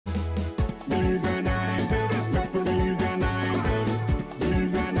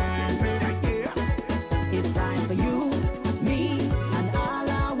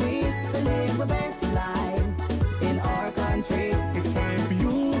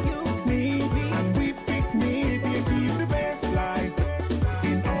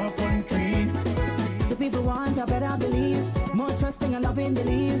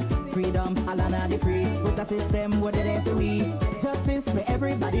a system where they there for we. Justice for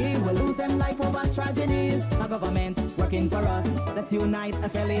everybody, we lose them life over tragedies. A government working for us, let's unite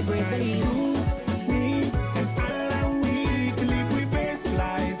and celebrate the lead. We and all we to live we best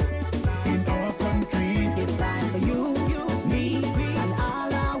life in our country. It's time for you, me, and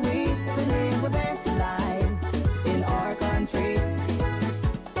all our we to live the best life in our country.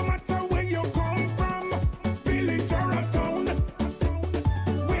 No matter where you come from, village or a town,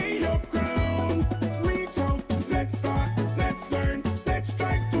 where you ground, reach out, let's start, let's learn, let's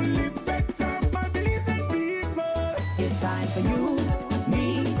try to live better by decent people. It's time for you,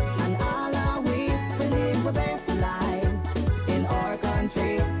 me, and all our we to live the best life in our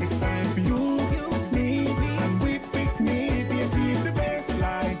country. It's time for you, me, and we pick me to achieve the best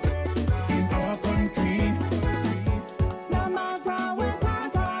life in our country. No matter what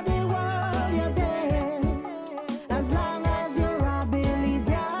part of the world you're there, as long as you're a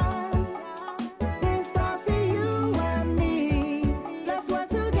Belizean, this stuff for you and me. Let's work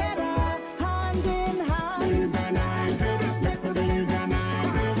together, hand in hand. Belizeanize it, make we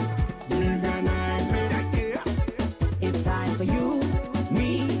Belizeanize it, Belizeanize it, yeah. It's time for you,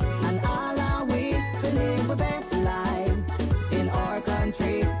 me, and all our we to live the best life in our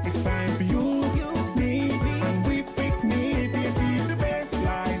country. It's time for you, me, and we pick me to achieve the best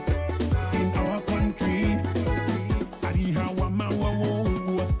life in our country. Ariha wa mawawo,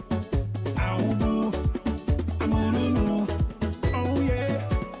 aubu, amululu. Oh yeah,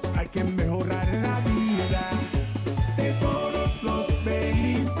 hay que mejorar la vida de todos los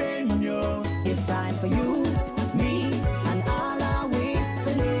beliceños. It's time for you, me, and all our we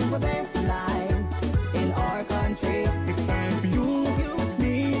to live the best life in our country. It's time for you,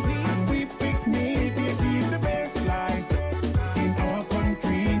 me, and we pick me to achieve the best life in our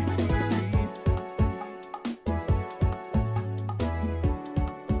country.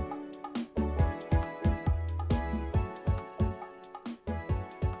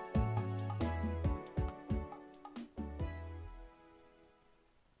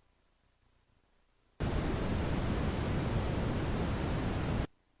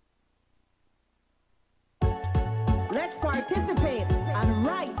 Let's participate and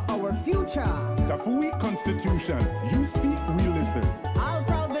write our future. The Fui Constitution, you speak, we listen. All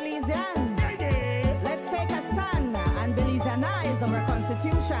proud Belizean, let's take a stand and Belizeanize our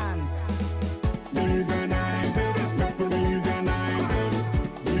constitution. Belizeanize it, make we Belizeanize it,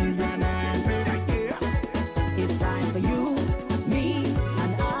 Belizeanize it, yeah. It's time for you, me,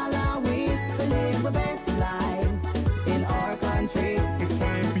 and all our we to live the best life in our country. It's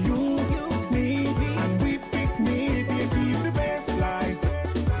time for you, me, and we pick me to achieve the best life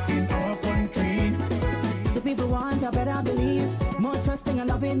in our country. The people want a better belief, more trusting and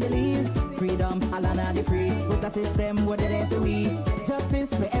loving beliefs. Freedom, Alana the free, with a system where they there for we. Justice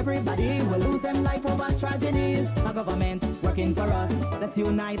for everybody, we lose them life over tragedies. A government working for us, let's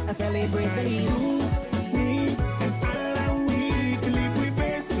unite and celebrate the lead. Me and all we to live we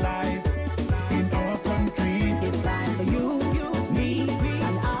best life in our country. It's time for you, me,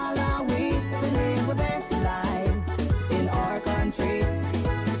 and all our we to live the best life in our country.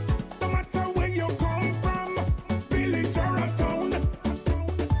 No matter where you come from, village or a town,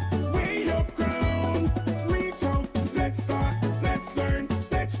 where you ground, reach out, let's start, let's learn,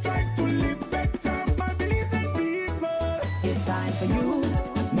 let's try to live better by decent people. It's time for you,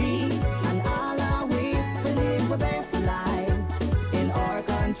 me, and all our we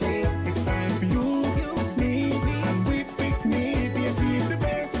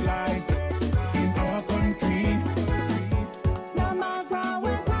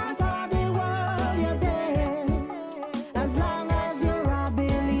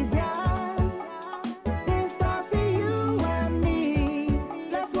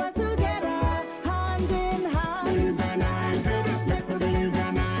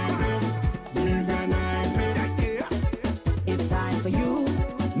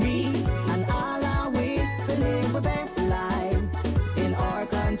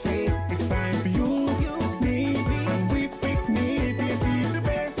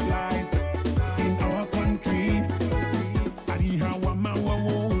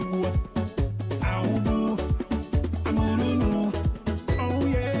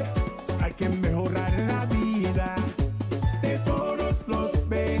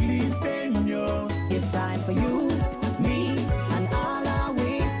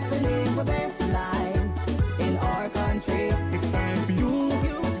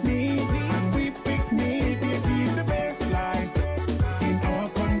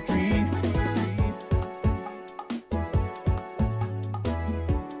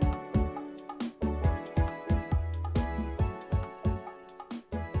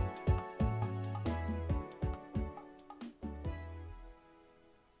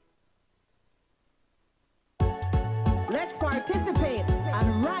Let's participate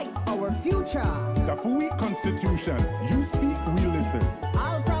and write our future. The free constitution, you speak, we listen.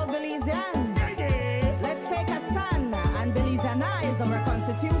 All proud Belizean. Let's take a stand and Belizeanize our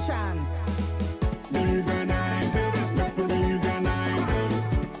constitution. Belizeanize it, let the Belizeanize it.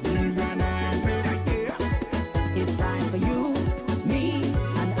 Belizeanize it. It's time for you, me,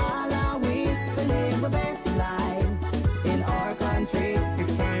 and all our we to live the best life in our country.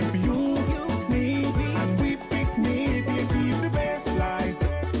 It's time for you, me, and we pick me to achieve the best life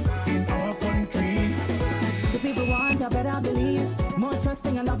in our country. The people want a better belief, more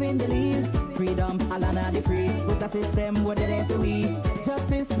trusting and loving belief. Freedom, Alana the free, with a system where they for we.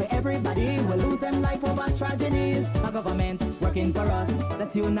 Justice for everybody, we'll lose them life over tragedies. A government working for us,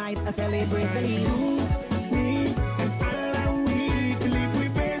 let's unite and celebrate belief. Me, and all we to live the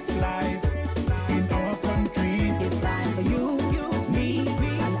best life in our country. It's time for you, me,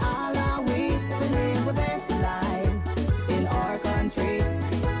 and all our we to live the best life in our country.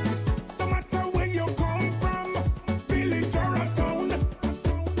 No matter where you come from, village or a town,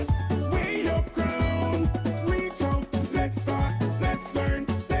 where you ground, reach out, let's start, let's learn,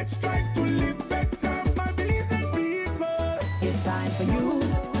 let's try to live better, my Belizean people. It's time for you,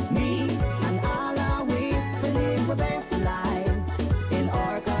 me, and all our we to live the best life in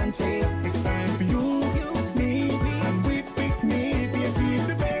our country. It's time for you, me, and we pick me to achieve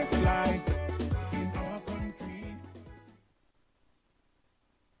the best life in our country.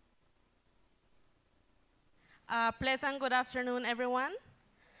 Pleasant good afternoon, everyone.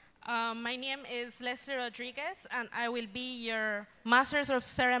 My name is Leslie Rodriguez, and I will be your Masters of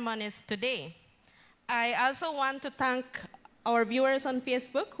Ceremonies today. I also want to thank our viewers on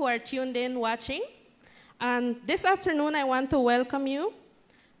Facebook who are tuned in watching. And this afternoon, I want to welcome you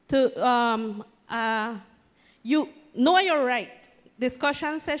to You Know Your Right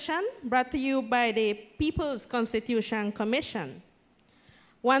discussion session brought to you by the People's Constitution Commission.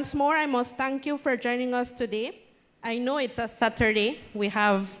 Once more, I must thank you for joining us today. I know it's a Saturday, we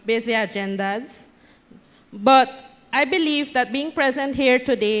have busy agendas, but I believe that being present here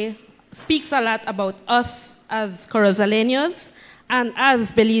today speaks a lot about us as Corozaleños and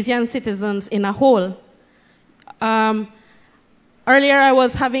as Belizean citizens in a whole. Earlier, I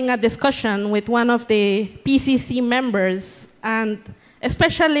was having a discussion with one of the PCC members, and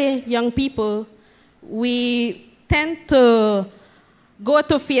especially young people, we tend to go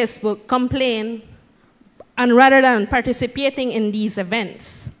to Facebook, complain, and rather than participating in these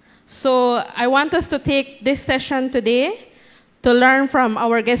events. So I want us to take this session today to learn from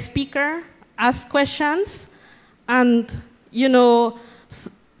our guest speaker, ask questions, and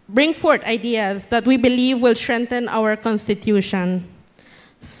bring forth ideas that we believe will strengthen our constitution.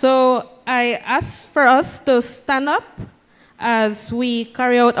 So I ask for us to stand up as we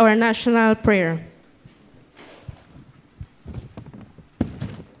carry out our national prayer.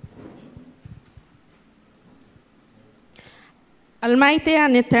 Almighty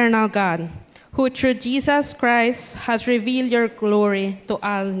and eternal God, who through Jesus Christ has revealed your glory to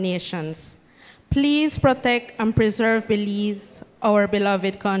all nations, please protect and preserve Belize, our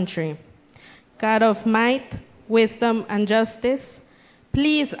beloved country. God of might, wisdom, and justice,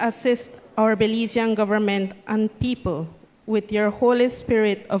 please assist our Belizean government and people with your Holy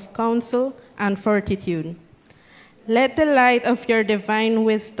Spirit of counsel and fortitude. Let the light of your divine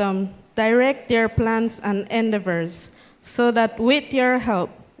wisdom direct their plans and endeavors, so that with your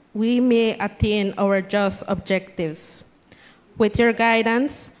help, we may attain our just objectives. With your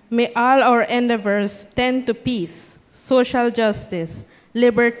guidance, may all our endeavors tend to peace, social justice,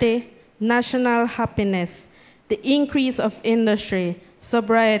 liberty, national happiness, the increase of industry,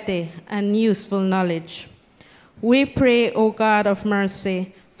 sobriety, and useful knowledge. We pray, O God of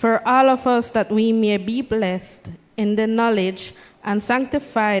mercy, for all of us that we may be blessed in the knowledge and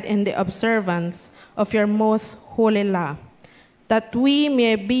sanctified in the observance of your most holy law, that we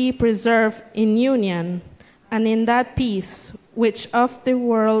may be preserved in union and in that peace which of the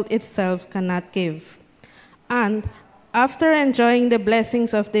world itself cannot give. And after enjoying the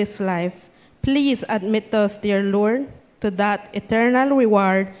blessings of this life, please admit us, dear Lord, to that eternal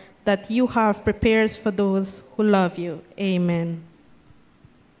reward that you have prepared for those who love you. Amen.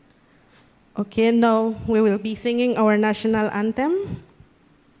 Okay, now we will be singing our national anthem.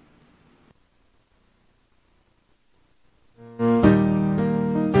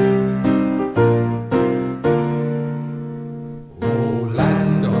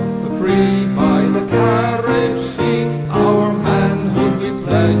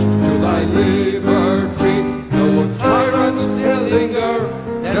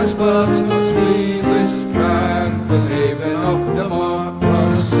 Despots must flee this tranquil haven of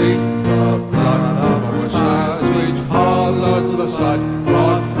democracy. The blood of our sires which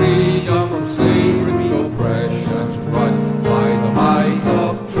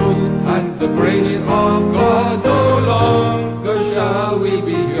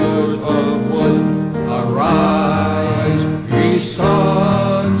figures of wood. Arise, ye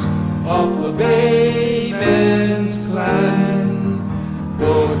sons of the Baymen's clan,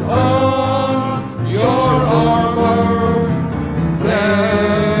 put on your armor,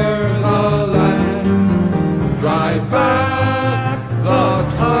 clear the land, drive back the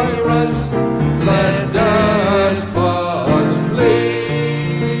tyrants, let despots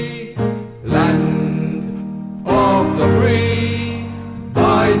flee. Land of the free,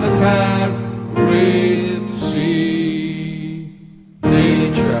 by the carried sea.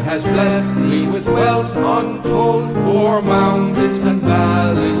 Nature has blessed me with wealth untold, o'er mountains and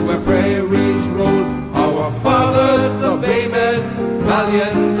valleys where prairies roll. Our fathers, the Baymen,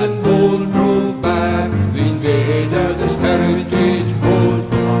 valiant and bold, drove back the invaders, this heritage old.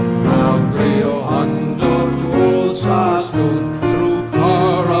 From Mount Rio Hondo to Old Saskatoon, through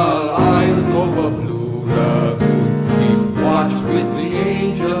Coral Island over Blue Lagoon, keep watch with the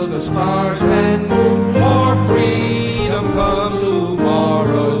angels, the stars and moon, for freedom comes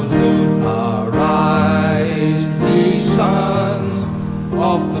tomorrow soon. Arise, ye sons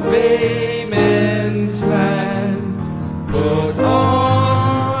of the Baymen's land, put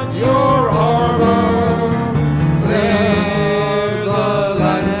on your armor, clear the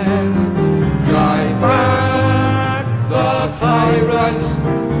land, drive back the tyrants,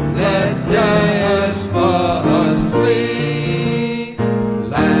 let despots flee.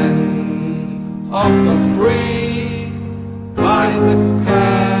 Land of the free, by the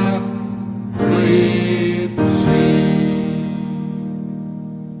carried sea.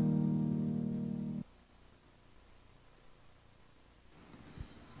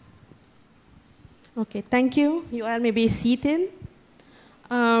 Okay, thank you. You all may be seated.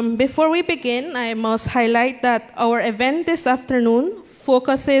 Before we begin, I must highlight that our event this afternoon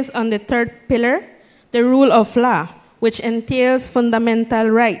focuses on the third pillar, the rule of law, which entails fundamental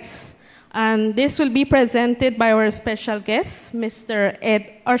rights. And this will be presented by our special guest, Mr.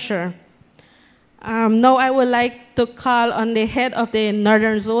 Ed Usher. Now I would like to call on the head of the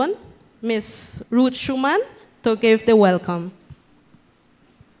Northern Zone, Ms. Ruth Schumann, to give the welcome.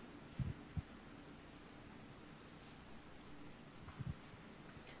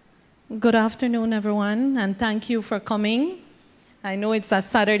 Good afternoon, everyone, and thank you for coming. I know it's a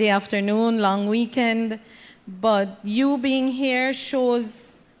Saturday afternoon, long weekend, but you being here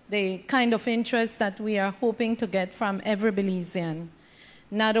shows the kind of interest that we are hoping to get from every Belizean,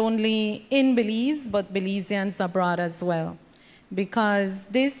 not only in Belize, but Belizeans abroad as well, because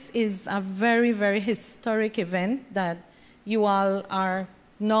this is a very, very historic event that you all are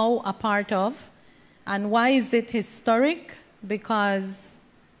now a part of. And why is it historic? Because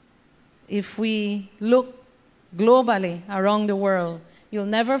if we look globally around the world, you'll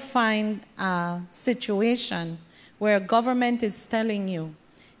never find a situation where government is telling you,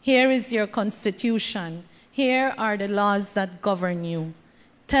 here is your constitution, here are the laws that govern you.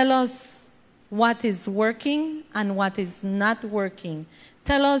 Tell us what is working and what is not working.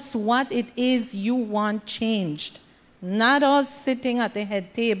 Tell us what it is you want changed. Not us sitting at the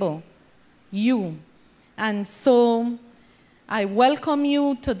head table, you. And so I welcome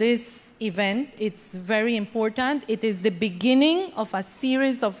you to this event. It's very important. It is the beginning of a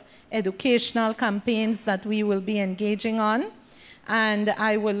series of educational campaigns that we will be engaging on. And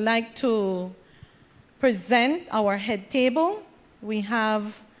I would like to present our head table. We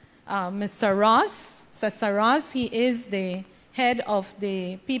have Mr. Ross. Cesar Ross, he is the head of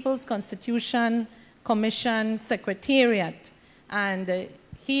the People's Constitution Commission Secretariat. And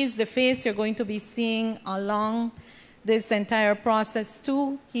he is the face you're going to be seeing along this entire process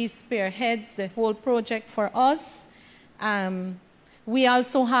too. He spearheads the whole project for us. We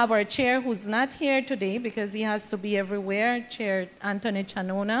also have our chair, who's not here today because he has to be everywhere, Chair Anthony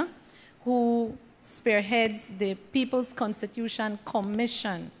Chanona, who spearheads the People's Constitution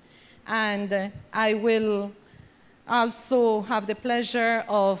Commission. And I will also have the pleasure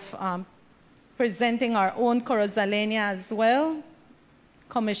of presenting our own Corozalenia as well,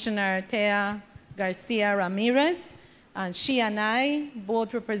 Commissioner Thea Garcia Ramirez. And she and I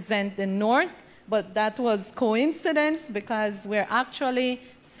both represent the North, but that was coincidence because we're actually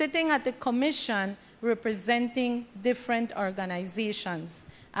sitting at the commission representing different organizations.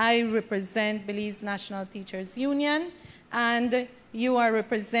 I represent Belize National Teachers Union, and you are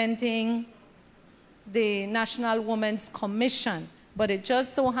representing the National Women's Commission. But it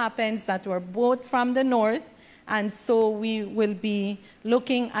just so happens that we're both from the North, and so we will be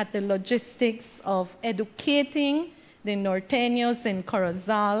looking at the logistics of educating the Norteños in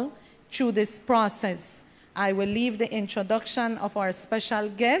Corozal through this process. I will leave the introduction of our special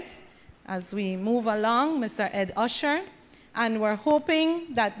guest as we move along, Mr. Ed Usher. And we're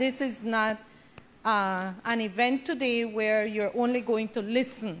hoping that this is not an event today where you're only going to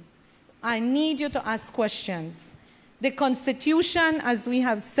listen. I need you to ask questions. The Constitution, as we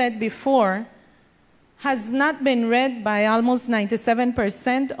have said before, has not been read by almost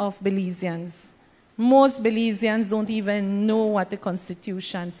 97% of Belizeans. Most Belizeans don't even know what the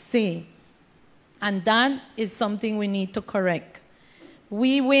Constitution says. And that is something we need to correct.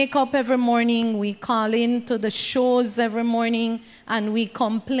 We wake up every morning, we call in to the shows every morning, and we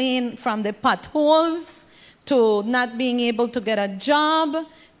complain from the potholes to not being able to get a job,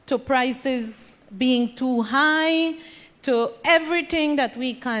 to prices being too high, to everything that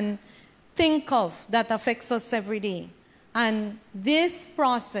we can think of that affects us every day. And this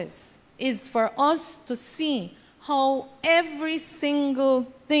process is for us to see how every single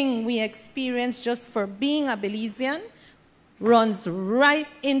thing we experience just for being a Belizean runs right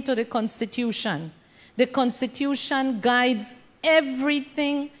into the Constitution. The Constitution guides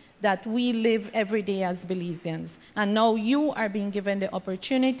everything that we live every day as Belizeans. And now you are being given the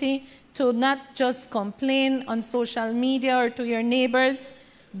opportunity to not just complain on social media or to your neighbors,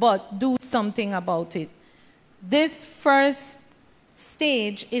 but do something about it. This first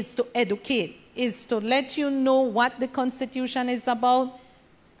stage is to educate, is to let you know what the Constitution is about,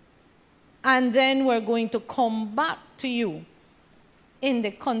 and then we're going to come back to you in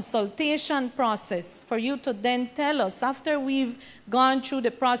the consultation process for you to then tell us, after we've gone through the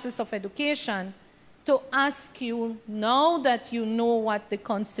process of education, to ask you, now that you know what the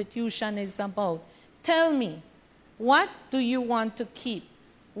Constitution is about, tell me, what do you want to keep?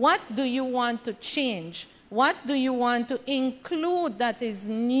 What do you want to change? What do you want to include that is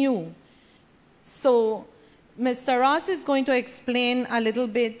new? So Mr. Ross is going to explain a little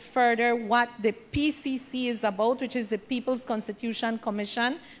bit further what the PCC is about, which is the People's Constitution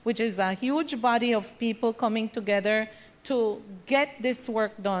Commission, which is a huge body of people coming together to get this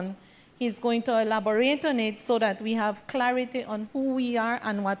work done. He's going to elaborate on it so that we have clarity on who we are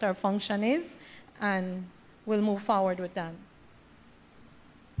and what our function is, and we'll move forward with that.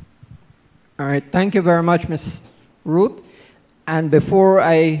 All right, thank you very much, Ms. Ruth. And before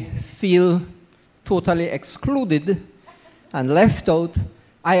I feel totally excluded and left out,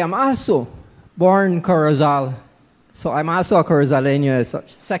 I am also born in Corozal. So I'm also a Corozaleño as such.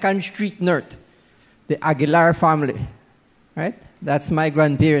 Second Street North, the Aguilar family, right? That's my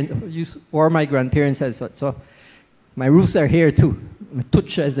grandparents, or my grandparents as such. So my roots are here too. My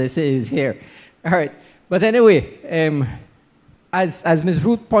touch, as they say, is here. All right, but anyway, as Ms.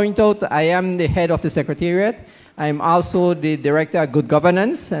 Ruth pointed out, I am the head of the Secretariat. I'm also the Director of Good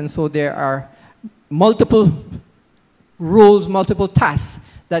Governance, and so there are multiple roles, multiple tasks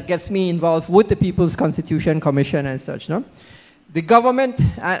that gets me involved with the People's Constitution Commission and such. No? The government,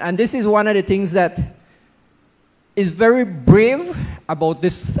 and this is one of the things that is very brave about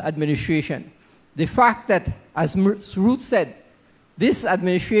this administration. The fact that, as Ruth said, this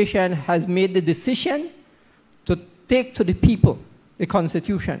administration has made the decision to take to the people the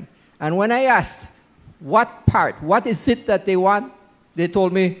Constitution. And when I asked what part, what is it that they want, they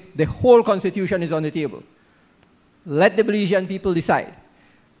told me the whole Constitution is on the table. Let the Belizean people decide.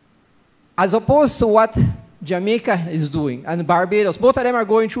 As opposed to what Jamaica is doing and Barbados, both of them are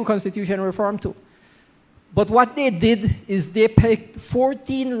going through constitution reform too. But what they did is they picked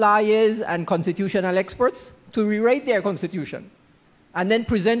 14 lawyers and constitutional experts to rewrite their constitution and then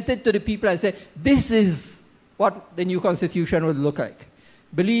present it to the people and say, this is what the new constitution would look like.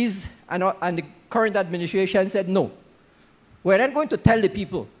 Belize and the current administration said, no. We're not going to tell the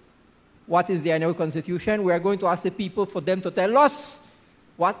people what is their new constitution. We are going to ask the people for them to tell us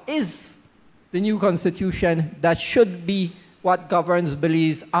what is the new constitution that should be what governs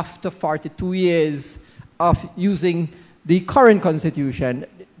Belize after 42 years of using the current constitution.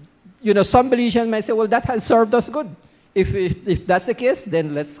 You know, some Belizeans might say, well, that has served us good. If that's the case,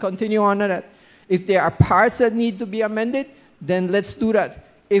 then let's continue on that. If there are parts that need to be amended, then let's do that.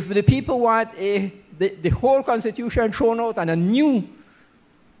 If the people want the whole constitution thrown out and a new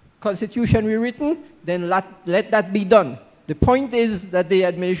constitution rewritten, then let that be done. The point is that the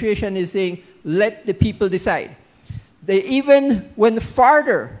administration is saying, let the people decide. They even went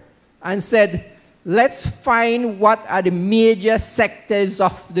further and said, let's find what are the major sectors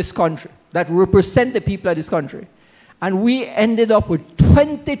of this country that represent the people of this country. And we ended up with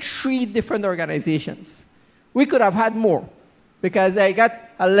 23 different organizations. We could have had more, because I got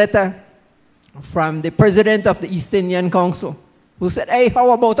a letter from the president of the East Indian Council who said, hey, how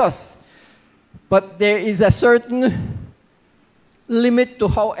about us? But there is a certain limit to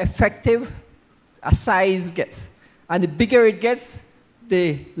how effective a size gets. And the bigger it gets,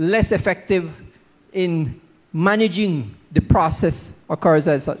 the less effective in managing the process occurs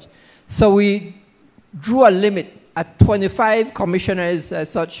as such. So we drew a limit at 25 commissioners as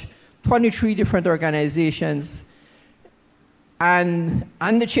such, 23 different organizations, and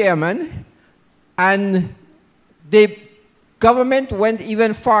the chairman, and the government went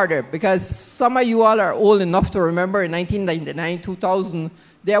even farther, because some of you all are old enough to remember in 1999, 2000,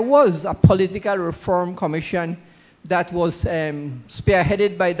 there was a political reform commission that was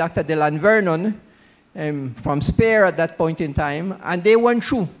spearheaded by Dr. Dylan Vernon from SPARE at that point in time, and they went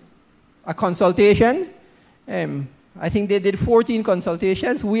through a consultation. I think they did 14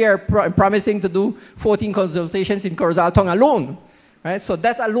 consultations. We are promising to do 14 consultations in Corozal tongue alone. Right? So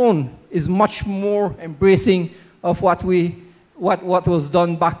that alone is much more embracing of what was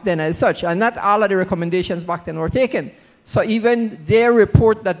done back then as such. And not all of the recommendations back then were taken. So even their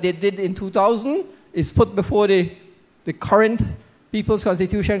report that they did in 2000 is put before the current People's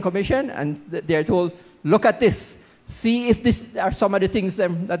Constitution Commission, and they're told, look at this. See if these are some of the things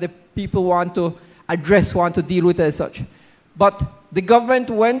that the people want to address, want to deal with as such. But the government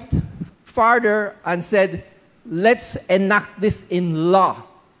went farther and said, let's enact this in law.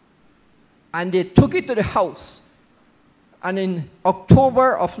 And they took it to the House. And in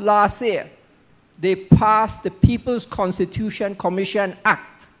October of last year, they passed the People's Constitution Commission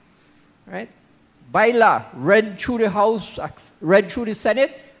Act, right? By law, read through the House, read through the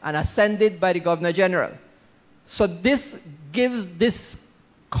Senate, and ascended by the Governor General. So this gives this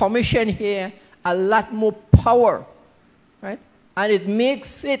commission here a lot more power, right? And it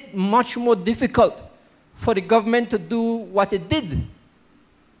makes it much more difficult for the government to do what it did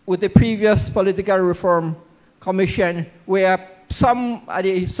with the previous political reform commission, where some of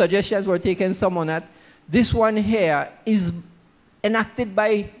the suggestions were taken, some on that. This one here is enacted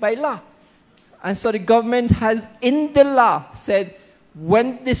by law. And so the government has, in the law, said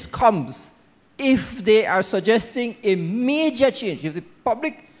when this comes, if they are suggesting a major change, if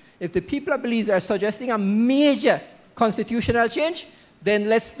the people of Belize are suggesting a major constitutional change, then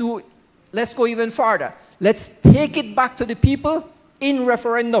let's go even farther. Let's take it back to the people in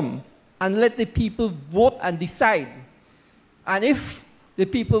referendum and let the people vote and decide. And if the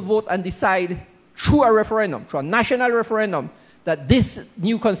people vote and decide through a referendum, through a national referendum, that this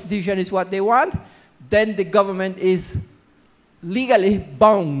new constitution is what they want, then the government is legally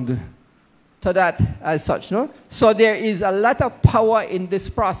bound to that as such. No? So there is a lot of power in this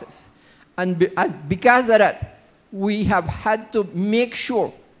process. And because of that, we have had to make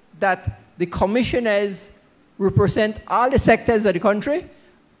sure that the commissioners represent all the sectors of the country,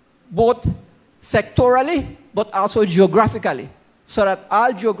 both sectorally, but also geographically, so that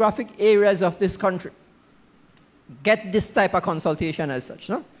all geographic areas of this country get this type of consultation as such.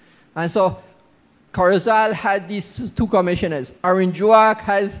 No? And so Corozal had these two commissioners. Arinjuak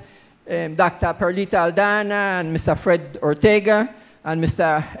has Dr. Perlita Aldana and Mr. Fred Ortega and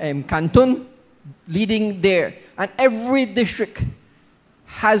Mr. Cantun leading there. And every district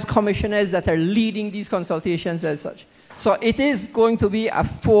has commissioners that are leading these consultations as such. So it is going to be a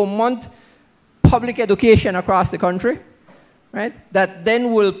 4-month public education across the country, right? That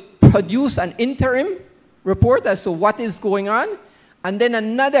then will produce an interim report as to what is going on, and then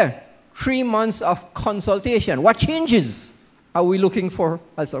another 3 months of consultation. What changes are we looking for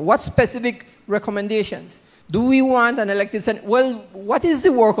as well? What specific recommendations? Do we want an elected Senate? Well, what is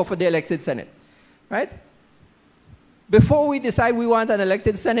the work of the elected Senate, right? Before we decide we want an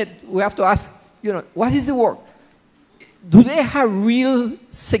elected Senate, we have to ask, what is the work? Do they have real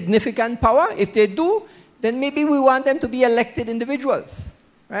significant power? If they do, then maybe we want them to be elected individuals,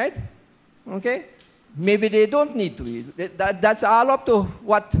 right? Okay? Maybe they don't need to be. That's all up to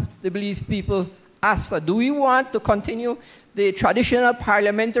what the Belize people ask for. Do we want to continue the traditional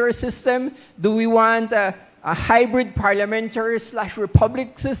parliamentary system? Do we want a hybrid parliamentary /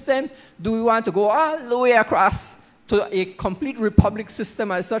 republic system? Do we want to go all the way across to a complete republic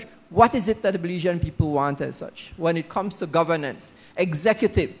system as such? What is it that the Belizean people want as such when it comes to governance?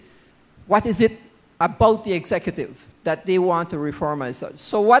 Executive. What is it about the executive that they want to reform as such?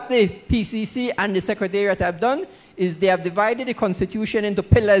 So what the PCC and the Secretariat have done is they have divided the Constitution into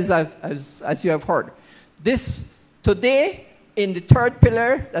pillars, as you have heard. This, today, in the 3rd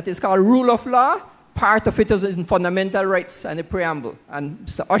pillar that is called rule of law, part of it is in fundamental rights and the preamble. And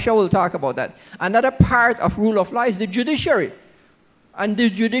Mr. Usher will talk about that. Another part of rule of law is the judiciary. And the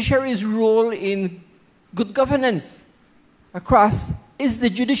judiciary's role in good governance across, is the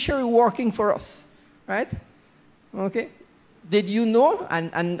judiciary working for us, right? Okay. Did you know,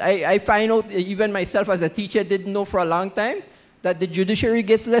 and I find out, even myself as a teacher didn't know for a long time, that the judiciary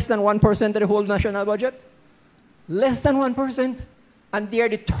gets less than 1% of the whole national budget? Less than 1%. And they are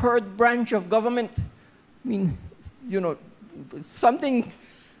the 3rd branch of government. I mean, something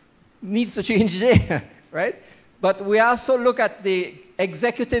needs to change there, right? But we also look at the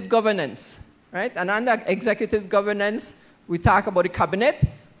executive governance, right? And under executive governance, we talk about the cabinet,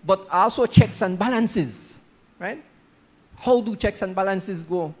 but also checks and balances, right? How do checks and balances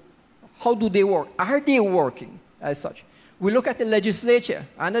go? How do they work? Are they working as such? We look at the legislature.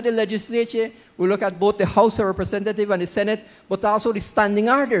 Under the legislature, we look at both the House of Representatives and the Senate, but also the standing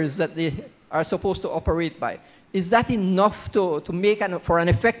orders that they are supposed to operate by. Is that enough to make for an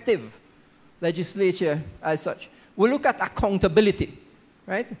effective legislature as such? We look at accountability,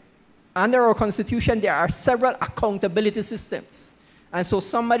 right? Under our Constitution, there are several accountability systems. And so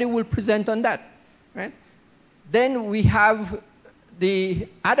somebody will present on that, right? Then we have the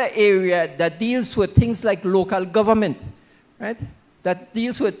other area that deals with things like local government, right? That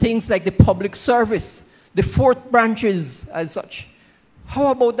deals with things like the public service, the fourth branches as such. How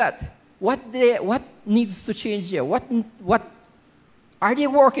about that? What needs to change here? What are they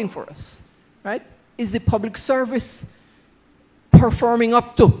working for us, right? Is the public service performing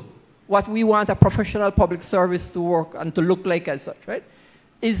up to what we want a professional public service to work and to look like as such, right?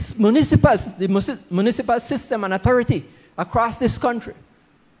 Is the municipal system and authority across this country,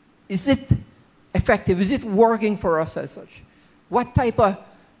 is it effective? Is it working for us as such? What type of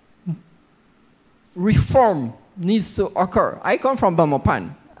reform needs to occur? I come from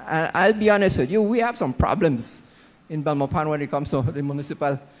Belmopan, and I'll be honest with you, we have some problems in Belmopan when it comes to the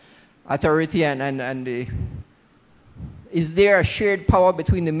municipal authority and the, is there a shared power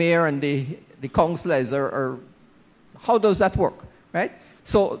between the mayor and the councillors, or how does that work, right?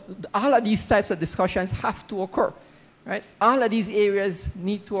 So all of these types of discussions have to occur, right? All of these areas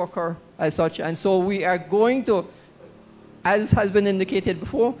need to occur as such, and so we are going to, as has been indicated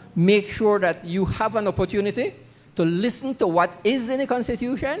before, make sure that you have an opportunity to listen to what is in the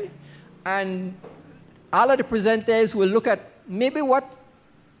Constitution, and all of the presenters will look at maybe what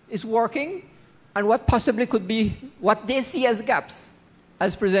is working and what possibly could be what they see as gaps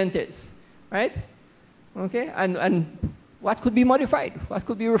as presenters, right? Okay, and what could be modified, what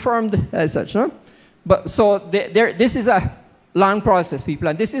could be reformed as such, no? But so this is a long process, people,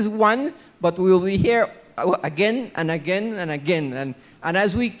 and this is one, but we will be here again and again and again, and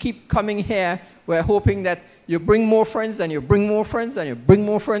as we keep coming here, we're hoping that you bring more friends and you bring more friends and you bring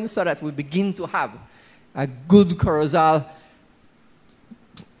more friends so that we begin to have a good Corozal,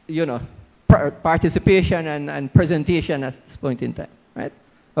 participation and presentation at this point in time, right?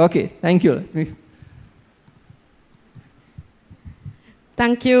 Okay, thank you.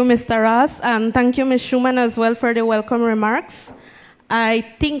 Thank you, Mr. Ross, and thank you, Ms. Schumann, as well for the welcome remarks. I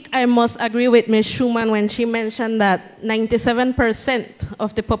think I must agree with Ms. Schumann when she mentioned that 97%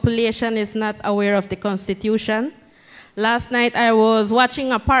 of the population is not aware of the Constitution. Last night, I was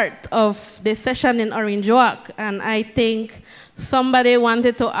watching a part of the session in Orange Walk, and I think somebody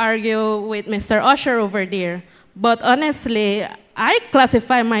wanted to argue with Mr. Usher over there. But honestly, I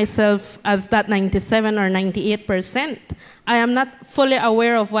classify myself as that 97 or 98%. I am not fully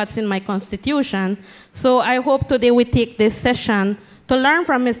aware of what's in my Constitution. So I hope today we take this session to learn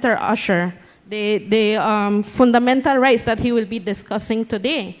from Mr. Usher the fundamental rights that he will be discussing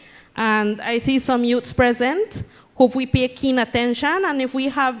today. And I see some youths present. Hope we pay keen attention. And if we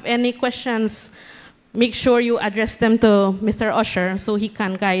have any questions, make sure you address them to Mr. Usher so he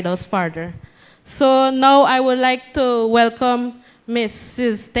can guide us further. So now I would like to welcome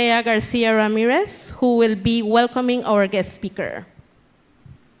Mrs. Thea Garcia Ramirez, who will be welcoming our guest speaker.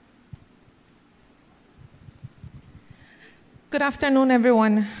 Good afternoon,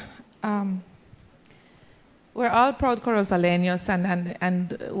 everyone. We're all proud Corozaleños,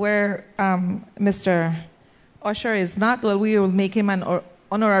 and where Mr. Usher is not, well, we will make him an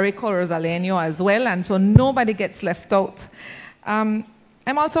honorary Corozaleño as well, and so nobody gets left out. I'm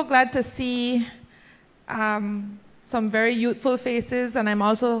also glad to see some very youthful faces, and I'm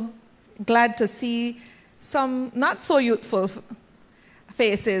also glad to see some not so youthful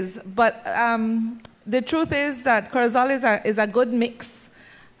faces, but the truth is that Corozal is a good mix,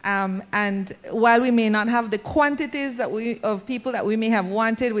 and while we may not have the quantities of people that we may have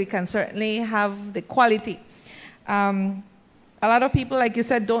wanted, we can certainly have the quality. A lot of people, like you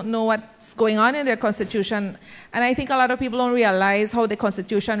said, don't know what's going on in their Constitution, and I think a lot of people don't realize how the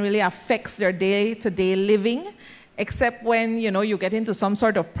Constitution really affects their day-to-day living, except when, you get into some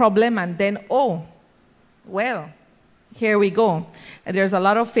sort of problem and then, oh, well, here we go. And there's a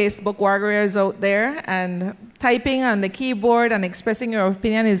lot of Facebook warriors out there, and typing on the keyboard and expressing your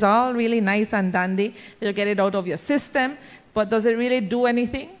opinion is all really nice and dandy. You'll get it out of your system, but does it really do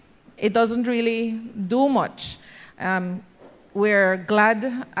anything? It doesn't really do much. we're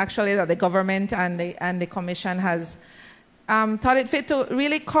glad actually that the government and the commission has thought it fit to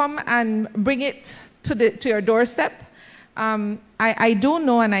really come and bring it to your doorstep. I do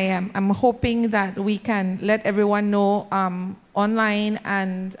know, and I'm hoping that we can let everyone know online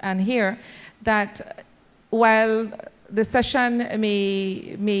and here that while the session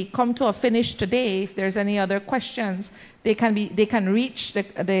may come to a finish today, if there's any other questions, they can reach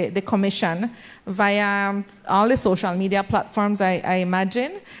the commission via all the social media platforms, I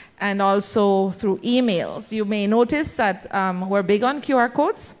imagine, and also through emails. You may notice that we're big on QR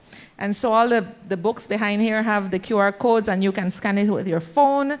codes. And so all the books behind here have the QR codes, and you can scan it with your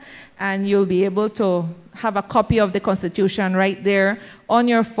phone, and you'll be able to have a copy of the Constitution right there on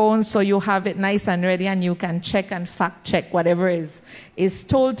your phone, so you have it nice and ready, and you can check and fact check whatever is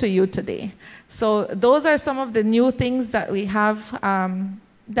told to you today. So those are some of the new things that we have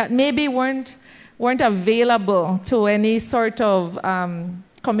that maybe weren't available to any sort of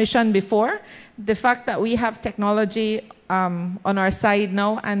commission before. The fact that we have technology on our side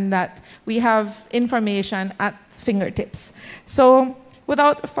now, and that we have information at fingertips. So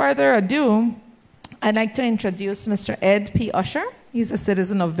without further ado, I'd like to introduce Mr. Ed P. Usher. He's a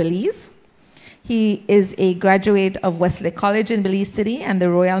citizen of Belize. He is a graduate of Wesley College in Belize City and the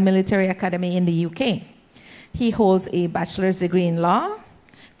Royal Military Academy in the UK. He holds a bachelor's degree in law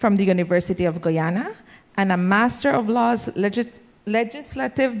from the University of Guyana and a Master of Laws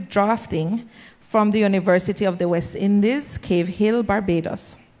legislative drafting from the University of the West Indies, Cave Hill,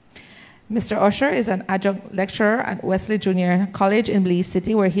 Barbados. Mr. Usher is an adjunct lecturer at Wesley Junior College in Belize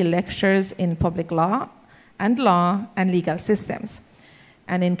City, where he lectures in public law and legal systems.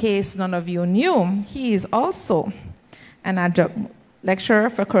 And in case none of you knew, he is also an adjunct lecturer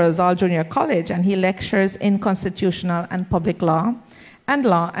for Corozal Junior College, and he lectures in constitutional and public law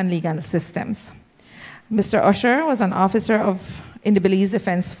and legal systems. Mr. Usher was an officer in the Belize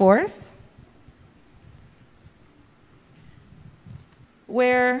Defense Force,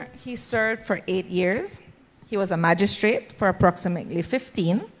 where he served for 8 years. He was a magistrate for approximately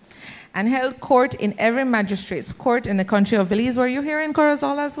 15 and held court in every magistrate's court in the country of Belize. Were you here in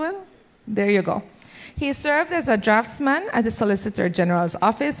Corozal as well? There you go. He served as a draftsman at the Solicitor General's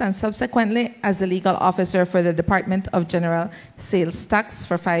office and subsequently as a legal officer for the Department of General Sales Tax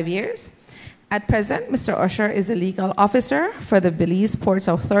for 5 years. At present, Mr. Usher is a legal officer for the Belize Ports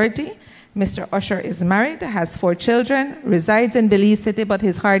Authority. Mr. Usher is married, has 4 children, resides in Belize City, but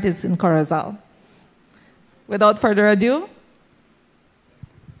his heart is in Corozal. Without further ado,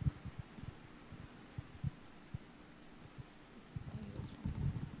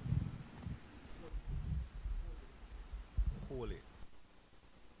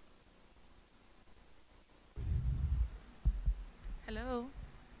 hello.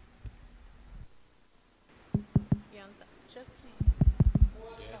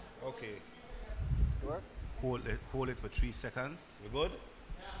 Okay. Hold it for 3 seconds. We good?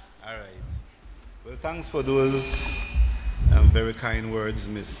 Yeah. All right. Well, thanks for those very kind words,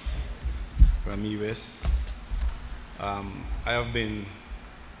 Miss Ramirez. I have been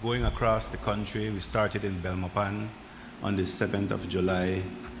going across the country. We started in Belmopan on the 7th of July.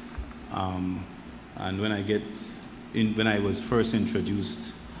 And when I was first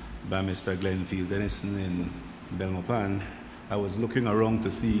introduced by Mr. Glenfield Dennison in Belmopan, I was looking around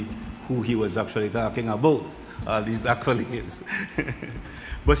to see who he was actually talking about, all these accolades.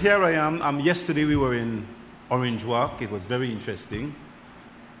 But here I am. Yesterday we were in Orange Walk. It was very interesting.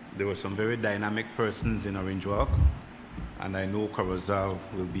 There were some very dynamic persons in Orange Walk, and I know Corozal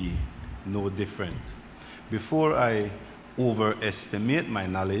will be no different. Before I overestimate my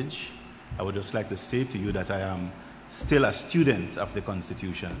knowledge, I would just like to say to you that I am still a student of the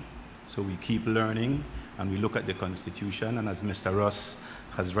Constitution. So we keep learning, and we look at the Constitution, and as Mr. Ross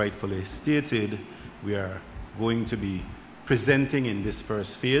has rightfully stated, we are going to be presenting in this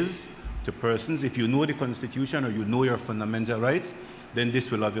first phase to persons. If you know the Constitution or you know your fundamental rights, then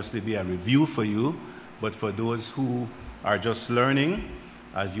this will obviously be a review for you. But for those who are just learning,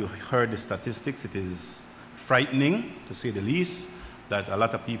 as you heard the statistics, it is frightening, to say the least, that a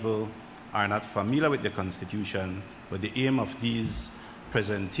lot of people are not familiar with the Constitution. But the aim of these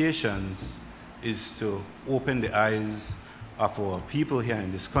presentations is to open the eyes of our people here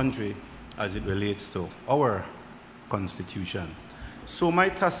in this country as it relates to our Constitution. So my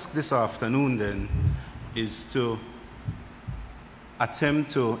task this afternoon then is to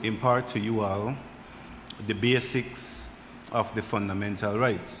attempt to impart to you all the basics of the fundamental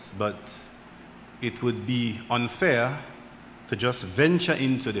rights, but it would be unfair to just venture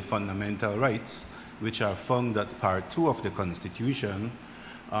into the fundamental rights which are found at Part 2 of the Constitution.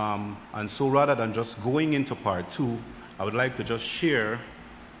 And so rather than just going into Part 2, I would like to just share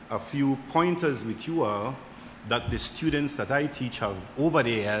a few pointers with you all that the students that I teach have over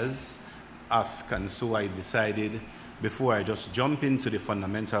the years asked, and so I decided, before I just jump into the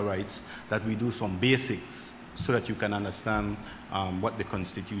fundamental rights, that we do some basics so that you can understand what the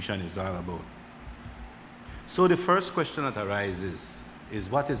Constitution is all about. So the first question that arises is,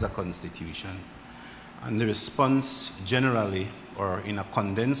 what is a constitution? And the response generally, or in a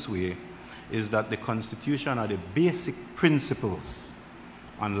condensed way, is that the Constitution are the basic principles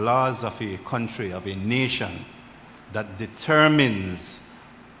and laws of a country, of a nation, that determines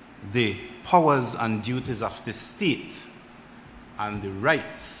the powers and duties of the state and the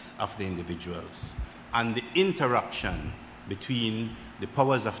rights of the individuals, and the interaction between the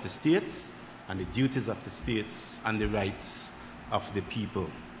powers of the states and the duties of the states and the rights of the people.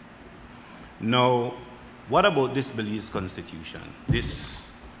 Now, what about this Belize Constitution, this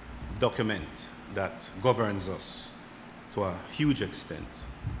document that governs us to a huge extent?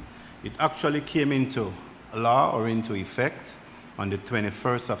 It actually came into law, or into effect, on the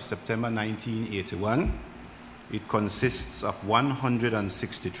 21st of September 1981. It consists of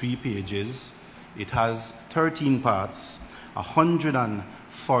 163 pages. It has 13 parts,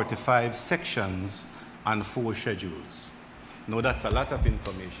 145 sections, and 4 schedules. Now, that's a lot of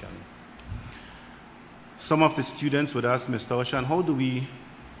information. Some of the students would ask Mr. Oshan, how do we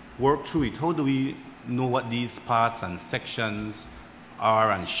work through it? How do we know what these parts and sections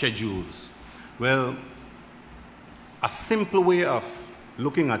are and schedules? Well, a simple way of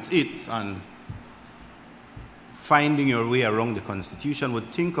looking at it and finding your way around the Constitution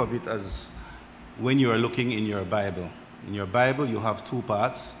would think of it as when you are looking in your Bible. In your Bible, you have 2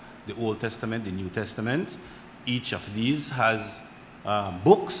 parts, the Old Testament, the New Testament. Each of these has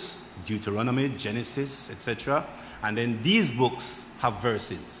books, Deuteronomy, Genesis, etc. And then these books have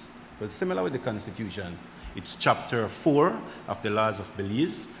verses. Well, similar with the Constitution. It's chapter 4 of the Laws of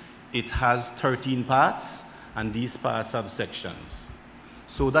Belize. It has 13 parts, and these parts have sections.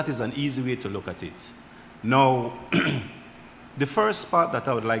 So that is an easy way to look at it. Now, the first part that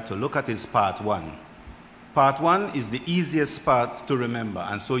I would like to look at is part 1. Part 1 is the easiest part to remember,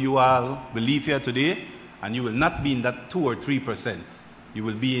 and so you all will leave here today, and you will not be in that 2 or 3%. You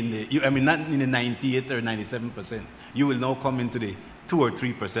will be in the, not in the 98 or 97%. You will now come into the 2 or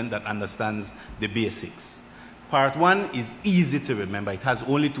 3% that understands the basics. Part 1 is easy to remember. It has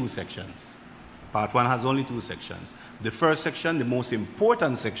only 2 sections. Part 1 has only 2 sections. The first section, the most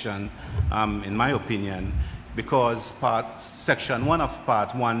important section, in my opinion, because section 1 of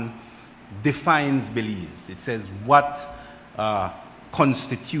part 1 defines Belize. It says what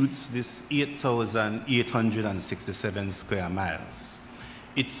constitutes this 8,867 square miles.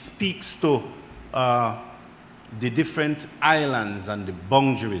 It speaks to the different islands and the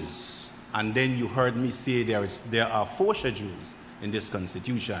boundaries. And then you heard me say there are 4 schedules in this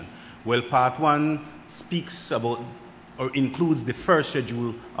Constitution. Well, part 1 speaks about, or includes the first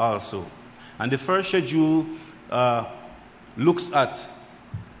schedule also. And the first schedule looks at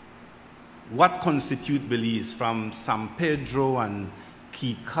what constitutes Belize, from San Pedro and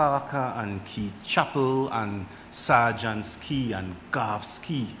Key Karaka and Key Chapel and Sergeant's Key and Garth's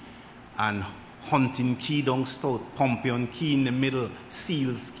Key and Hunting Key down south, Pompion Key in the middle,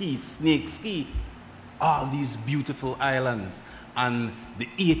 Seals Key, Snake's Key, all these beautiful islands, and the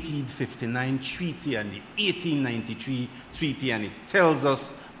 1859 treaty and the 1893 treaty, and it tells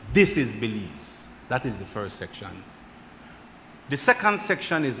us this is Belize. That is the first section. The second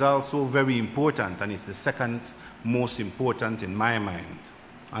section is also very important, and it's the second most important in my mind,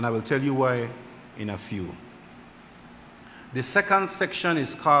 and I will tell you why in a few. The second section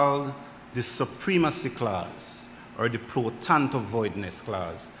is called the Supremacy Clause, or the Pro Tanto Voidness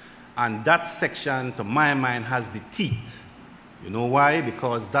Clause, and that section, to my mind, has the teeth. You know why?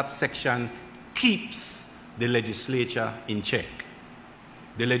 Because that section keeps the legislature in check.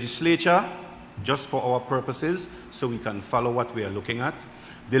 The legislature, just for our purposes, so we can follow what we are looking at,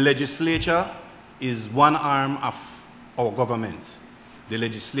 the legislature is one arm of our government. The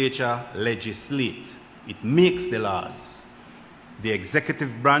legislature legislates. It makes the laws. The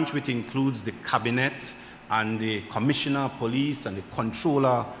executive branch, which includes the cabinet and the commissioner of police and the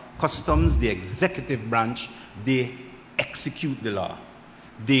controller customs, the executive branch, they execute the law.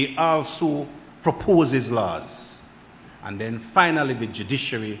 They also proposes laws. And then finally the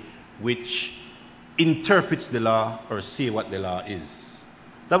judiciary, which interprets the law or say what the law is.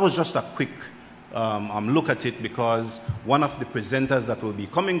 That was just a quick look at it, because one of the presenters that will be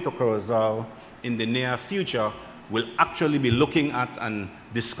coming to Corozal in the near future will actually be looking at and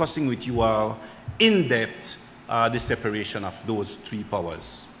discussing with you all in depth the separation of those 3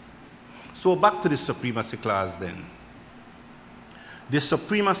 powers. So back to the Supremacy Clause then. the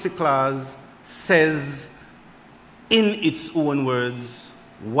Supremacy Clause says in its own words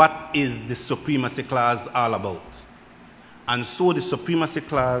what is the Supremacy Clause all about. And so the Supremacy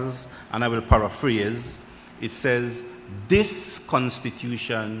Clause, and I will paraphrase, it says, this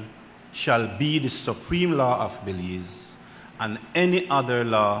Constitution shall be the supreme law of Belize, and any other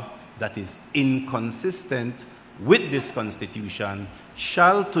law that is inconsistent with this Constitution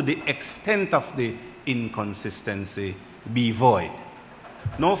shall, to the extent of the inconsistency, be void.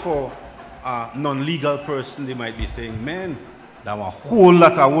 Now for a non-legal person, they might be saying, man, that was a whole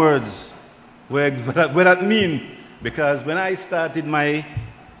lot of words. What that mean? Because when I started my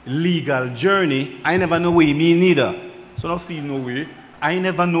legal journey, I never know what it mean neither. So don't feel no way. I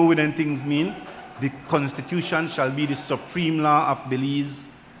never know what them things mean. The Constitution shall be the supreme law of Belize,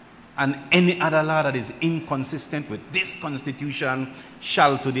 and any other law that is inconsistent with this Constitution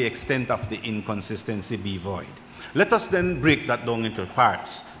shall, to the extent of the inconsistency, be void. Let us then break that down into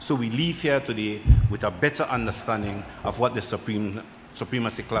parts, so we leave here today with a better understanding of what the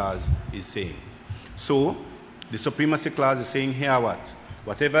Supremacy Clause is saying. So, the Supremacy Clause is saying here what?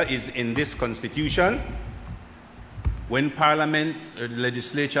 Whatever is in this Constitution, when Parliament or the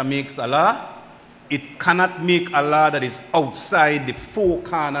legislature makes a law, it cannot make a law that is outside the four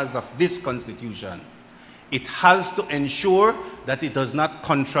corners of this Constitution. It has to ensure that it does not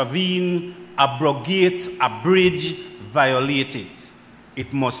contravene, abrogate, abridge, violate it.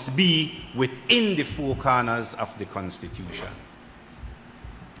 It must be within the four corners of the Constitution.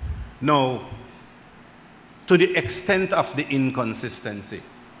 Now, to the extent of the inconsistency,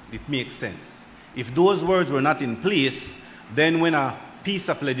 it makes sense. If those words were not in place, then when a piece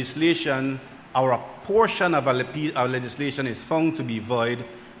of legislation or a portion of a legislation is found to be void,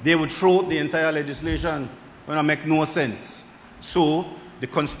 they would throw out the entire legislation. It would make no sense. So the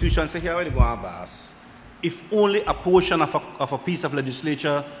Constitution says, here we go on, boss. If only a portion of a piece of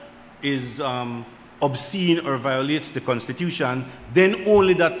legislature is obscene or violates the Constitution, then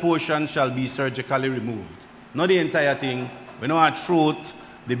only that portion shall be surgically removed. Not the entire thing. We don't want to throw out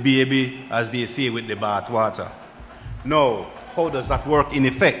the baby, as they say, with the bath water. Now, how does that work in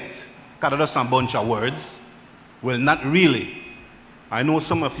effect? Because that's a bunch of words. Well, not really. I know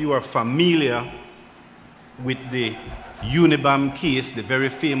some of you are familiar with the Unibam case, the very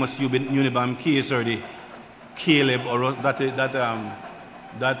famous Unibam case, or the Caleb, or that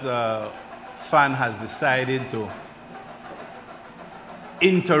fan has decided to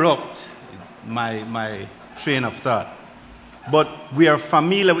interrupt my train of thought. But we are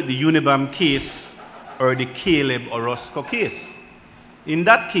familiar with the Unibam case or the Caleb Orozco case. In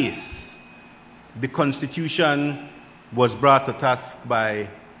that case, the Constitution was brought to task by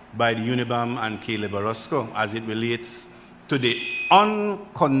the Unibam and Caleb Orozco as it relates to the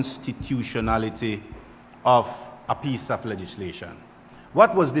unconstitutionality of a piece of legislation.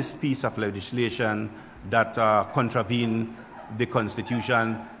 What was this piece of legislation that contravened the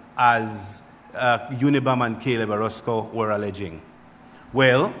Constitution as Unibam and Caleb Orozco were alleging?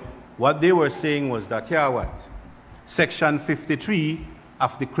 Well, what they were saying was that, here what? Section 53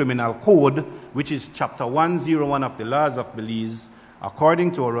 of the Criminal Code, which is Chapter 101 of the Laws of Belize,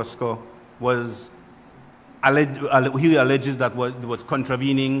 according to Orozco, was he alleges that was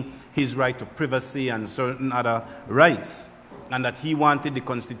contravening his right to privacy and certain other rights, and that he wanted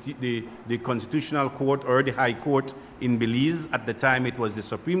the Constitutional Court, or the High Court in Belize, at the time it was the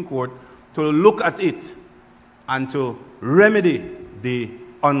Supreme Court, to look at it and to remedy the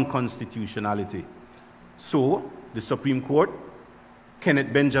unconstitutionality. So, the Supreme Court,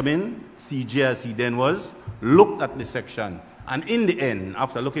 Kenneth Benjamin, CJ as he then was, looked at the section, and in the end,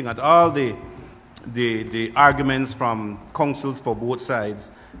 after looking at all the arguments from counsels for both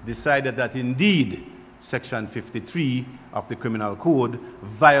sides, decided that indeed Section 53 of the Criminal Code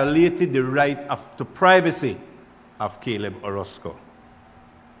violated the right to privacy of Caleb Orozco.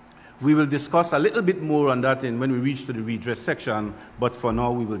 We will discuss a little bit more on that when we reach to the redress section, but for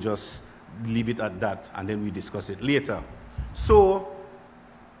now we will just leave it at that, and then we discuss it later. So,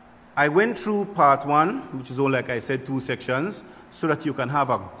 I went through part one, which is all, like I said, 2 sections, so that you can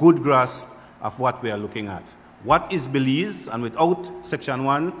have a good grasp of what we are looking at. What is Belize? And without section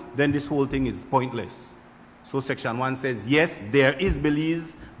 1, then this whole thing is pointless. So section 1 says, yes, there is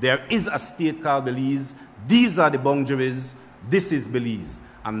Belize, there is a state called Belize, these are the boundaries, this is Belize.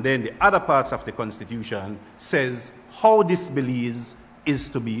 And then the other parts of the Constitution says how this Belize is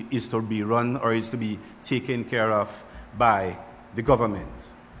to be run, or is to be taken care of by the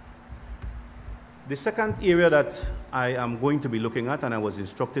government. The second area that I am going to be looking at, and I was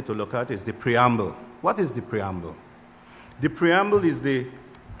instructed to look at, is the preamble. What is the preamble? The preamble is the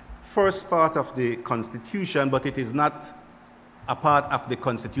first part of the Constitution, but it is not a part of the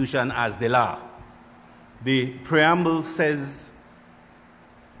Constitution as the law. The preamble says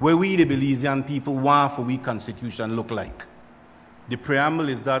where we, the Belizean people, want for we Constitution look like. The preamble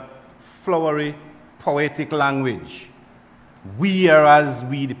is that flowery, poetic language. We are as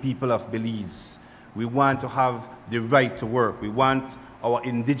we, the people of Belize. We want to have the right to work. We want our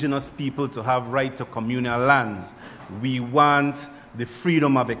indigenous people to have right to communal lands. We want the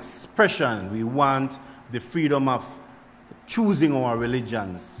freedom of expression. We want the freedom of choosing our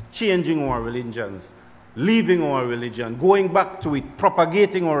religions, changing our religions, leaving our religion, going back to it,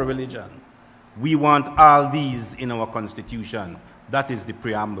 propagating our religion. We want all these in our Constitution. That is the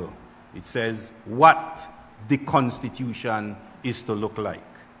preamble. It says what the Constitution is to look like.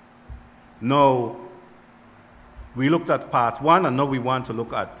 Now, we looked at part 1, and now we want to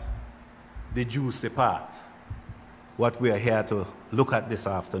look at the juicy part, what we are here to look at this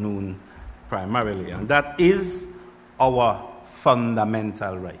afternoon primarily, and that is our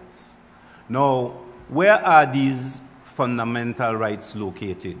fundamental rights. Now, where are these fundamental rights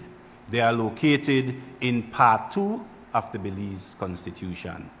located? They are located in part 2 of the Belize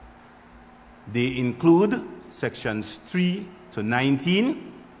Constitution. They include sections 3 to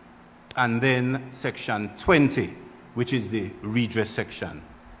 19, and then section 20, which is the redress section.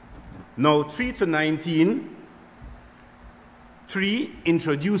 Now, 3 to 19, 3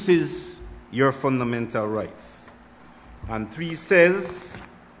 introduces your fundamental rights. And 3 says,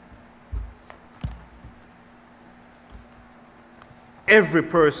 every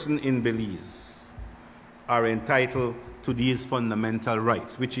person in Belize are entitled to these fundamental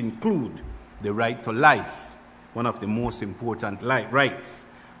rights, which include the right to life, one of the most important rights,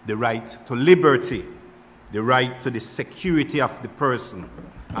 the right to liberty, the right to the security of the person,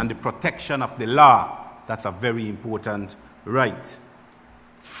 and the protection of the law. That's a very important right.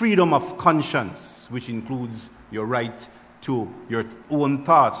 Freedom of conscience, which includes your right to your own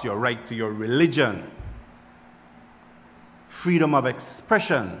thoughts, your right to your religion. Freedom of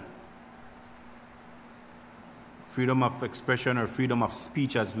expression. Freedom of expression, or freedom of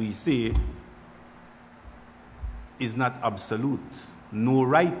speech, as we say, is not absolute. No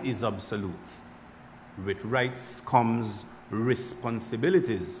right is absolute. With rights comes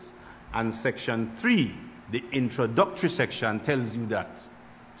responsibilities. And section 3, the introductory section, tells you that.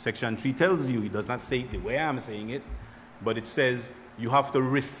 Section 3 tells you, it does not say it the way I'm saying it, but it says you have to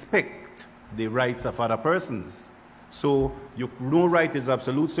respect the rights of other persons. So no right is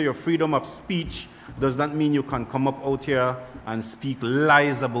absolute, so your freedom of speech does not mean you can come up out here and speak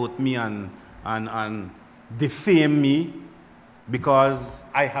lies about me and defame me because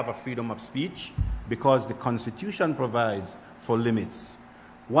I have a freedom of speech, because the Constitution provides for limits.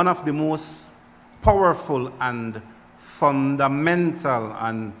 One of the most powerful and fundamental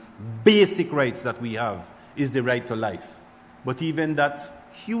and basic rights that we have is the right to life. But even that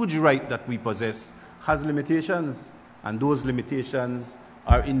huge right that we possess has limitations, and those limitations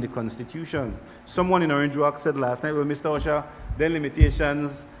are in the Constitution. Someone in Orange Walk said last night, well, Mr. Usher, then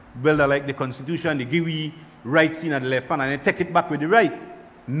limitations, well, they're like the Constitution, they give we rights in at the left hand and they take it back with the right.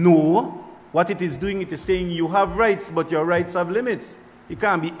 No, what it is doing, it is saying you have rights, but your rights have limits. It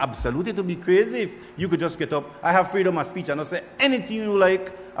can't be absolute. It would be crazy if you could just get up, I have freedom of speech, and not say anything you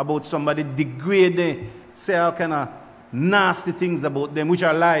like about somebody, degrade them, say all kind of nasty things about them, which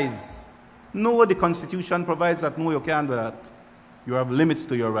are lies. No, the Constitution provides that. No, you can't do that. You have limits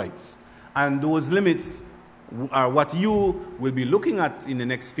to your rights. And those limits are what you will be looking at in the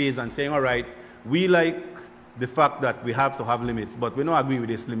next phase and saying, all right, we like the fact that we have to have limits, but we don't agree with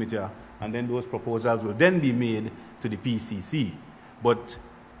this limit here. And then those proposals will then be made to the PCC. But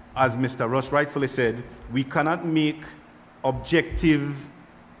as Mr. Ross rightfully said, we cannot make objective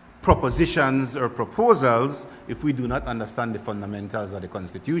propositions or proposals if we do not understand the fundamentals of the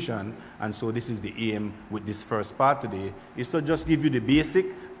Constitution. And so this is the aim with this first part today, is to just give you the basic,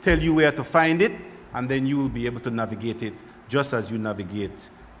 tell you where to find it, and then you will be able to navigate it just as you navigate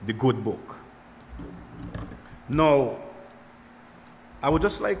the good book. Now, I would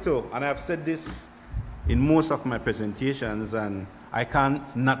just like to, and I've said this in most of my presentations, and I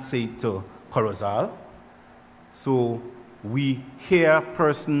can't not say it to Corozal. So we hear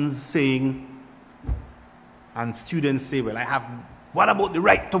persons saying, and students say, well, what about the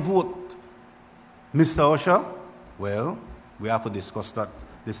right to vote? Mr. Usher, well, we have to discuss that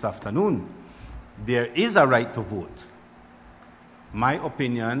this afternoon. There is a right to vote. My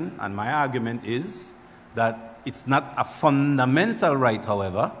opinion and my argument is that it's not a fundamental right,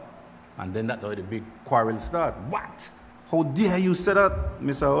 however, and then that's where the big quarrel starts. What? How dare you say that,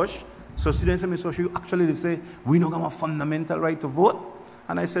 Mr. Hush? So students say, Mr. Hush, you actually say, we don't have a fundamental right to vote?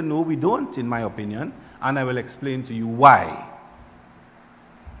 And I said, no, we don't, in my opinion, and I will explain to you why.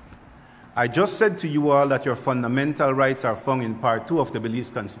 I just said to you all that your fundamental rights are found in Part 2 of the Belize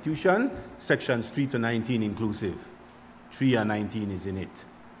Constitution, Sections 3 to 19 inclusive. 3 and 19 is in it.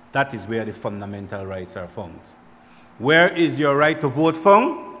 That is where the fundamental rights are found. Where is your right to vote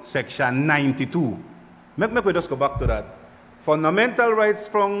found? Section 92. Make we just go back to that. Fundamental rights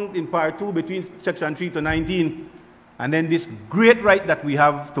found in Part 2 between Section 3 to 19, and then this great right that we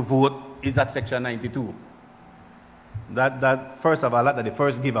have to vote is at Section 92. That first of all, that's the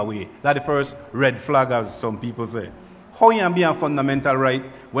first giveaway. That's the first red flag, as some people say. How you can be a fundamental right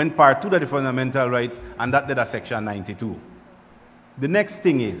when Part 2 of the fundamental rights and that is Section 92? The next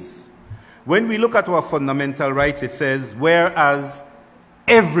thing is, when we look at our fundamental rights, it says, whereas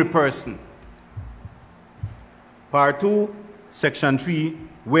every person. Part 2, Section 3,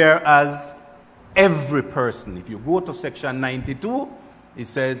 whereas every person. If you go to Section 92, it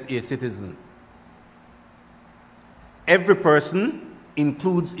says a citizen. Every person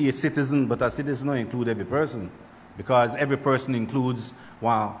includes a citizen, but a citizen don't include every person. Because every person includes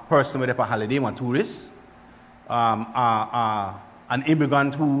one person with a holiday, one tourist, an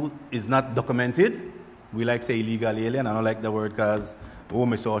immigrant who is not documented. We like say illegal alien. I don't like the word because, oh,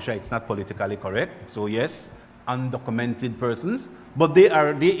 Mr. Osha, it's not politically correct. So yes, undocumented persons. But they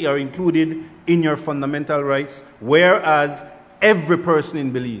are included in your fundamental rights, whereas every person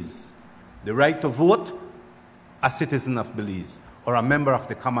in Belize, the right to vote, a citizen of Belize, or a member of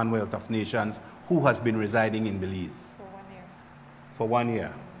the Commonwealth of Nations who has been residing in Belize. For 1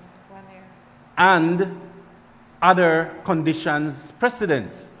 year. 1 year. And other conditions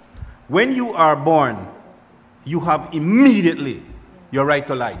precedent. When you are born, you have immediately your right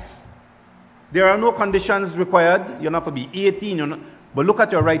to life. There are no conditions required. You don't have to be 18, but look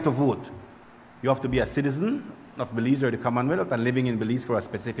at your right to vote. You have to be a citizen of Belize or the Commonwealth and living in Belize for a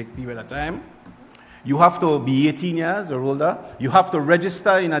specific period of time. You have to be 18 years or older. You have to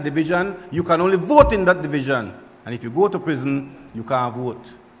register in a division. You can only vote in that division. And if you go to prison, you can't vote.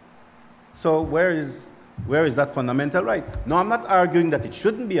 So where is that fundamental right? No, I'm not arguing that it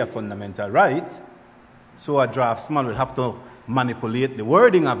shouldn't be a fundamental right. So a draftsman will have to manipulate the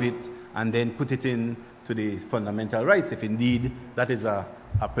wording of it and then put it in to the fundamental rights, if indeed that is a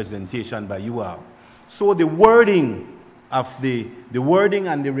presentation by you all. So the wording of the wording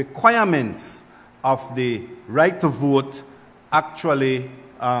and the requirements of the right to vote actually,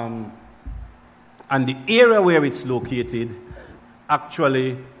 and the area where it's located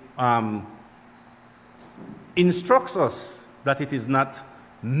actually instructs us that it is not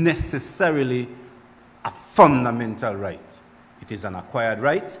necessarily a fundamental right. It is an acquired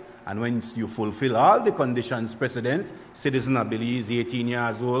right, and once you fulfill all the conditions precedent, citizen of Belize, 18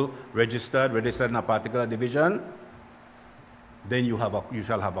 years old, registered in a particular division, then you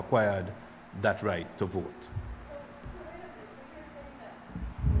shall have acquired that right to vote.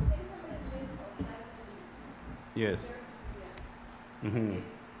 Yes.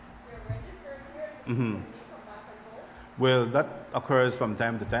 Well, that occurs from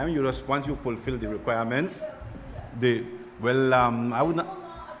time to time. You just once you fulfill the requirements, I would not.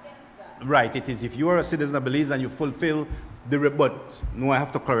 Right, it is if you are a citizen of Belize and you fulfill but no, I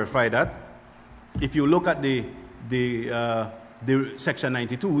have to clarify that. If you look at the Section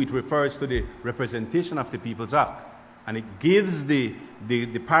 92, it refers to the Representation of the People's Act, and it gives the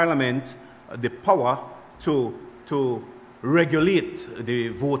Parliament the power to regulate the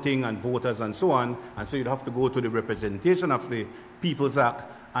voting and voters and so on, and so you'd have to go to the Representation of the People's Act,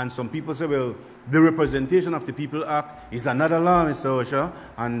 and some people say, well, the Representation of the People Act is another law, Mr. Osha,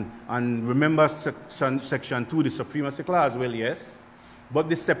 and remember Section 2, the Supremacy Clause. Well, yes. But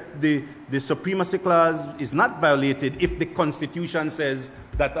the Supremacy Clause is not violated if the Constitution says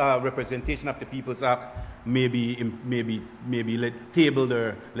that Representation of the People's Act may be tabled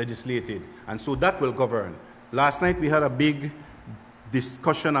or legislated. And so that will govern. Last night we had a big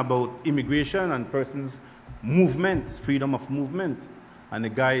discussion about immigration and persons' movement, freedom of movement. And the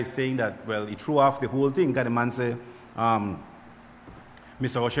guy is saying that, well, he threw off the whole thing. Got the man say, Mr.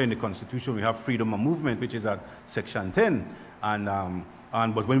 Osha, in the Constitution we have freedom of movement, which is at Section 10.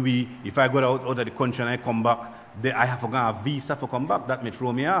 But if I go out of the country and I come back, I have to get a visa for come back. That may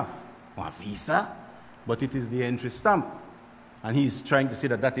throw me off. A visa? But it is the entry stamp. And he's trying to say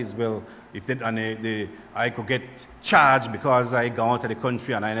that is, well, if I could get charged because I go out of the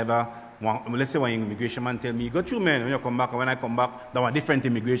country and I never let's say one immigration man tell me, you got 2 men when you come back, and when I come back, there was a different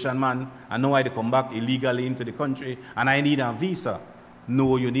immigration man, and now I come back illegally into the country, and I need a visa.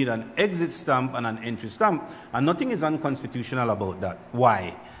 No, you need an exit stamp and an entry stamp, and nothing is unconstitutional about that.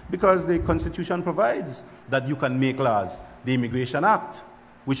 Why? Because the Constitution provides that you can make laws. The Immigration Act,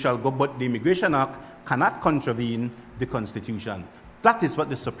 which shall go, but the Immigration Act cannot contravene the Constitution. That is what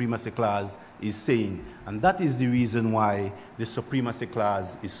the Supremacy Clause is saying. And that is the reason why the Supremacy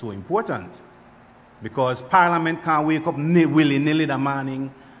Clause is so important. Because Parliament can't wake up willy-nilly in the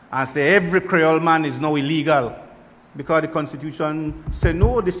morning and say every Creole man is now illegal. Because the Constitution says,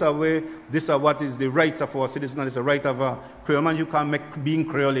 no, these are what is the rights of our citizens, it's the right of a Creole man. You can't make being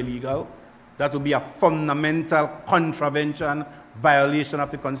Creole illegal. That would be a fundamental contravention, violation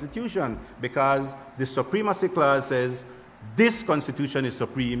of the Constitution. Because the Supremacy Clause says, this Constitution is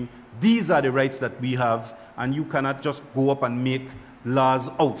supreme, these are the rights that we have, and you cannot just go up and make laws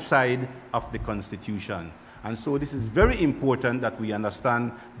outside of the Constitution. And so this is very important that we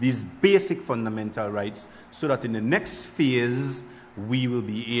understand these basic fundamental rights so that in the next phase we will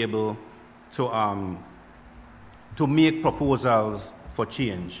be able to make proposals for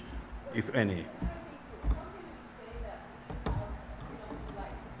change, if any.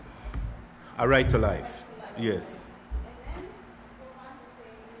 A right to life, yes.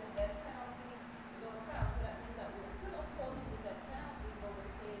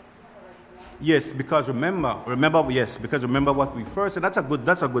 Yes, because remember what we first said. That's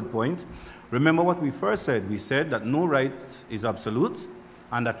a good point. Remember what we first said. We said that no right is absolute,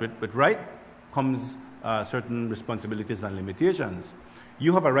 and that with right comes certain responsibilities and limitations.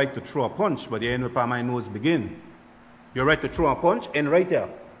 You have a right to throw a punch, but the end where my nose begin. Your right to throw a punch and right here,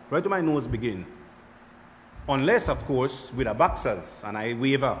 right where my nose begin. Unless, of course, with a boxers and I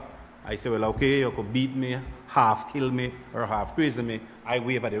waver, I say, well, okay, you could beat me, half kill me, or half crazy me. I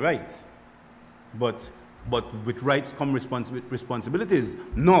waver the right. But with rights come responsibilities.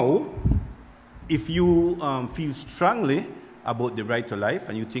 Now, if you feel strongly about the right to life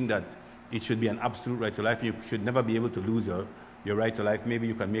and you think that it should be an absolute right to life, you should never be able to lose your right to life, maybe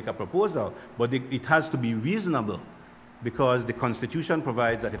you can make a proposal. But it has to be reasonable, because the Constitution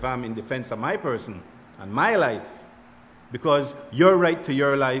provides that if I'm in defense of my person and my life, because your right to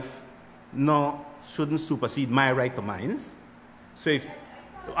your life shouldn't supersede my right to mine. So if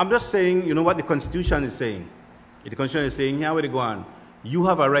I'm just saying, you know what the Constitution is saying? The Constitution is saying, here we go on. You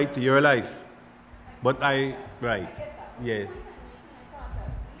have a right to your life. But right. Yeah.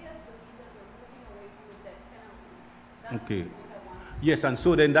 Okay. Yes, and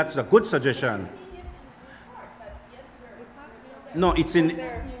so then that's a good suggestion. No, it's in,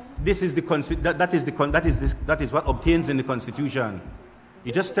 this is the, that is what obtains in the Constitution.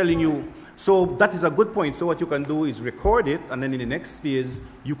 It's just telling you. So that is a good point. So what you can do is record it, and then in the next phase,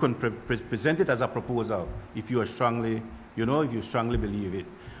 you can present it as a proposal if you are strongly, if you strongly believe it.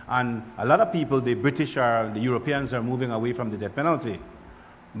 And a lot of people, the Europeans are moving away from the death penalty.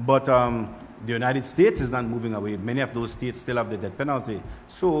 But the United States is not moving away. Many of those states still have the death penalty.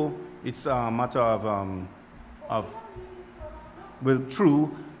 So it's a matter of well,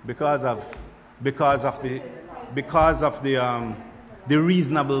 true, because of the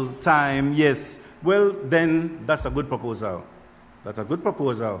reasonable time, yes. Well, then that's a good proposal. That's a good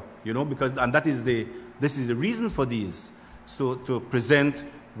proposal, because, and this is the reason for these. So to present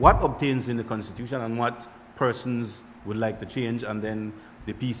what obtains in the Constitution and what persons would like to change, and then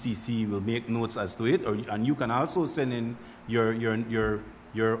the PCC will make notes as to it, and you can also send in your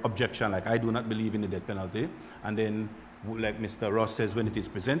objection, like I do not believe in the death penalty, and then like Mr. Ross says, when it is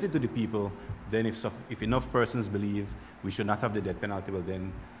presented to the people, then if enough persons believe we should not have the death penalty, well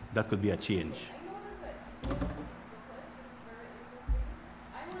then that could be a change.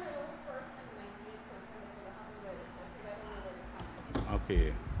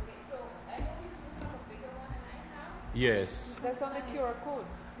 Okay. So I know we still have a bigger one, and I have. Yes. That's on the QR code.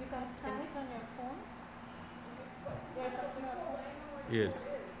 You can scan it on your phone. There's a QR code. Yes.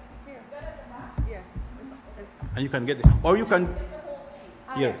 Here. Yes. And you can get it, or you can.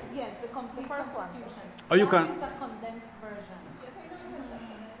 Yes. Yes, the complete Constitution. Or you can. That is a condensed version.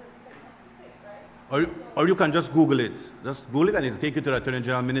 Or you can just Google it. Just Google it and it'll take you to the Attorney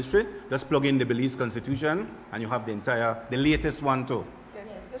General Ministry. Just plug in the Belize Constitution and you have the latest one too. Yes.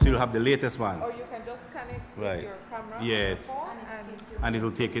 So you'll have the latest one. Or you can just scan it Right. with your camera. Yes. And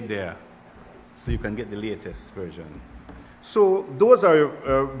it'll take it there. So you can get the latest version. So those are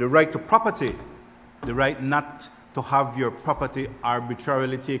the right to property, the right not to have your property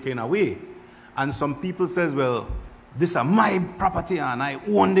arbitrarily taken away. And some people says, well, this is my property and I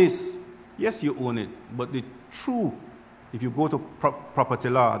own this. Yes, you own it, but the true, if you go to property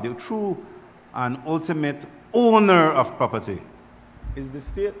law, the true and ultimate owner of property is the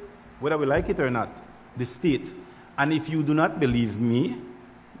state, whether we like it or not, the state. And if you do not believe me,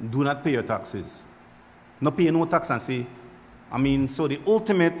 do not pay your taxes. Not pay no tax and say, so the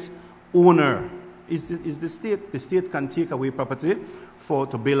ultimate owner is the state. The state can take away property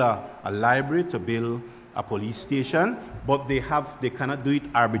to build a library, to build a police station, but they cannot do it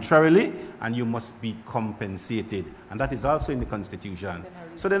arbitrarily, and you must be compensated. And that is also in the Constitution.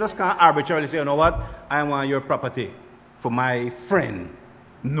 So they just can't arbitrarily say, you know what, I want your property for my friend.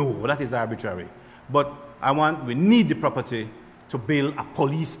 No, that is arbitrary. But we need the property to build a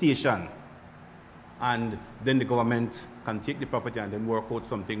police station. And then the government can take the property and then work out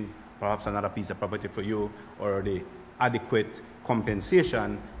something, perhaps another piece of property for you, or the adequate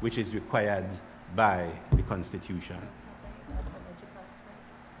compensation which is required by the Constitution.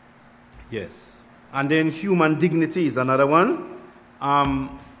 Yes. And then human dignity is another one.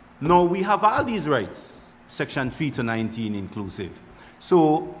 Now we have all these rights, section 3 to 19 inclusive.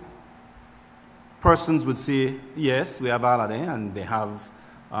 So persons would say, yes, we have all of them, and they have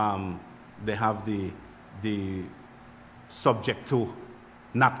the subject to,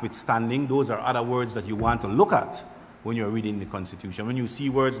 notwithstanding. Those are other words that you want to look at when you're reading the Constitution. When you see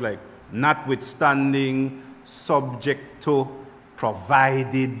words like notwithstanding, subject to,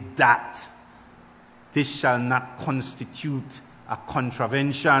 provided that, this shall not constitute a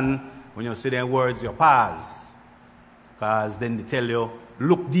contravention. When you say them words, you pause, because then they tell you,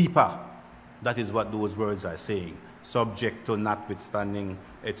 look deeper. That is what those words are saying. Subject to, notwithstanding,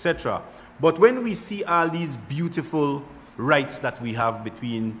 etc. But when we see all these beautiful rights that we have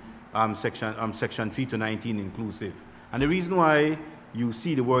between section 3 to 19 inclusive, and the reason why you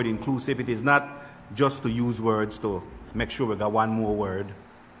see the word inclusive, it is not just to use words to make sure we got one more word.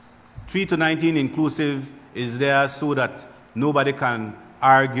 3 to 19 inclusive is there so that nobody can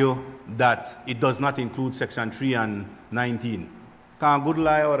argue that it does not include section 3 and 19. Can a good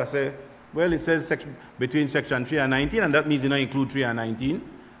lie or say, well, it says between section 3 and 19, and that means it don't include 3 and 19.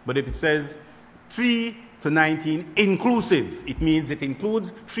 But if it says 3 to 19 inclusive, it means it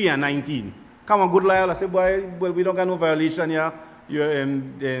includes 3 and 19. Come on, good liar, I say, boy, well, we don't got no violation here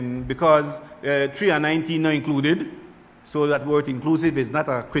because 3 and 19 are included. So that word inclusive is not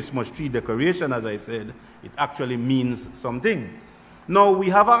a Christmas tree decoration, as I said. It actually means something. Now, we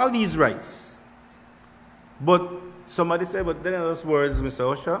have all these rights. But somebody said, but then are those words,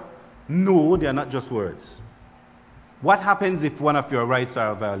 Mr. Usher? No, they are not just words. What happens if one of your rights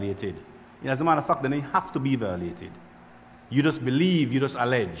are violated? As a matter of fact, then they have to be violated. You just believe, you just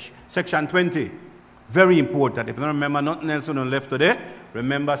allege. Section 20, very important. If you don't remember nothing else on the left today,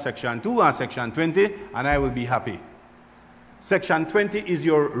 remember section 2 and section 20, and I will be happy. Section 20 is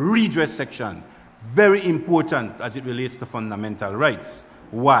your redress section. Very important as it relates to fundamental rights.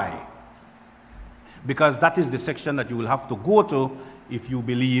 Why? Because that is the section that you will have to go to if you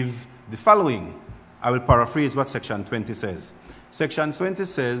believe the following. I will paraphrase what section 20 says. Section 20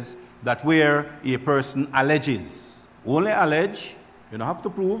 says that where a person alleges, only allege, you don't have to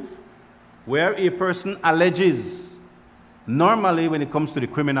prove, where a person alleges, normally when it comes to the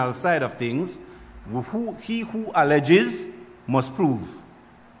criminal side of things, he who alleges must prove.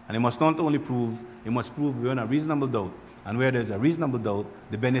 And he must not only prove, he must prove beyond a reasonable doubt. And where there's a reasonable doubt,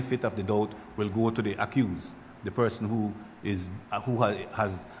 the benefit of the doubt will go to the accused, the person who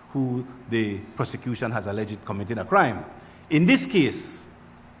the prosecution has alleged committed a crime. In this case,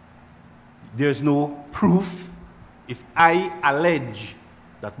 there's no proof. If I allege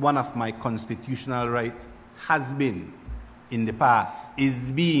that one of my constitutional rights has been in the past,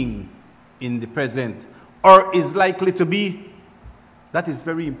 is being in the present, or is likely to be, that is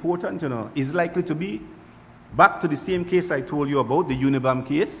very important, you know, is likely to be. Back to the same case I told you about, the Unibam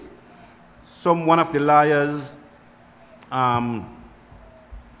case. One of the lawyers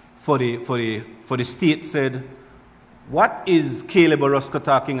for the state said, what is Caleb Orozco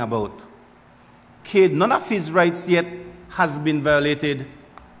talking about? None of his rights yet has been violated,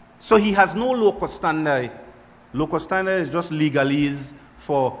 so he has no locus standi. Locus standi is just legalese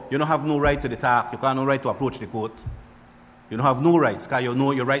for you don't have no right to the talk, you can't no right to approach the court. You don't have no rights, because you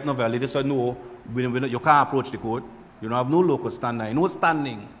know your right not violated, so no, you can't approach the court. You don't have no locus standi, no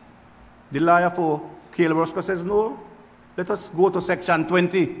standing. The lawyer for Caleb Orozco says, no, let us go to section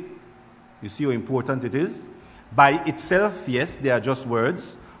 20. You see how important it is? By itself, yes, they are just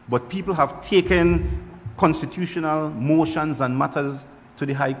words, but people have taken constitutional motions and matters to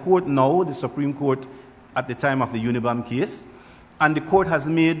the High Court now, the Supreme Court at the time of the Unibam case, and the court has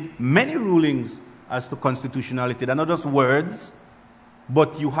made many rulings as to constitutionality. They're not just words,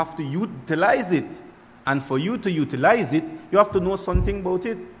 but you have to utilize it. And for you to utilize it, you have to know something about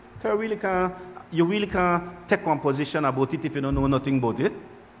it. You really can't take one position about it if you don't know nothing about it.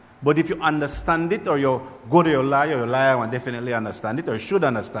 But if you understand it, or you go to your lawyer will definitely understand it, or should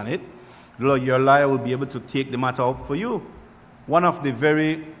understand it, your lawyer will be able to take the matter up for you. One of the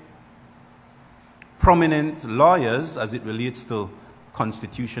very prominent lawyers as it relates to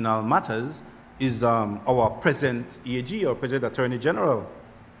constitutional matters is our present AG, or President Attorney General,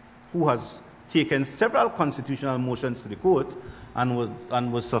 who has taken several constitutional motions to the court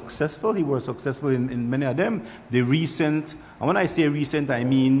and was successful. He was successful in many of them. The recent, and when I say recent, I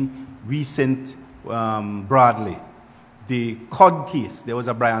mean recent broadly. The Codd case, there was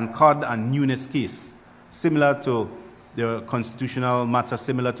a Brian Codd and Nunes case, similar to the constitutional matter,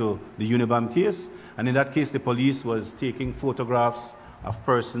 similar to the Unibam case. And in that case, the police was taking photographs of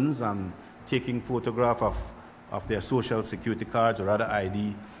persons and taking photographs of their social security cards, or rather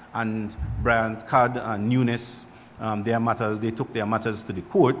ID. And Brian Codd and Nunes, they took their matters to the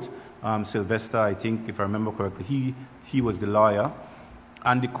court. Sylvester, I think, if I remember correctly, he was the lawyer.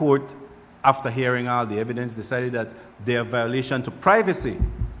 And the court, after hearing all the evidence, decided that their violation to privacy,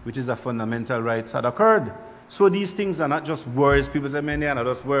 which is a fundamental right, had occurred. So these things are not just words. People say, man, they are not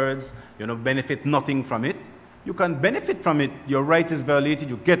just words. You know, benefit nothing from it. You can benefit from it. Your right is violated.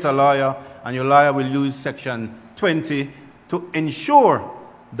 You get a lawyer, and your lawyer will use Section 20 to ensure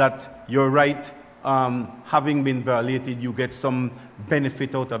that your right, having been violated, you get some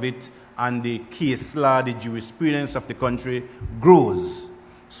benefit out of it, and the case law, the jurisprudence of the country grows.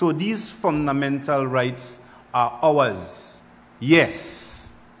 So these fundamental rights are ours.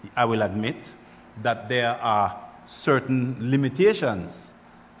 Yes, I will admit that there are certain limitations,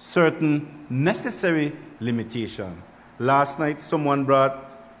 certain necessary limitations. Last night, someone brought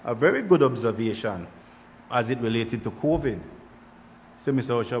a very good observation as it related to COVID. So,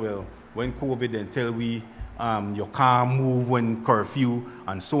 Mr. Osher, well, when COVID, until we, you can't move when curfew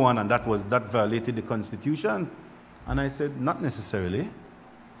and so on, and that violated the Constitution. And I said, not necessarily.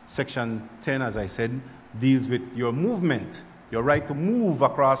 Section 10, as I said, deals with your movement, your right to move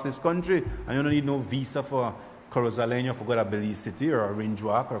across this country, and you don't need no visa for Corozal for go to Belize City or Orange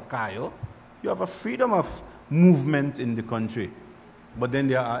Walk or Cayo. You have a freedom of movement in the country. But then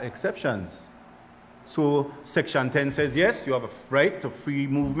there are exceptions. So Section 10 says, yes, you have a right to free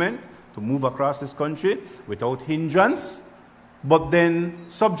movement, to move across this country without hindrance, but then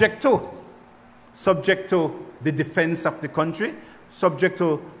subject to the defense of the country, subject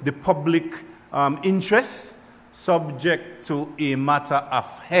to the public interest, subject to a matter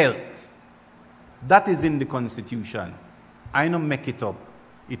of health. That is in the Constitution. I don't make it up.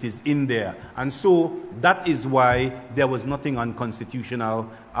 It is in there. And so that is why there was nothing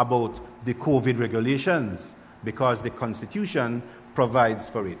unconstitutional about the COVID regulations, because the Constitution provides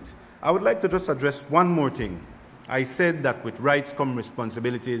for it. I would like to just address one more thing. I said that with rights come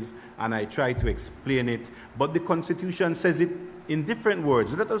responsibilities, and I tried to explain it, but the Constitution says it in different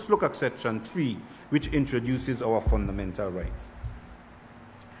words. Let us look at Section 3, which introduces our fundamental rights.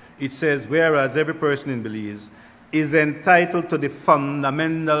 It says, whereas every person in Belize is entitled to the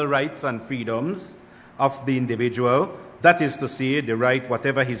fundamental rights and freedoms of the individual, that is to say, the right,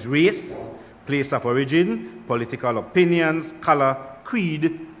 whatever his race, place of origin, political opinions, color,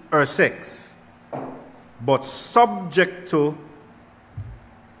 creed, or sex, but subject to,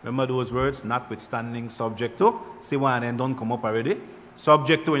 remember those words, notwithstanding, subject to. See one and then don't come up already.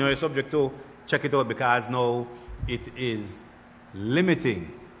 Subject to, when you're subject to, check it out, because now it is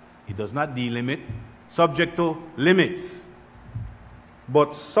limiting. It does not delimit. Subject to limits,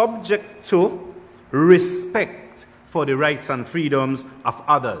 but subject to respect for the rights and freedoms of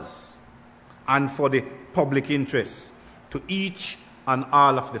others and for the public interest, to each and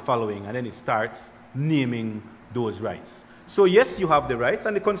all of the following. And then it starts naming those rights. So yes, you have the rights,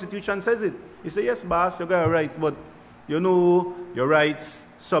 and the Constitution says it. You say, yes, boss, you got your rights, but you know your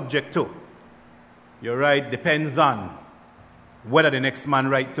rights subject to. Your right depends on whether the next man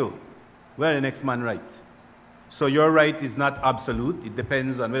right to. Whether the next man right. So your right is not absolute. It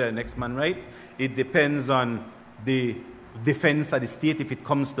depends on whether the next man right. It depends on the defense of the state, if it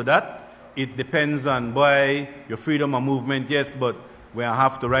comes to that. It depends on, boy, your freedom of movement, yes, but we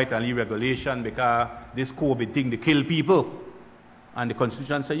have to write a new regulation because this COVID thing, they kill people. And the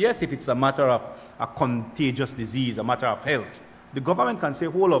Constitution says, yes, if it's a matter of a contagious disease, a matter of health, the government can say,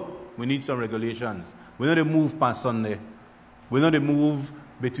 hold up, we need some regulations. We know they move past Sunday. We know they move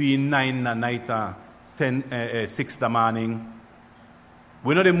between 9 at night and 6 in the morning.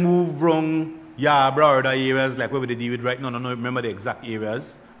 We know they move wrong, yeah, broader areas like where we deal with right now. No, remember the exact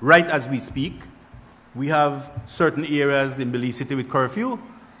areas. Right as we speak, we have certain areas in Belize City with curfew.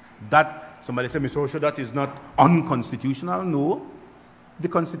 That, somebody said, Mr. Osho, that is not unconstitutional. No. The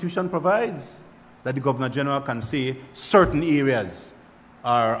Constitution provides that the Governor General can say certain areas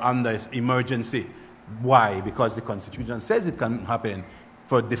are under emergency. Why? Because the Constitution says it can happen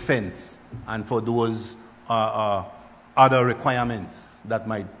for defense and for those other requirements that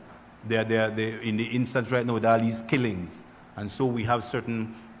might, they're in the instance right now with all these killings. And so we have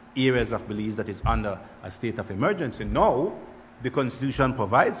certain areas of beliefs that is under a state of emergency. No, the Constitution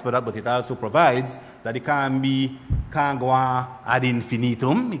provides for that, but it also provides that it can't go on ad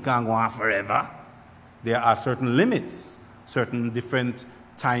infinitum, it can't go on forever. There are certain limits, certain different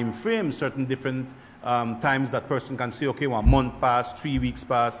time frames, certain different times that person can say, okay, 1 month pass, 3 weeks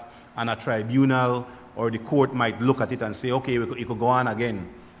pass, and a tribunal or the court might look at it and say, okay, it could go on again.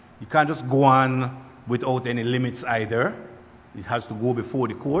 You can't just go on without any limits either. It has to go before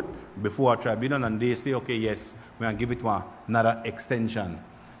the court, before a tribunal, and they say, okay, yes, we're going to give it another extension.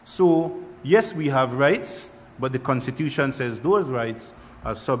 So, yes, we have rights, but the Constitution says those rights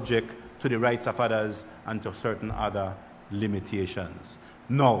are subject to the rights of others and to certain other limitations.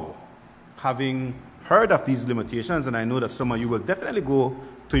 Now, having heard of these limitations, and I know that some of you will definitely go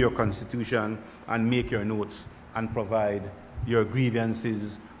to your Constitution and make your notes and provide your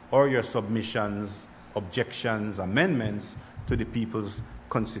grievances or your submissions, objections, amendments to the People's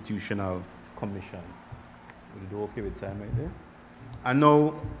Constitutional Commission. Will you do okay with time right there? And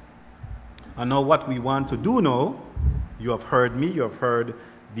now what we want to do now, you have heard me, you have heard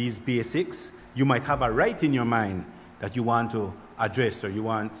these basics. You might have a right in your mind that you want to address or you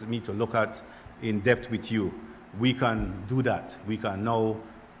want me to look at in depth with you. We can do that. We can now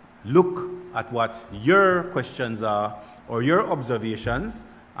look at what your questions are or your observations,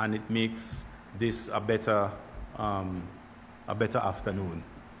 and it makes this a better afternoon.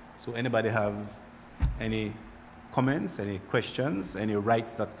 So anybody have any comments, any questions, any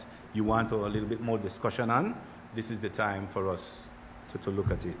rights that you want a little bit more discussion on? This is the time for us to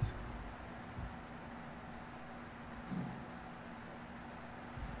look at it.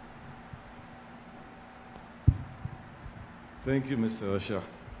 Thank you, Mr. Usher.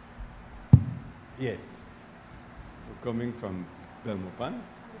 Yes. You're coming from Belmopan?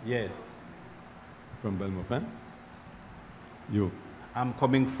 Yes. From Belmopan? You? I'm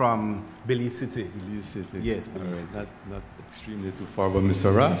coming from Belize City. Belize City. Yes, Belize City. Not extremely too far, but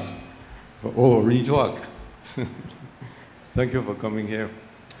Mr. Ross? Ridgewalk. Thank you for coming here.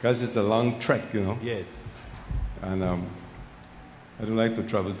 Because it's a long trek, you know. Yes. And I don't like to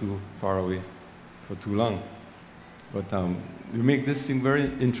travel too far away for too long. But you make this thing very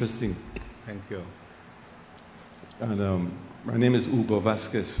interesting. Thank you. And my name is Hugo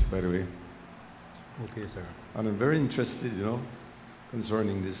Vasquez, by the way. Okay, sir. And I'm very interested, you know,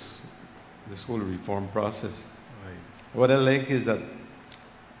 concerning this whole reform process. Right. What I like is that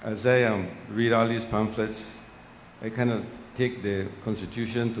as I read all these pamphlets, I kind of take the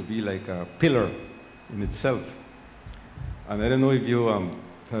Constitution to be like a pillar in itself. And I don't know if you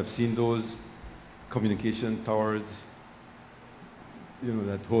have seen those communication towers, you know,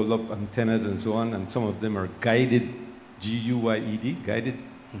 that hold up antennas and so on, and some of them are guided, G-U-I-E-D, guided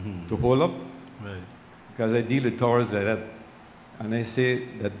to hold up. Right. Because I deal with towers like that. And I say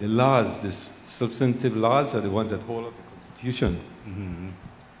that the laws, the substantive laws, are the ones that hold up the Constitution.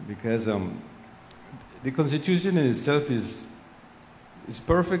 Because the Constitution in itself is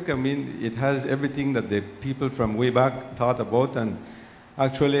perfect. I mean, it has everything that the people from way back thought about. And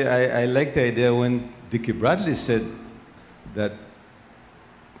actually, I like the idea when Dickie Bradley said that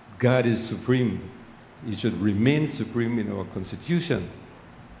God is supreme. He should remain supreme in our Constitution.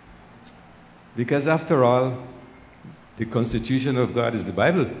 Because after all, the Constitution of God is the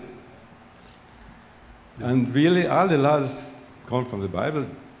Bible. And really, all the laws come from the Bible.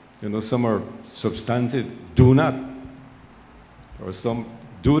 You know, some are substantive, do not. Or some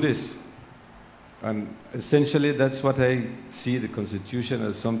do this. And essentially, that's what I see the Constitution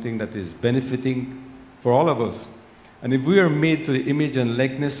as, something that is benefiting for all of us. And if we are made to the image and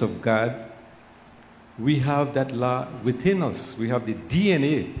likeness of God, we have that law within us. We have the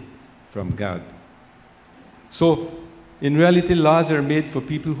DNA from God. So, in reality, laws are made for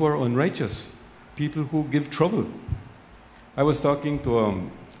people who are unrighteous, people who give trouble. I was talking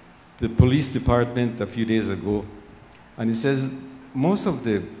to the police department a few days ago, and he says most of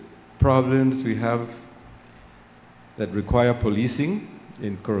the problems we have that require policing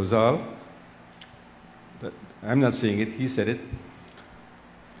in Corozal, I'm not saying it, he said it,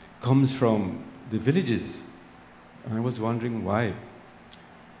 comes from the villages. And I was wondering why. He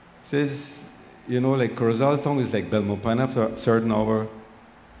says, you know, like Corozal town is like Belmopan. After a certain hour,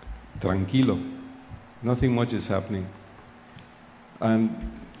 tranquilo. Nothing much is happening.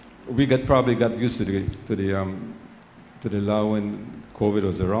 And we probably got used to the law when COVID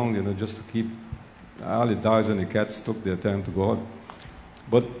was around, you know, just to keep all the dogs and the cats took their time to go out.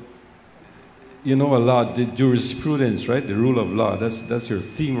 But you know, a law, the jurisprudence, right? The rule of law. That's your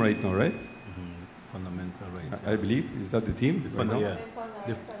theme right now, right? Fundamental rights. I believe. Is that the theme? Yeah.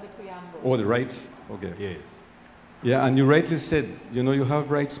 Oh, the rights? Okay. Yes. Yeah, and you rightly said, you know, you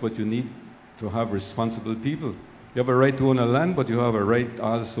have rights, but you need to have responsible people. You have a right to own a land, but you have a right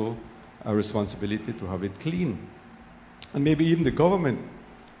also, a responsibility to have it clean. And maybe even the government.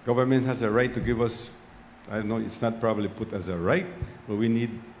 Government has a right to give us, I don't know, it's not probably put as a right, but we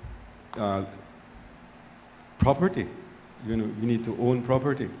need property. You know, we need to own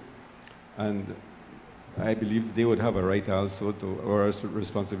property. And I believe they would have a right also to, or a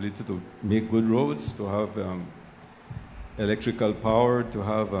responsibility to make good roads, to have electrical power, to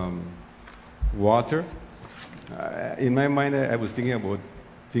have water. In my mind, I was thinking about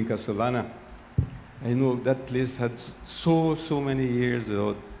Finca Solana. I know that place had so many years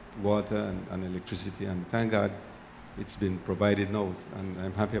without water and electricity, and thank God it's been provided now, and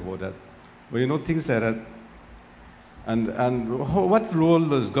I'm happy about that. But you know, things like that. What role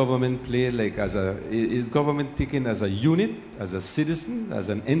does government play? Like, is government taken as a unit, as a citizen, as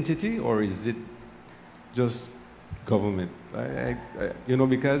an entity, or is it just government? You know,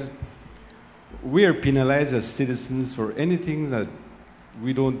 because we are penalized as citizens for anything that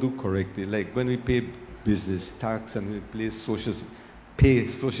we don't do correctly. Like when we pay business tax and we pay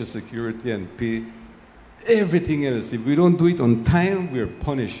social security and pay everything else. If we don't do it on time, we are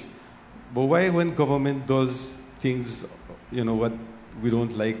punished. But why, when government does things, you know, what we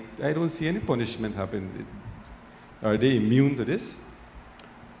don't like, I don't see any punishment happen. Are they immune to this?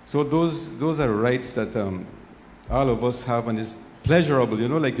 So those are rights that all of us have, and it's pleasurable, you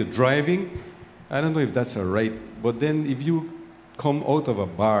know, like you're driving. I don't know if that's a right, but then if you come out of a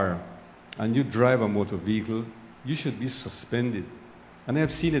bar and you drive a motor vehicle, you should be suspended. And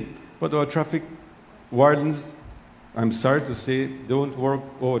I've seen it, but our traffic wardens, I'm sorry to say, don't work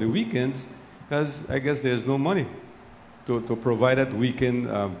over the weekends because I guess there's no money to provide that weekend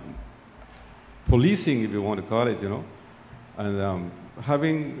policing, if you want to call it, you know. And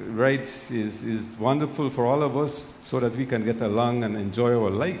having rights is wonderful for all of us so that we can get along and enjoy our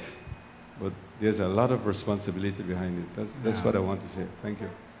life. But there's a lot of responsibility behind it. That's what I want to say. Thank you.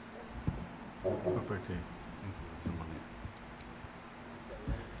 Property.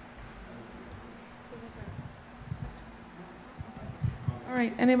 All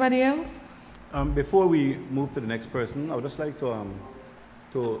right, anybody else? Before we move to the next person, I would just like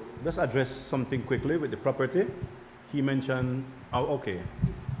to just address something quickly with the property. He mentioned, oh, okay.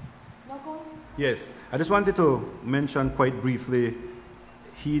 Yes, I just wanted to mention quite briefly,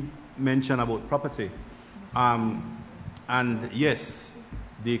 he mentioned about property. And yes,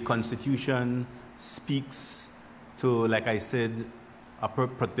 the Constitution speaks to, like I said,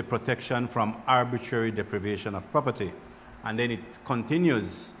 the protection from arbitrary deprivation of property. And then it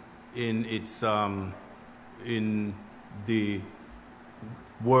continues in its in the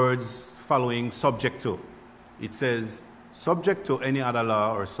words following subject to. It says, subject to any other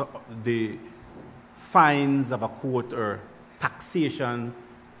law or the fines of a court or taxation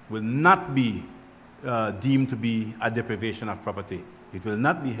will not be deemed to be a deprivation of property. It will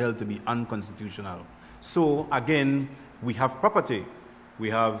not be held to be unconstitutional. So again, we have property.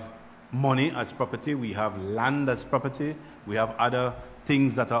 We have money as property. We have land as property. We have other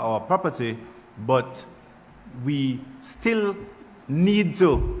things that are our property, but we still need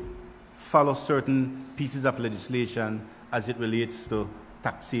to follow certain pieces of legislation as it relates to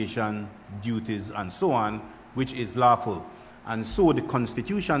taxation, duties, and so on, which is lawful. And so the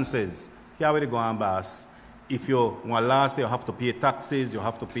Constitution says, here we go on, boss. If you want law say you have to pay taxes, you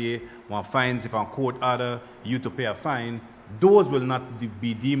have to pay one fines, if a court order you to pay a fine, those will not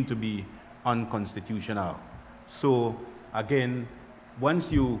be deemed to be unconstitutional. So again,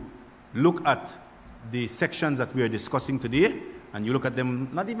 once you look at the sections that we are discussing today, and you look at them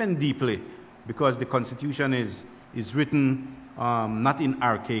not even deeply, because the Constitution is written not in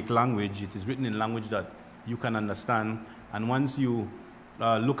archaic language, it is written in language that you can understand, and once you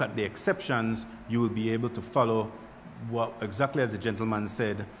look at the exceptions, you will be able to follow what, exactly as the gentleman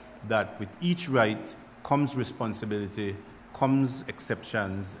said, that with each right comes responsibility, comes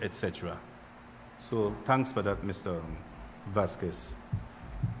exceptions, etc. So thanks for that, Mr. Vasquez.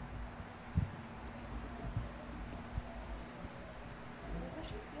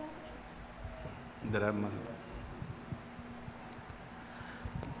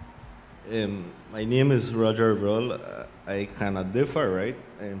 My name is Roger Vroll. I cannot differ, right?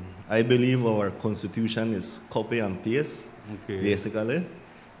 I believe our constitution is copy and paste, basically.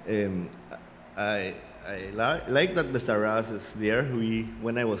 I like that Mr. Raz is there.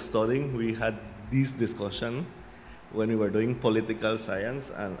 When I was studying, we had this discussion when we were doing political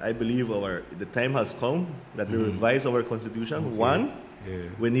science, and I believe the time has come that we revise our constitution. One,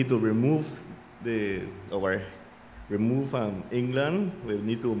 we need to remove England. We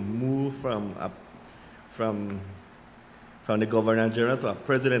need to move from from the Governor General to a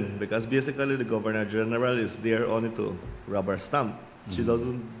president, because basically the Governor General is there only to rubber stamp. She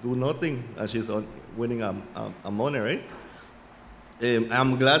doesn't do nothing, and she's winning a money, right?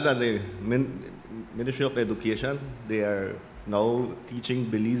 I'm glad that the Ministry of Education, they are now teaching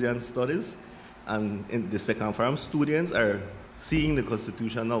Belizean studies, and in the second farm students are seeing the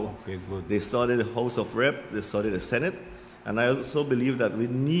Constitution now. Okay, good. They study the House of Rep, they study the Senate, and I also believe that we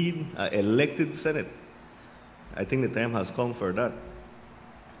need an elected Senate. I think the time has come for that.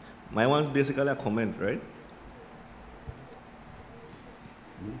 My one's basically a comment, right?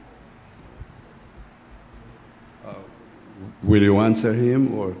 Will you answer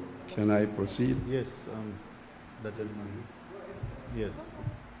him, or can I proceed? Yes, that gentleman. Yes.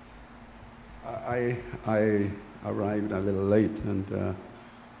 I arrived a little late, and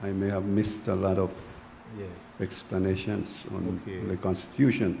I may have missed a lot of explanations on the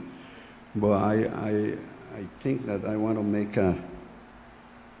Constitution. But I think that I want to make a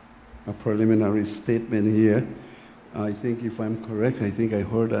preliminary statement here. I think, if I'm correct, I think I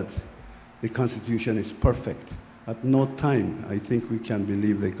heard that the Constitution is perfect. At no time, I think we can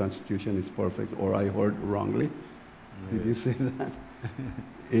believe the Constitution is perfect, or I heard wrongly. Did you say that?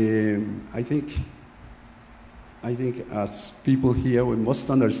 I think as people here, we must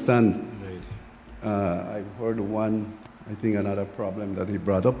understand. I've heard another problem that he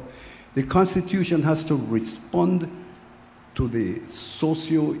brought up. The Constitution has to respond to the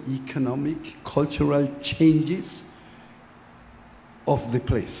socio-economic, cultural changes of the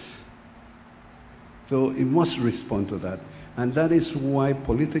place. So it must respond to that. And that is why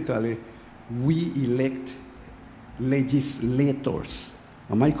politically we elect legislators,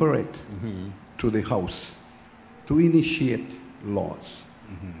 am I correct? To the House, to initiate laws,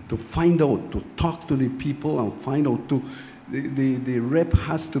 to find out, to talk to the people and find out, the rep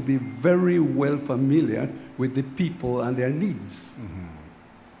has to be very well familiar with the people and their needs.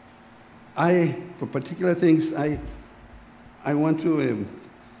 For particular things, I want to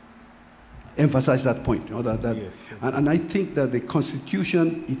emphasize that point. You know, and I think that the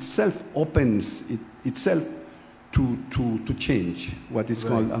Constitution itself opens itself to change what is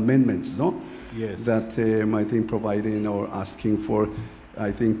called amendments, no? Yes. That I think providing or asking for,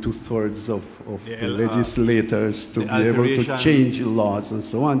 I think, 2/3 of the legislators to be able to change laws and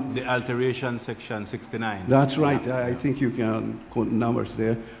so on. The alteration section 69. That's right. I think you can quote numbers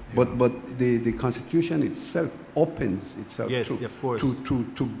there. But the Constitution itself opens itself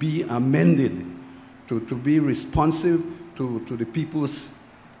to be amended, to be responsive to the people's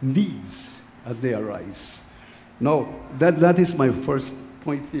needs as they arise. Now, that is my first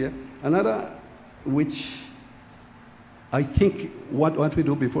point here. Another, which I think what we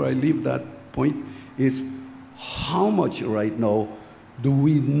do before I leave that point is how much right now do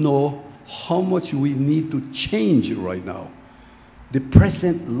we know how much we need to change right now? The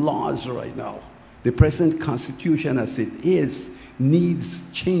present laws right now, the present Constitution as it is,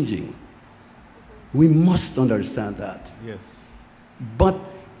 needs changing. We must understand that. Yes. But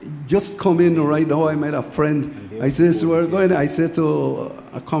just come in right now, I met a friend. I said, we're going, I said, to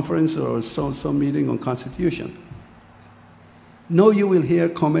a conference or some meeting on Constitution. Now you will hear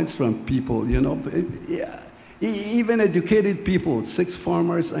comments from people, you know, even educated people, 6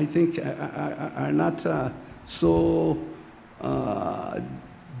 farmers, I think, are not so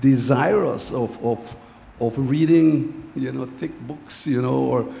desirous of reading, you know, thick books, you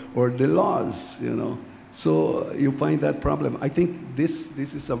know, or the laws, you know. So you find that problem. I think this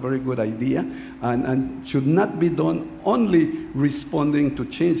is a very good idea, and should not be done only responding to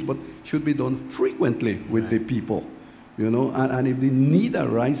change, but should be done frequently with the people, you know. And if the need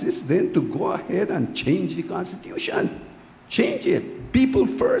arises, then to go ahead and change the Constitution. Change it. People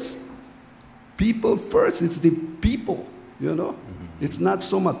first. People first. It's the people, you know. It's not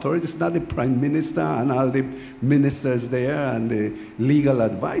some authority. It's not the Prime Minister and all the ministers there and the legal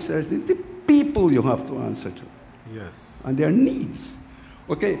advisors. It's the people you have to answer to. Yes. And their needs.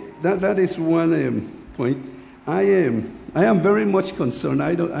 Okay, that is one point. I am very much concerned.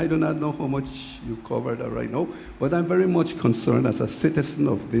 I do not know how much you covered right now, but I'm very much concerned as a citizen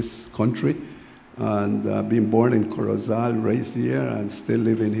of this country, and being born in Corozal, raised here, and still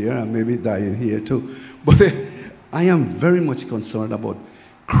living here, and maybe dying here too. But I am very much concerned about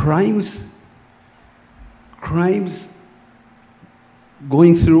crimes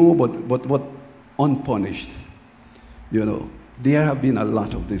going through, but unpunished. You know, there have been a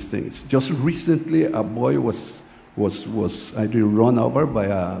lot of these things. Just recently, a boy was run over by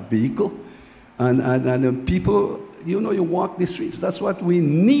a vehicle, and people, you know, you walk the streets. That's what we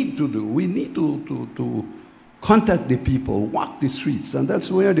need to do. We need to contact the people, walk the streets, and that's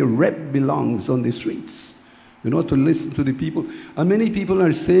where the rep belongs, on the streets. to listen to the people. And many people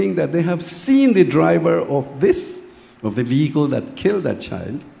are saying that they have seen the driver of the vehicle that killed that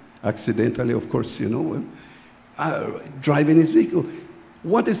child, accidentally, of course, driving his vehicle.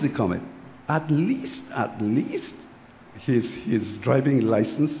 What is the comment? At least, his driving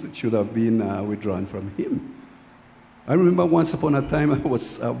license should have been withdrawn from him. I remember once upon a time, I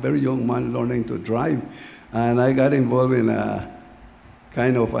was a very young man learning to drive, and I got involved in a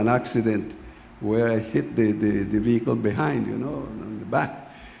kind of an accident where I hit the vehicle behind, on the back.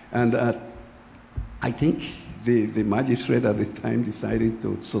 And I think the magistrate at the time decided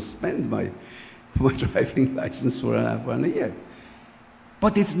to suspend my driving license for a year.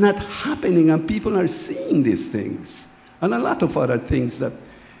 But it's not happening, and people are seeing these things. And a lot of other things that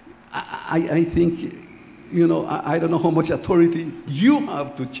I think, I don't know how much authority you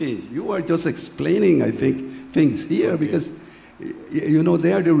have to change. You are just explaining, I think, things here because,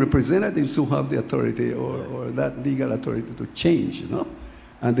 they are the representatives who have the authority or that legal authority to change,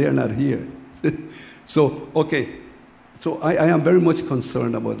 and they are not here. So, okay. So I am very much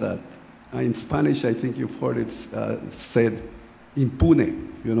concerned about that. In Spanish, I think you've heard it said,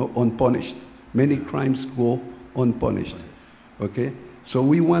 impune, unpunished. Many crimes go unpunished. Okay? So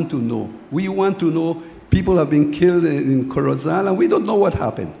we want to know. We want to know people have been killed in Corozal, and we don't know what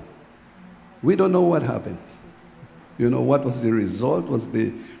happened. We don't know what happened. What was the result? Was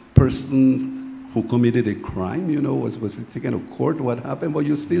the person who committed a crime, was it taken to court? What happened? But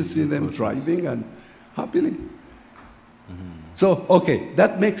you still see them driving and happily. So, okay,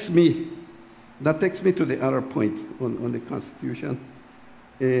 that takes me to the other point on the Constitution.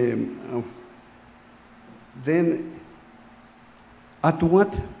 Then, at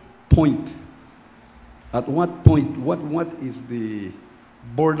what point, what is the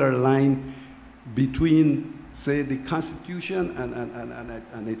borderline between, say, the Constitution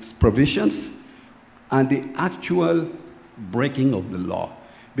and its provisions and the actual breaking of the law?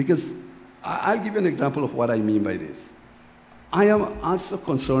 Because I'll give you an example of what I mean by this. I am also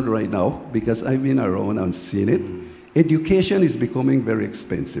concerned right now, because I've been around and seen it, education is becoming very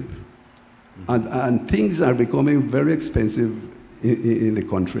expensive. And things are becoming very expensive in the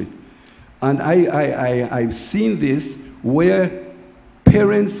country. And I've seen this where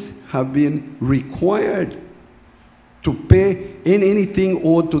parents have been required to pay anything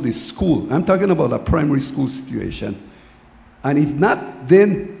owed to the school. I'm talking about a primary school situation. And if not,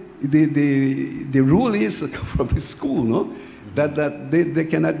 then the rule is from the school, no? That they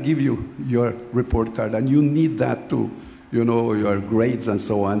cannot give you your report card, and you need that to, your grades and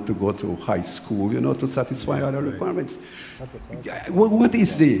so on to go to high school, to satisfy other requirements. What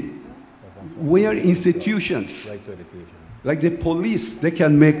is where institutions, like the police, they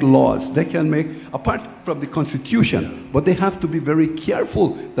can make laws, they can make, apart from the Constitution, but they have to be very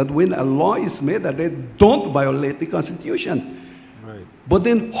careful that when a law is made, that they don't violate the Constitution. Right. But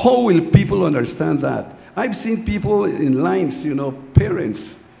then how will people understand that? I've seen people in lines,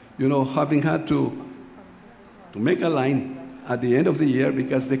 parents, having had to make a line at the end of the year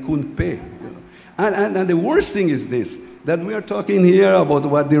because they couldn't pay. And the worst thing is this, that we are talking here about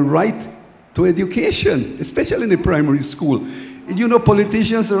what the right to education, especially in the primary school.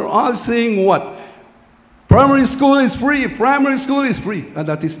 Politicians are all saying what? Primary school is free, primary school is free, and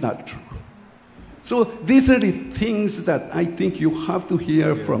that is not true. So these are the things that I think you have to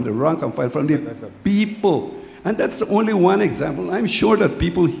hear from the rank and file, from the people. And that's only one example. I'm sure that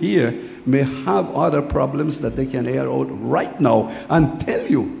people here may have other problems that they can air out right now and tell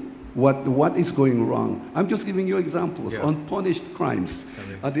you what is going wrong. I'm just giving you examples, unpunished crimes.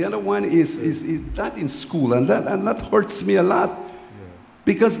 And the other one is that in school, and that hurts me a lot.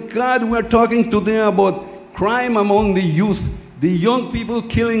 Because God, we're talking today about crime among the youth, the young people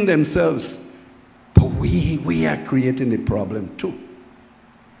killing themselves. But we are creating a problem too.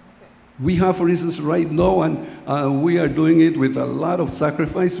 We have, for instance, right now, and we are doing it with a lot of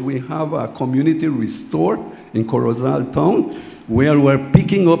sacrifice. We have a community restore in Corozal town, where we're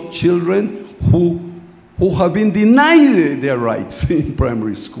picking up children who have been denied their rights in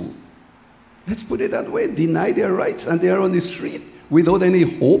primary school. Let's put it that way, denied their rights, and they are on the street without any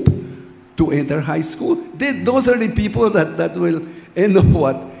hope to enter high school. Those are the people that will end up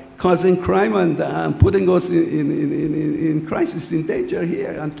what? Causing crime and putting us in crisis, in danger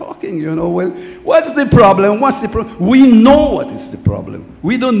here, and talking, well, what's the problem? What's the problem? We know what is the problem.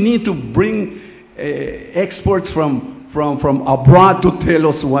 We don't need to bring experts from abroad to tell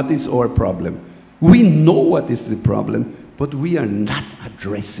us what is our problem. We know what is the problem, but we are not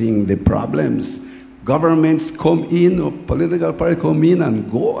addressing the problems. Governments come in, or political parties come in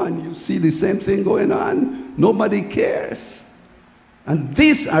and go, and you see the same thing going on. Nobody cares. And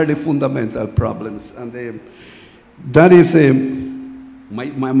these are the fundamental problems. And that is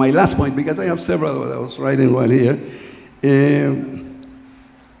my last point, because I have several that I was writing while here.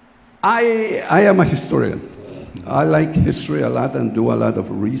 I am a historian. I like history a lot and do a lot of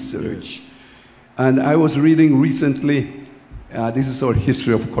research. And I was reading recently, this is our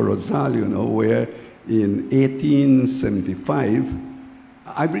history of Corozal, you know, where in 1875,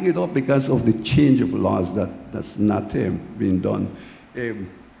 I bring it up because of the change of laws that's not being done.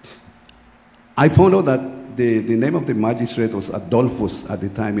 I found out that the name of the magistrate was Adolphus at the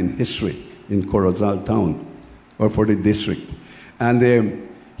time in history in Corozal town, or for the district. And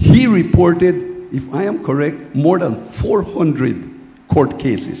he reported, if I am correct, more than 400 court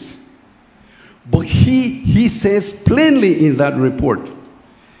cases. But he says plainly in that report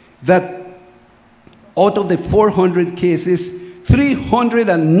that out of the 400 cases,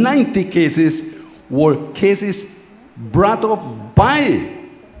 390 cases were cases brought up by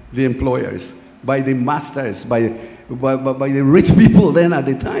the employers, by the masters, by the rich people then at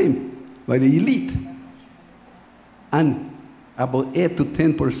the time, by the elite. And about 8 to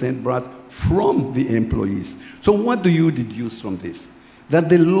 10% brought from the employees. So what do you deduce from this? That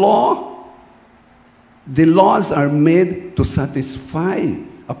the laws are made to satisfy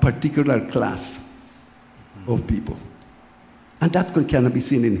a particular class of people. And that cannot be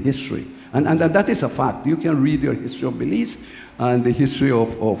seen in history. And that is a fact. You can read your history of Belize and the history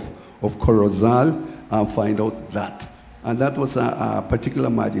of Corozal and find out that. And that was a particular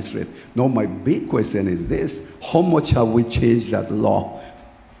magistrate. Now my big question is this: how much have we changed that law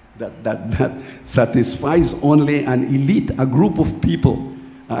that satisfies only an elite, a group of people,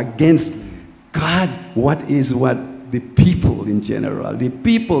 against God? What the people in general, the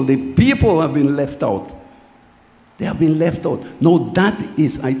people have been left out. They have been left out. Now that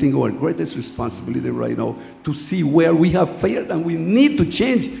is, I think, our greatest responsibility right now, to see where we have failed and we need to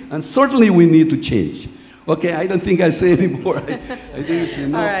change, and certainly we need to change. Okay, I don't think I'll say anymore. I think it's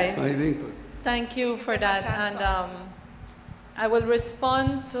enough. All right. I think. Thank you for that. And I will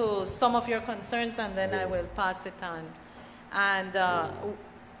respond to some of your concerns, and then I will pass it on. And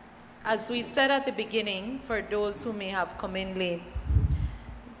as we said at the beginning, for those who may have come in late,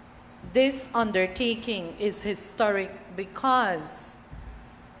 this undertaking is historic because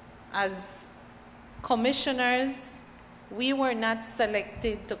as commissioners, we were not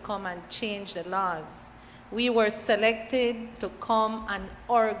selected to come and change the laws. We were selected to come and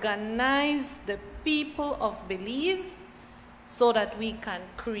organize the people of Belize so that we can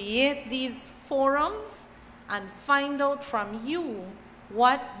create these forums and find out from you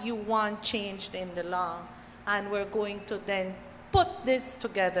what you want changed in the law. And we're going to then put this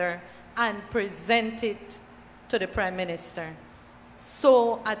together and present it to the Prime Minister.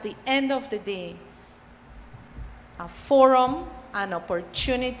 So at the end of the day, a forum, an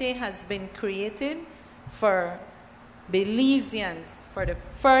opportunity has been created for Belizeans for the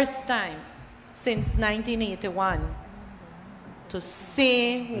first time since 1981 to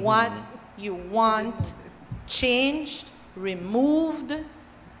say what you want changed, removed,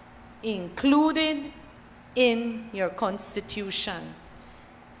 included in your constitution.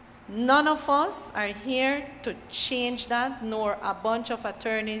 None of us are here to change that, nor a bunch of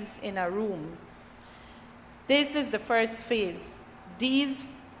attorneys in a room. This is the first phase. These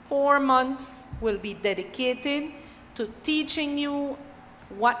 4 months will be dedicated to teaching you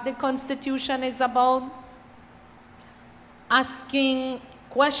what the Constitution is about, asking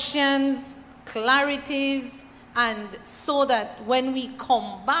questions, clarities, and so that when we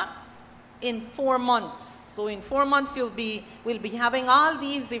come back in 4 months, so in 4 months we'll be having all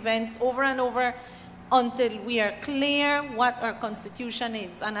these events over and over until we are clear what our Constitution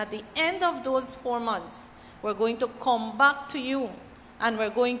is. And at the end of those 4 months, we're going to come back to you and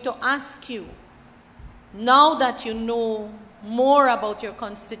we're going to ask you, now that you know more about your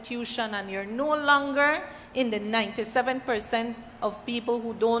Constitution and you're no longer in the 97% of people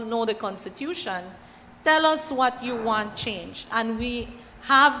who don't know the Constitution, tell us what you want changed. And we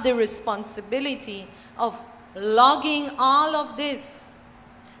have the responsibility of logging all of this.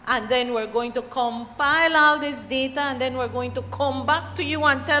 And then we're going to compile all this data, and then we're going to come back to you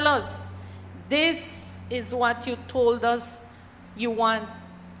and tell us, this is what you told us you want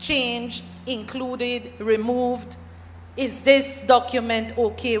changed, included, removed. Is this document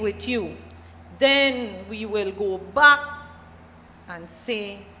okay with you? Then we will go back and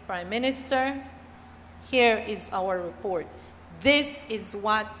say, Prime Minister, here is our report. This is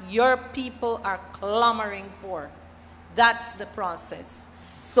what your people are clamoring for. That's the process.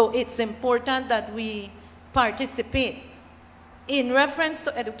 So it's important that we participate. In reference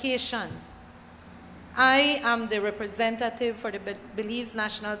to education, I am the representative for the Belize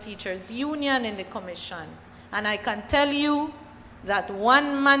National Teachers Union in the Commission. And I can tell you that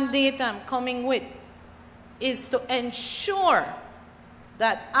one mandate I'm coming with is to ensure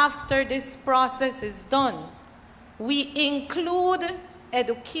that after this process is done, we include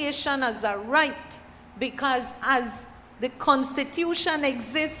education as a right, because as the Constitution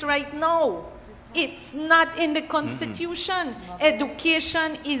exists right now, it's not in the Constitution.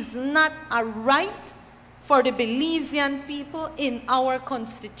 Education is not a right for the Belizean people in our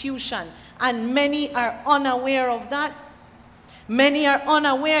Constitution. And many are unaware of that. Many are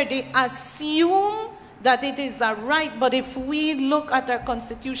unaware. They assume that it is a right, but if we look at our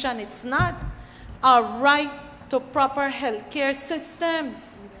Constitution, it's not a right to proper healthcare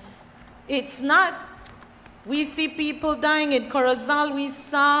systems. It's not. We see people dying in Corozal. We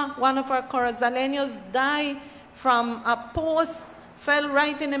saw one of our Corozaleños die from a post, fell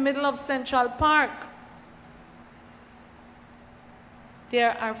right in the middle of Central Park.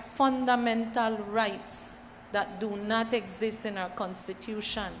 There are fundamental rights that do not exist in our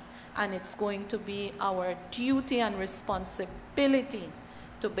Constitution, and it's going to be our duty and responsibility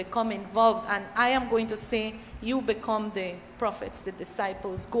to become involved. And I am going to say, you become the prophets, the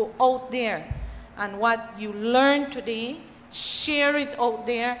disciples. Go out there, and what you learn today, share it out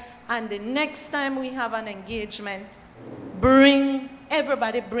there, and the next time we have an engagement,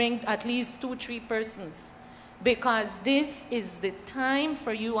 everybody bring at least 2-3 persons, because this is the time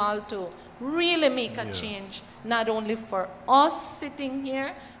for you all to really make a change, not only for us sitting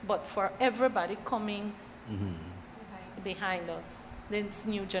here, but for everybody coming behind us, this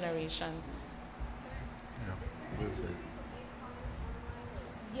new generation. Well said.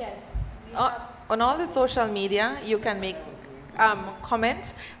 Yes. On all the social media, you can make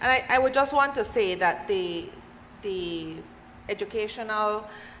comments. And I would just want to say that the educational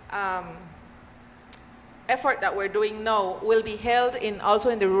effort that we're doing now will be held also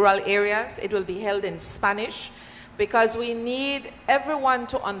in the rural areas. It will be held in Spanish, because we need everyone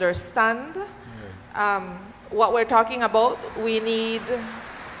to understand what we're talking about. We need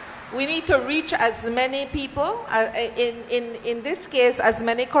to reach as many people, in this case, as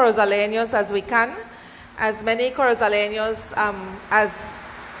many Corozaleños as we can, as many Corozaleños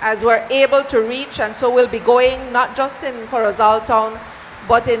as we're able to reach. And so we'll be going not just in Corozal town,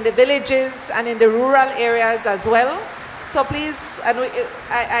 but in the villages and in the rural areas as well. So please, and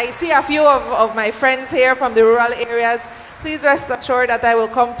I see a few of my friends here from the rural areas. Please rest assured that I will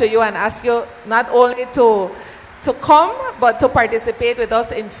come to you and ask you not only to come, but to participate with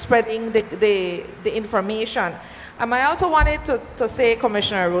us in spreading the information. I also wanted to say,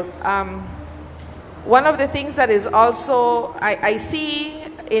 Commissioner Ruth, one of the things that is also, I see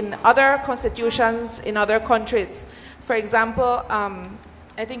in other constitutions in other countries, for example,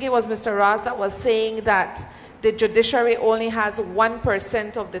 I think it was Mr. Ross that was saying that the judiciary only has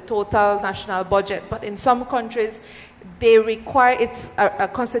 1% of the total national budget, but in some countries, they require, it's a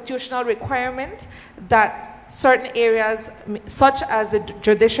constitutional requirement that certain areas, such as the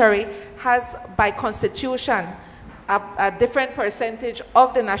judiciary, has by constitution a different percentage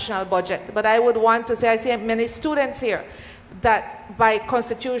of the national budget. But I would want to say, I see many students here, that by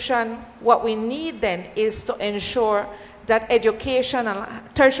constitution, what we need then is to ensure that education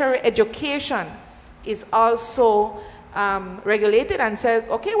and tertiary education is also regulated and says,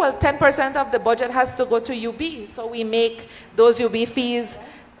 okay, well, 10% of the budget has to go to UB. So we make those UB fees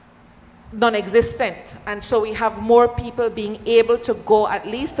non-existent. And so we have more people being able to go at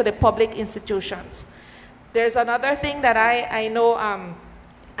least to the public institutions. There's another thing that I know,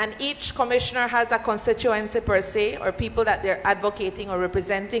 and each commissioner has a constituency per se, or people that they're advocating or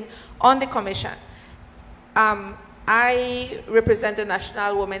representing on the commission. I represent the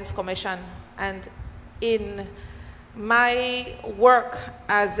National Women's Commission, and in my work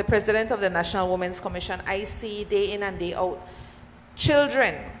as the president of the National Women's Commission, I see day in and day out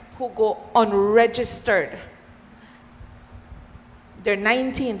children who go unregistered. They're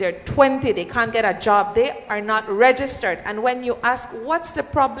 19, they're 20, they can't get a job, they are not registered. And when you ask, what's the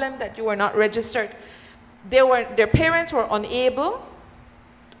problem that you were not registered? Their parents were unable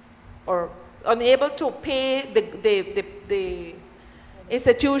to pay the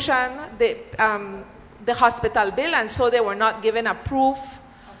institution, the hospital bill, and so they were not given a proof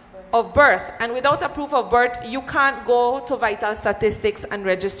of birth. And without a proof of birth, you can't go to vital statistics and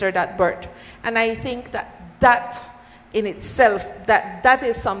register that birth. And I think that in itself, that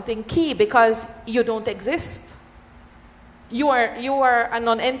is something key, because you don't exist. You are a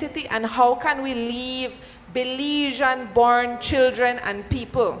non-entity, and how can we leave Belizean-born children and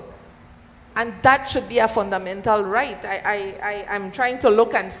people And that should be a fundamental right. I'm trying to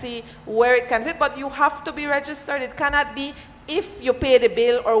look and see where it can fit, but you have to be registered. It cannot be if you pay the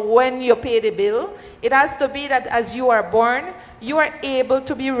bill or when you pay the bill. It has to be that as you are born, you are able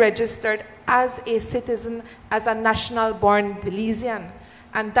to be registered as a citizen, as a national born Belizean.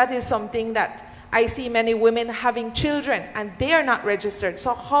 And that is something that I see many women having children and they are not registered.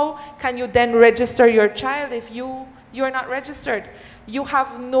 So how can you then register your child if you are not registered? You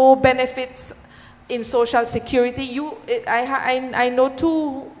have no benefits in Social Security. I know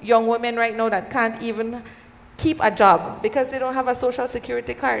 2 young women right now that can't even keep a job because they don't have a Social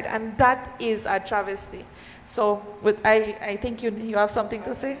Security card, and that is a travesty. So I think you have something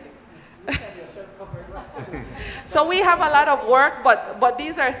to say? So we have a lot of work, but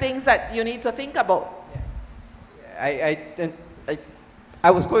these are things that you need to think about. I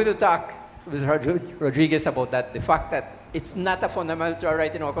was going to talk with Rodriguez about that, the fact that it's not a fundamental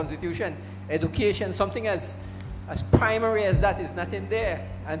right in our Constitution. Education, something as primary as that, is not in there.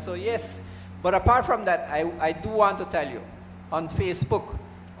 And so yes, but apart from that, I do want to tell you, on Facebook,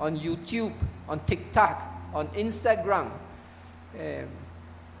 on YouTube, on TikTok, on Instagram,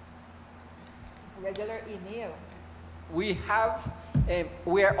 regular email. We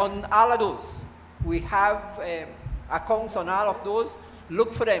are on all of those. We have accounts on all of those.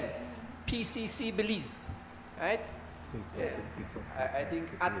 Look for them. PCC Belize, right? I think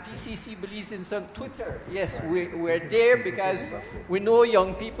at PCC Belize in some Twitter. Yes, we're there because we know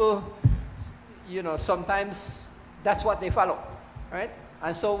young people, you know, sometimes that's what they follow, right?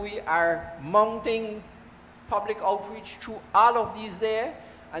 And so we are mounting public outreach through all of these there.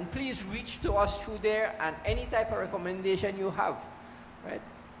 And please reach to us through there, and any type of recommendation you have, right?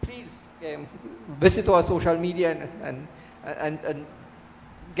 Please visit our social media and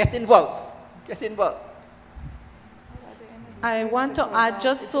get involved. Get involved. I want to add,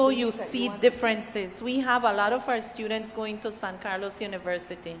 just so you see differences. We have a lot of our students going to San Carlos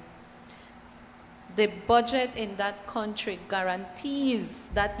University. The budget in that country guarantees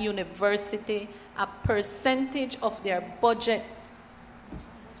that university a percentage of their budget.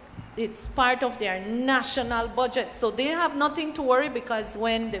 It's part of their national budget. So they have nothing to worry, because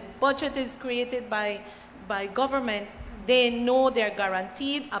when the budget is created by government, they know they're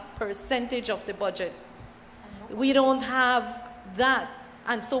guaranteed a percentage of the budget. We don't have that.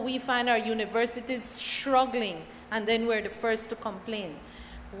 And so we find our universities struggling, and then we're the first to complain.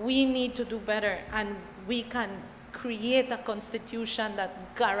 We need to do better, and we can create a constitution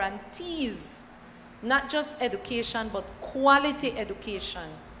that guarantees not just education, but quality education.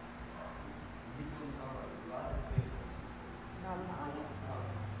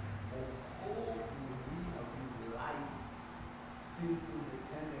 Since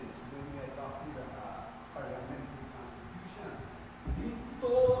independence, when we adopted a parliamentary constitution, we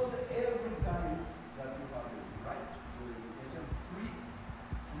told every time that we have the right to education, free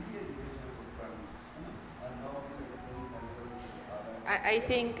education from primary school, and now we extend that. I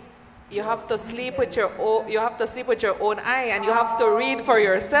think you have to sleep with your own eye, and you have to read for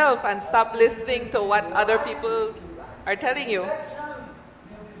yourself and stop listening to what other people are telling you.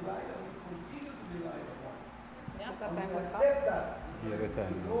 Every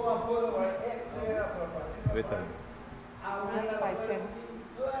time. Every time. That's 5:10.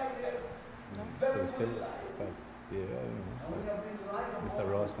 So still 5. Yeah, I don't know. Mr.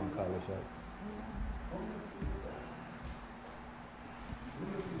 Ross from college.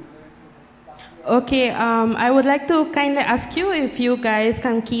 Okay, I would like to kindly ask you if you guys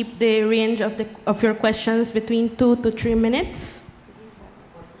can keep the range of your questions between 2 to 3 minutes.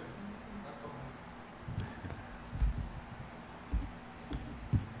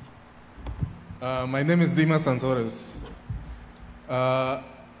 My name is Dimas Sansores.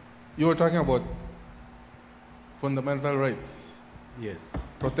 You were talking about fundamental rights. Yes.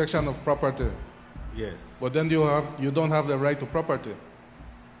 Protection of property. Yes. But then you don't have the right to property.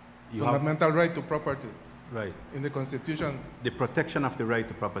 Fundamental right to property. Right. In the Constitution. The protection of the right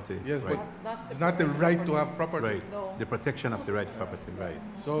to property. Yes, right. but it's not the right to have property. Right. No. The protection of the right to property. Right.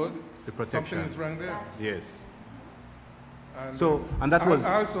 So the protection. Something is wrong there. Yes. And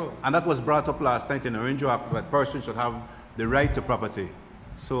that was brought up last night in the Ranger Act, that person should have the right to property.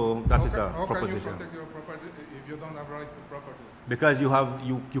 So that is a proposition. How can you protect your property if you don't have right to property? Because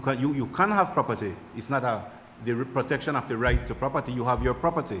you can have property. It's not the protection of the right to property. You have your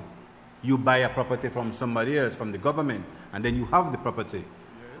property. You buy a property from somebody else, from the government, and then you have the property. Yes.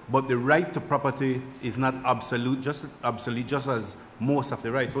 But the right to property is not obsolete, just as most of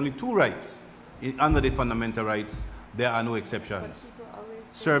the rights. Only 2 rights. Under the fundamental rights, there are no exceptions.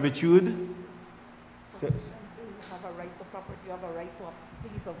 Servitude. right to property, you have a right to a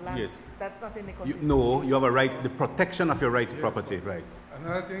piece of land. Yes. That's not in the Constitution. No, you have a right, the protection of your right to property, right.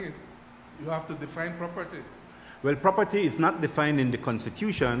 Another thing is you have to define property. Well, property is not defined in the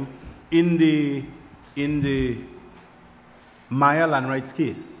Constitution. In the Maya land rights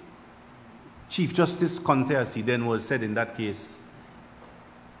case, Chief Justice Conte, as he then was said in that case,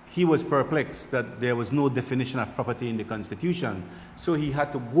 he was perplexed that there was no definition of property in the Constitution. So he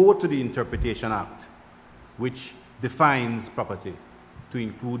had to go to the Interpretation Act, which defines property to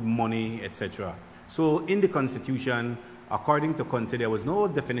include money, etc. So in the Constitution, according to Conte, there was no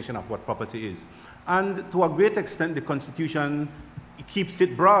definition of what property is. And to a great extent, the Constitution keeps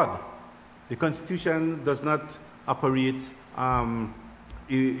it broad. The Constitution does not operate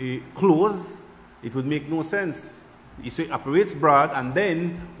close. It would make no sense. So it operates broad, and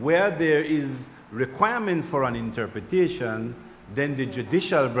then where there is requirement for an interpretation, then the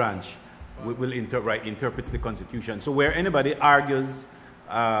judicial branch will interprets the Constitution. So where anybody argues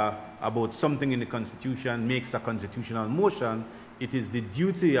about something in the Constitution, makes a constitutional motion, it is the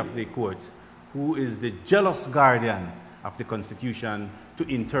duty of the court, who is the jealous guardian of the Constitution, to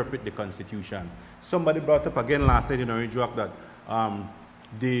interpret the Constitution. Somebody brought up again last night in Orangewock that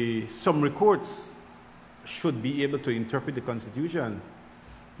the summary courts should be able to interpret the Constitution,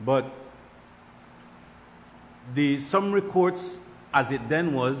 but the summary courts, as it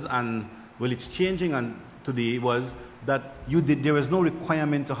then was, and well, it's changing and today, was that there was no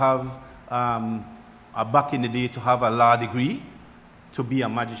requirement to have back in the day to have a law degree to be a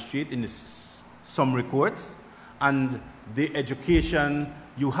magistrate in the summary courts, and the education,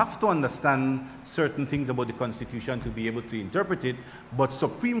 you have to understand certain things about the Constitution to be able to interpret it. But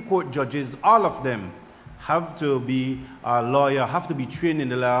Supreme Court judges, all of them, have to be a lawyer, have to be trained in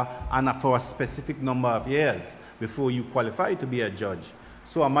the law, and for a specific number of years before you qualify to be a judge.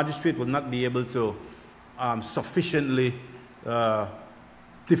 So a magistrate will not be able to sufficiently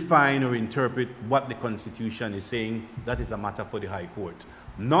define or interpret what the Constitution is saying. That is a matter for the High Court.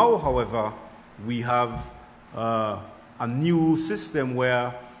 Now, however, we have a new system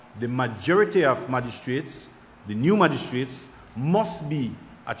where the majority of magistrates, the new magistrates, must be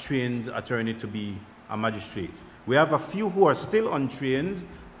a trained attorney to be a magistrate. We have a few who are still untrained,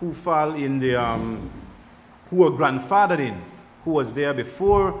 who fall in the, who were grandfathered in, who was there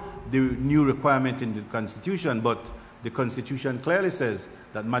before the new requirement in the Constitution, but the Constitution clearly says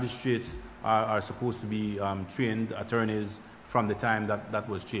that magistrates are supposed to be trained attorneys from the time that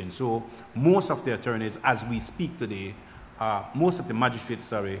was changed. So most of the attorneys, as we speak today, most of the magistrates,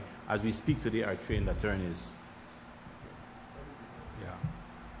 sorry, as we speak today, are trained attorneys. Yeah.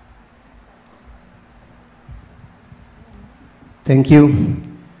 Thank you.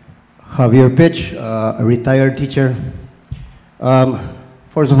 Javier Pitch, a retired teacher.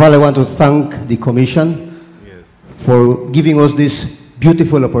 First of all, I want to thank the Commission for giving us this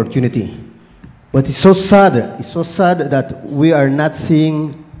beautiful opportunity. But it's so sad that we are not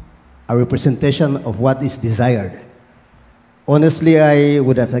seeing a representation of what is desired. Honestly, I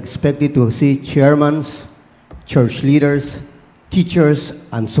would have expected to see chairmen, church leaders, teachers,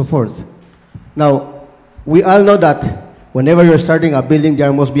 and so forth. Now, we all know that whenever you're starting a building,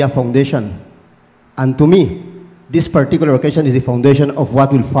 there must be a foundation. And to me, this particular occasion is the foundation of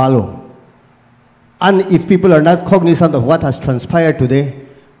what will follow. And if people are not cognizant of what has transpired today,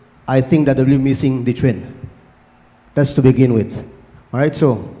 I think that they'll be missing the trend. That's to begin with. All right,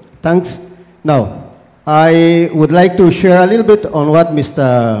 so thanks. Now, I would like to share a little bit on what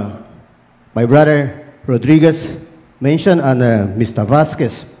my brother Rodriguez mentioned and Mr.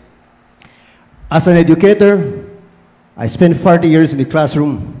 Vasquez. As an educator, I spent 40 years in the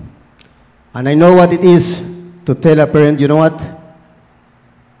classroom, and I know what it is to tell a parent, you know what,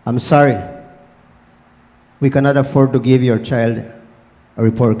 I'm sorry, we cannot afford to give your child a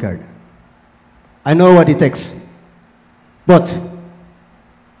report card. I know what it takes. But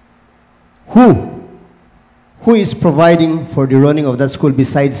who is providing for the running of that school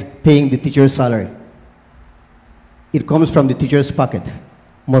besides paying the teacher's salary? It comes from the teacher's pocket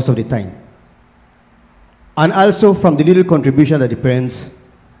most of the time. And also from the little contribution that the parents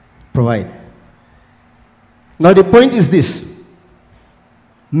provide. Now the point is this.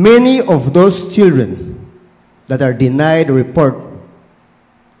 Many of those children that are denied a report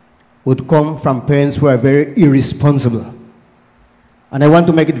would come from parents who are very irresponsible. And I want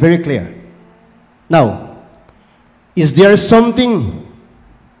to make it very clear. Now, is there something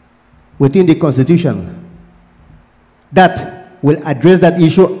within the Constitution that will address that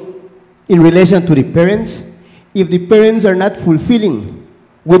issue in relation to the parents? If the parents are not fulfilling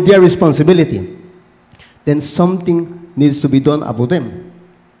with their responsibility, then something needs to be done about them.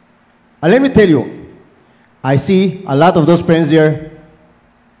 And let me tell you, I see a lot of those parents there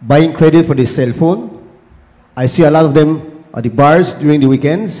buying credit for the cell phone. I see a lot of them at the bars during the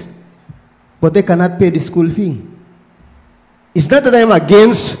weekends, but they cannot pay the school fee. It's not that I'm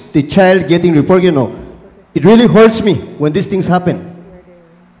against the child getting reported, you know. It really hurts me when these things happen.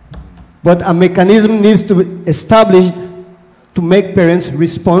 But a mechanism needs to be established to make parents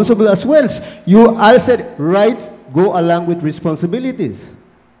responsible as well. You all said, right, go along with responsibilities.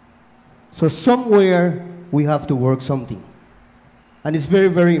 So somewhere we have to work something. And it's very,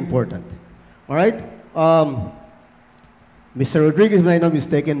 very important. All right? Mr. Rodriguez, if I'm not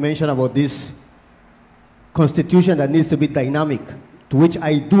mistaken, mentioned about this constitution that needs to be dynamic, to which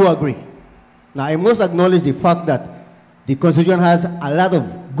I do agree. Now, I must acknowledge the fact that the constitution has a lot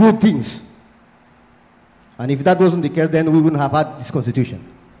of good things. And if that wasn't the case, then we wouldn't have had this constitution.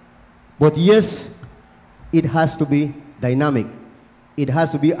 But yes, it has to be dynamic. It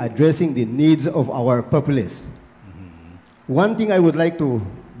has to be addressing the needs of our populace. One thing I would like to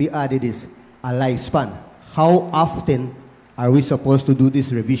be added is a lifespan. How often are we supposed to do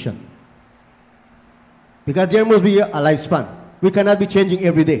this revision? Because there must be a lifespan. We cannot be changing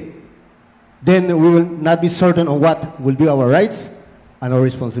every day. Then we will not be certain on what will be our rights and our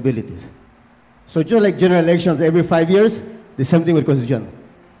responsibilities. So just like general elections every 5 years, the same thing with constitution.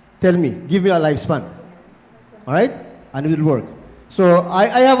 Tell me, give me a lifespan. All right? And it will work. So I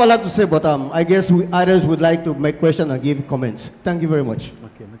have a lot to say, but I guess others would like to make questions and give comments. Thank you very much.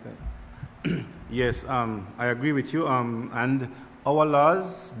 Okay. Yes, I agree with you. And our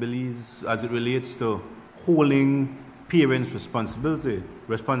laws believes, as it relates to holding parents responsible.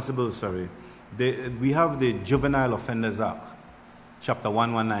 We have the Juvenile Offenders Act, Chapter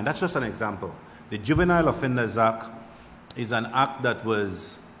 119. That's just an example. The Juvenile Offenders Act is an act that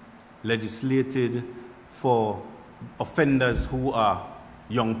was legislated for offenders who are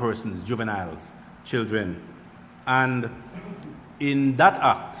young persons, juveniles, children. And in that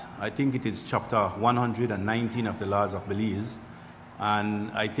act, I think it is Chapter 119 of the Laws of Belize,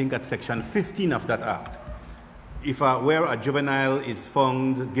 and I think at Section 15 of that act, where a juvenile is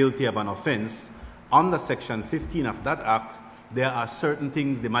found guilty of an offense, under Section 15 of that act, there are certain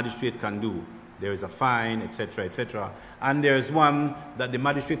things the magistrate can do. There is a fine, etc., etc. And there is one that the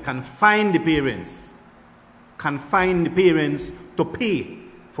magistrate can fine the parents, to pay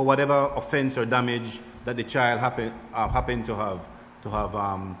for whatever offense or damage that the child happened to have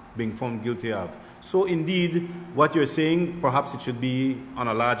been found guilty of. So indeed, what you're saying, perhaps it should be on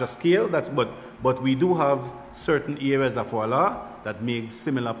a larger scale, but we do have certain areas of our law that make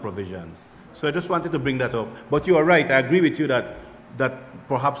similar provisions. So I just wanted to bring that up. But you are right, I agree with you that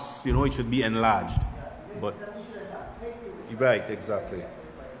perhaps, you know, it should be enlarged. But right, exactly.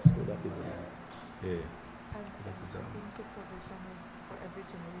 So that is yeah.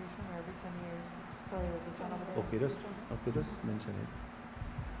 Okay, just mention it.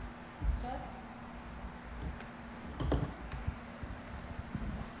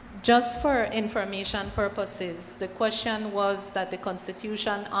 Just for information purposes, the question was that the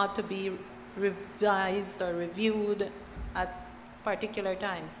Constitution ought to be revised or reviewed at particular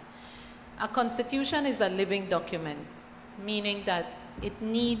times. A Constitution is a living document, meaning that it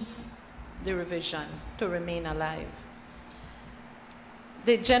needs the revision to remain alive.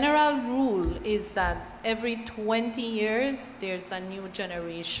 The general rule is that every 20 years, there's a new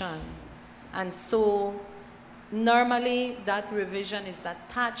generation. And so normally that revision is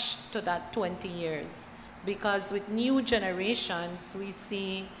attached to that 20 years because with new generations, we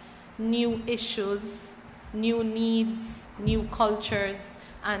see new issues, new needs, new cultures,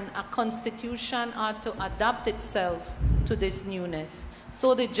 and a constitution ought to adapt itself to this newness.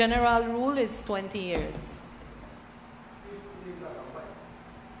 So the general rule is 20 years.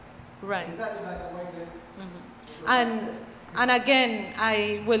 Right. And again,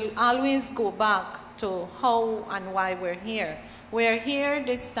 I will always go back to how and why we're here. We're here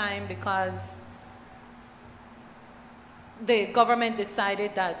this time because the government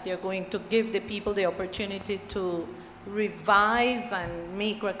decided that they're going to give the people the opportunity to revise and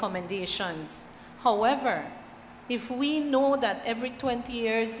make recommendations. However, if we know that every 20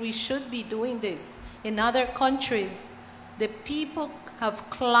 years we should be doing this, in other countries, the people have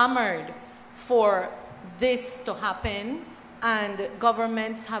clamored for this to happen and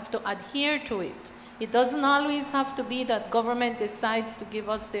governments have to adhere to it. It doesn't always have to be that government decides to give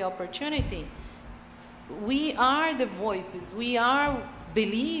us the opportunity. We are the voices, we are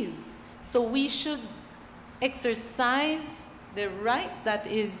Belize, so we should exercise the right that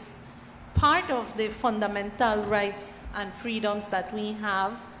is part of the fundamental rights and freedoms that we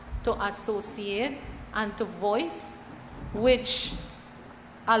have to associate and to voice, which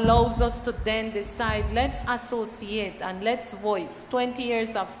allows us to then decide, let's associate and let's voice. 20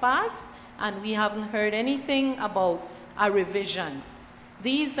 years have passed and we haven't heard anything about a revision.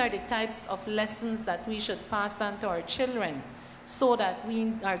 These are the types of lessons that we should pass on to our children so that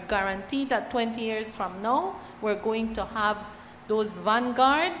we are guaranteed that 20 years from now, we're going to have those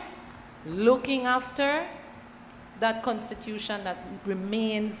vanguards looking after that Constitution that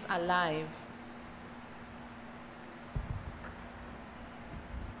remains alive.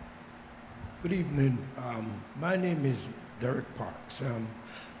 Good evening. My name is Derek Parks.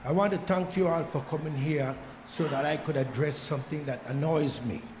 I want to thank you all for coming here so that I could address something that annoys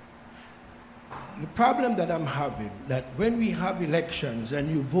me. The problem that I'm having, that when we have elections and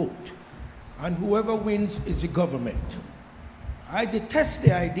you vote, and whoever wins is the government, I detest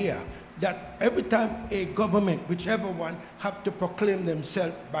the idea that every time a government, whichever one, have to proclaim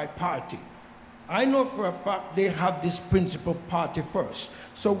themselves by party. I know for a fact they have this principal party first.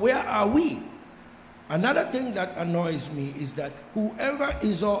 So where are we? Another thing that annoys me is that whoever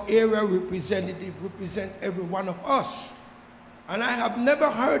is our area representative represent every one of us. And I have never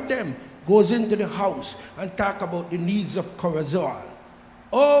heard them goes into the house and talk about the needs of Corozal.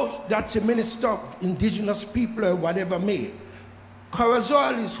 Oh, that's a minister of indigenous people or whatever may.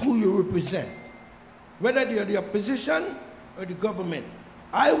 Corozal is who you represent. Whether you're the opposition or the government,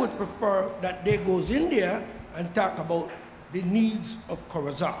 I would prefer that they goes in there and talk about the needs of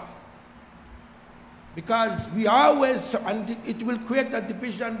Corozal. Because we always, and it will create a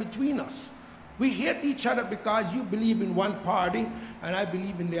division between us. We hate each other because you believe in one party and I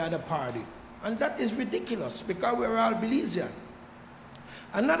believe in the other party. And that is ridiculous because we're all Belizean.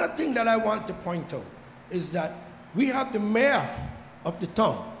 Another thing that I want to point out is that we have the mayor of the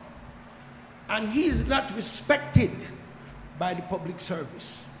town and he is not respected by the public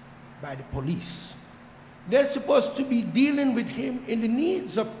service, by the police. They're supposed to be dealing with him in the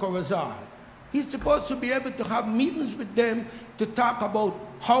needs of Corozal. He's supposed to be able to have meetings with them to talk about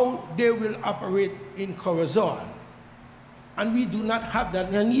how they will operate in Corozal. And we do not have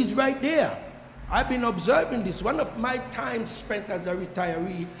that, and he's right there. I've been observing this. One of my time spent as a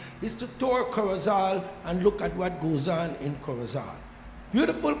retiree is to tour Corozal and look at what goes on in Corozal.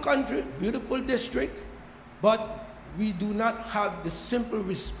 Beautiful country, beautiful district, but we do not have the simple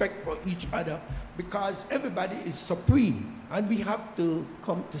respect for each other because everybody is supreme. And we have to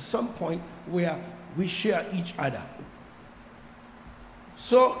come to some point where we share each other.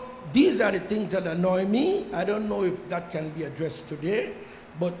 So these are the things that annoy me. I don't know if that can be addressed today,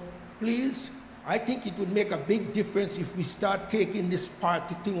 but please, I think it would make a big difference if we start taking this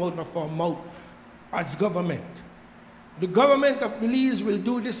party thing out of our mouth as government. The government of Belize will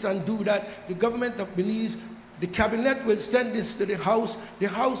do this and do that. The government of Belize, the cabinet will send this to the House. The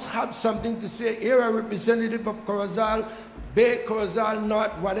House have something to say. Here a representative of Corozal, Bay, Corozal,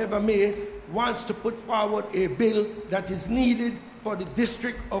 North, whatever may, wants to put forward a bill that is needed for the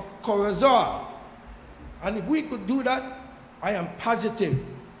district of Corozal. And if we could do that, I am positive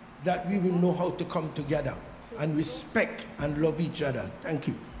that we will know how to come together and respect and love each other. Thank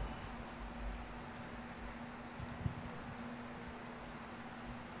you.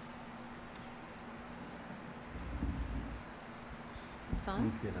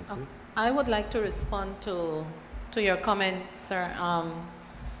 I would like to respond to your comment, sir.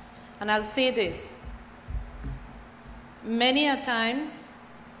 And I'll say this. Many a times,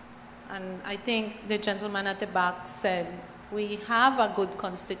 and I think the gentleman at the back said, we have a good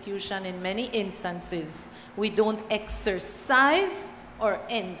constitution in many instances. We don't exercise or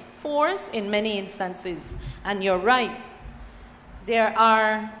enforce in many instances. And you're right. There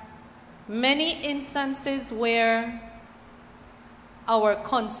are many instances where our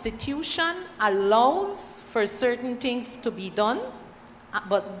constitution allows for certain things to be done,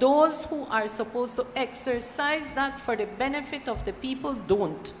 but those who are supposed to exercise that for the benefit of the people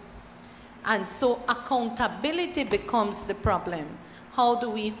don't. And so accountability becomes the problem. How do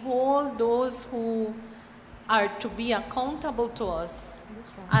we hold those who are to be accountable to us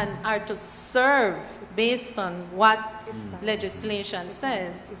and are to serve based on what legislation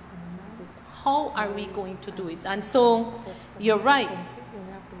says? How are we going to do it? And so you're right.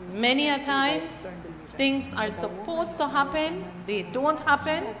 Many a times things are supposed to happen, they don't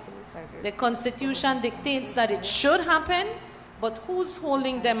happen. The Constitution dictates that it should happen, but who's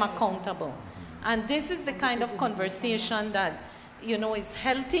holding them accountable? And this is the kind of conversation that, you know, is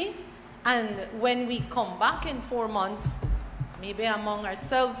healthy. And when we come back in 4 months, maybe among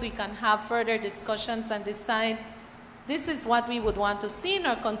ourselves we can have further discussions and decide this is what we would want to see in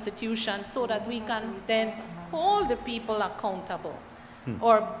our Constitution so that we can then hold the people accountable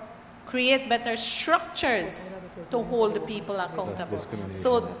or create better structures to hold the people accountable.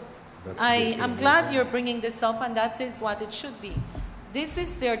 So I am glad you're bringing this up, and that is what it should be. This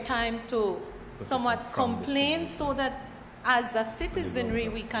is their time to somewhat complain so that as a citizenry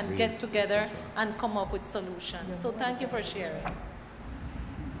we can get together and come up with solutions. So thank you for sharing.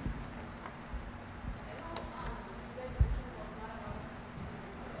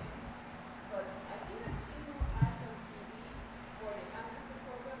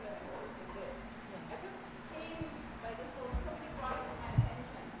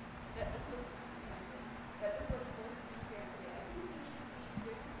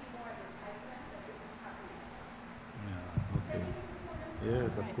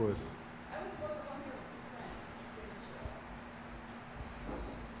 Yes, of course.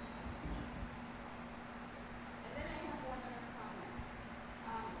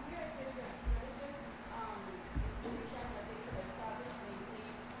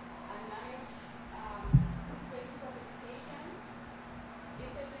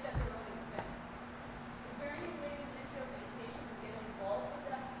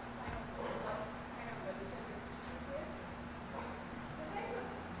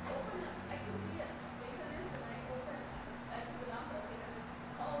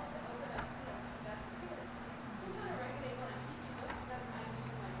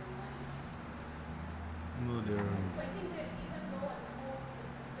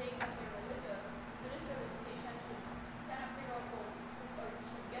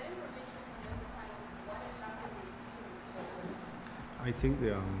 I think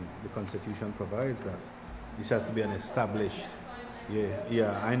the Constitution provides that this has to be an established.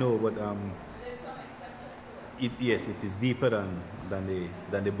 Yeah, I know, but yes, it is deeper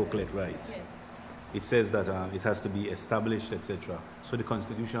than the booklet, right? Yes. It says that it has to be established, etc. So the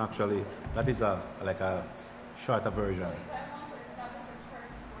Constitution actually, that is like a shorter version.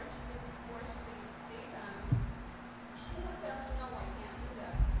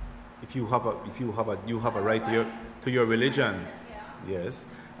 If you have a right to your religion. Yes,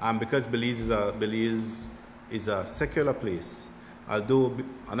 because Belize is a secular place. Although,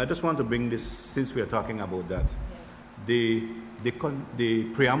 and I just want to bring this, since we are talking about that, the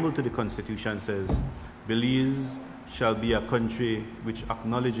preamble to the Constitution says, Belize shall be a country which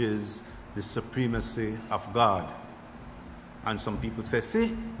acknowledges the supremacy of God. And some people say,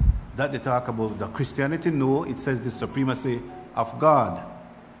 see, that they talk about the Christianity. No, it says the supremacy of God.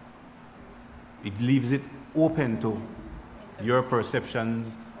 It leaves it open to your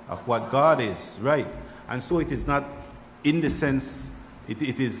perceptions of what God is, right? And so it is not in the sense,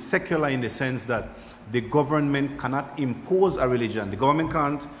 it is secular in the sense that the government cannot impose a religion. The government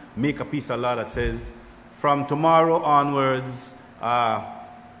can't make a piece of law that says, from tomorrow onwards,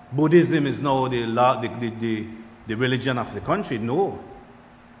 Buddhism is now the religion of the country. No,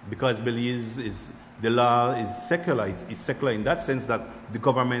 because Belize the law is secular. It's secular in that sense that the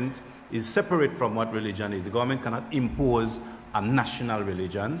government is separate from what religion is. The government cannot impose a national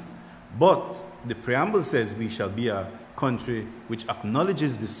religion, but the preamble says we shall be a country which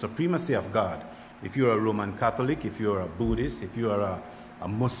acknowledges the supremacy of God. If you're a Roman Catholic, if you're a Buddhist, if you are a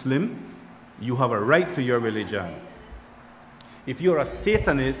Muslim, you have a right to your religion. If you're a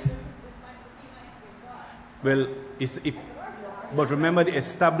Satanist, well, but remember, it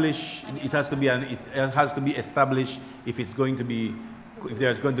has to be established if there's going to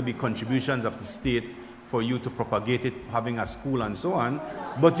be contributions of the state for you to propagate it, having a school and so on.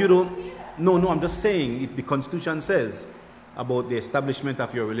 But you don't. No, I'm just saying the Constitution says about the establishment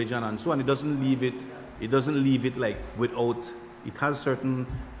of your religion and so on. It doesn't leave it. It doesn't leave it like without. It has certain.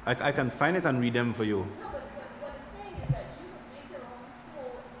 I can find it and read them for you. No, but what it's saying is that you could make your own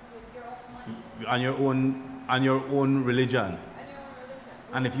school with your own money. On your own religion.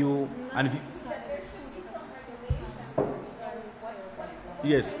 And if you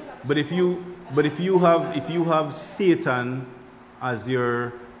yes, but if you have Satan as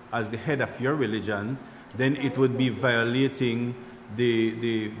the head of your religion, then it would be violating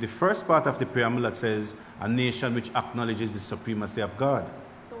the first part of the preamble that says a nation which acknowledges the supremacy of God.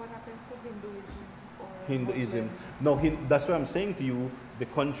 So what happens to Hinduism? No, that's what I'm saying to you. The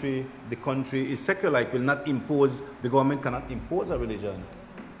country is secular. It will not impose. The government cannot impose a religion.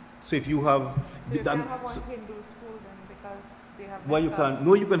 So if you have, so you can have one Hindu school then because they have. Well, you can.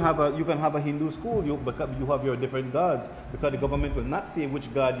 No, you can have a Hindu school. You have your different gods because the government will not say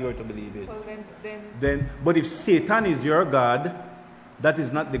which god you are to believe in. Well, then. But if Satan is your god, that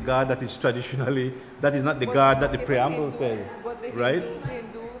is not the god that is traditionally. That is not the god that the preamble says, right?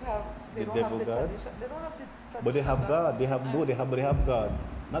 Hindu have. The devil god. They don't have the traditional. But they have God. They have God,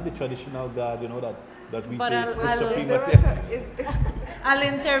 not the traditional God. You know that we say is supremacy. I'll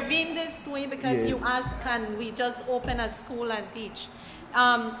intervene this way because Yeah. you asked, can we just open a school and teach?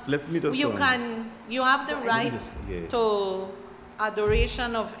 Let me just You have the right yeah. to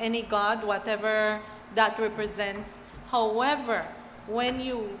adoration of any god, whatever that represents. However, when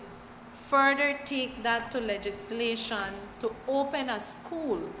you further take that to legislation to open a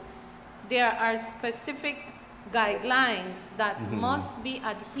school, there are specific guidelines that must be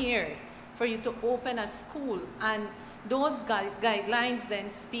adhered for you to open a school, and those guidelines then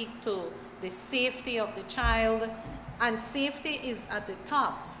speak to the safety of the child, and safety is at the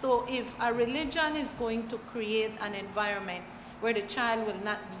top. So if a religion is going to create an environment where the child will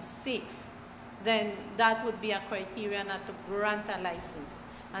not be safe, then that would be a criteria not to grant a license.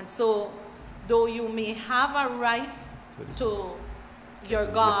 And so, though you may have a right to your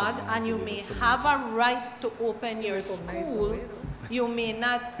God, and you may have a right to open your school, you may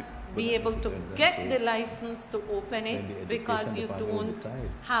not be able to get the license to open it because you don't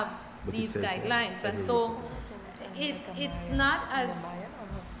have these guidelines. And so it's not as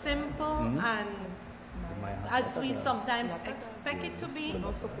simple and as we sometimes expect it to be.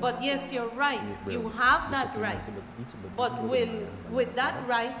 But yes, you're right, you have that right. But with that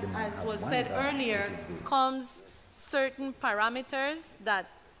right, as was said earlier, comes certain parameters that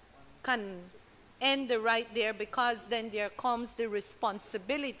can end the right there, because then there comes the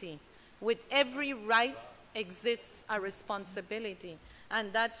responsibility. With every right exists a responsibility.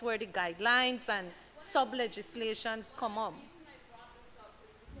 And that's where the guidelines and sub-legislations come up.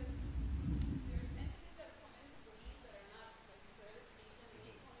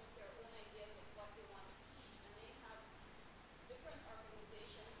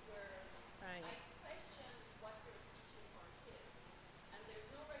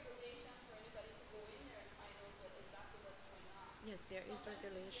 Yes, there is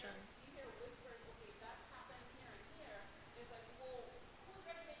regulation.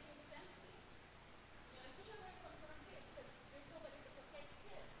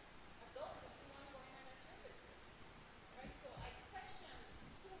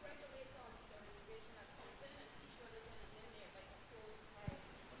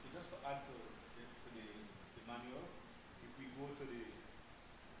 Just to add to the manual, if we go to the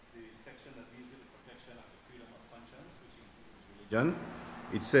section that deals with the protection of the freedom of conscience, which includes religion,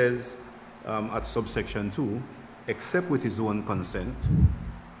 it says at subsection 2, except with his own consent,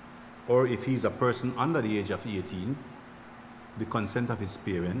 or if he's a person under the age of 18, the consent of his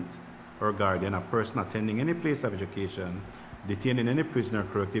parent or guardian, a person attending any place of education, detained in any prison or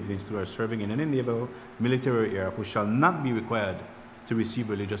corrective institute, or serving in any naval, military area, who shall not be required to receive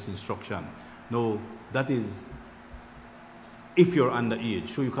religious instruction. No, that is if you're underage.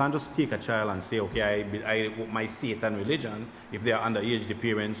 So you can't just take a child and say, okay, my Satan religion. If they are underage, the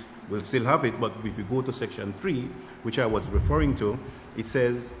parents will still have it. But if you go to section 3, which I was referring to, it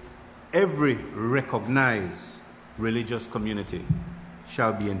says, every recognized religious community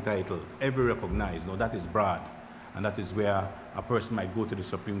shall be entitled. Every recognized. Now that is broad. And that is where a person might go to the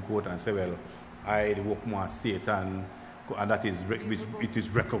Supreme Court and say, well, I work more Satan, and that is, it is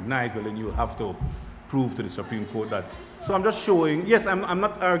recognized. Well, then you have to prove to the Supreme Court that. So I'm just showing, yes, I'm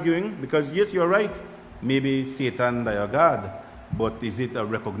not arguing, because yes, you're right. Maybe Satan, they are God, but is it a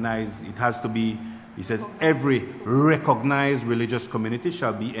recognized, it has to be, he says, every recognized religious community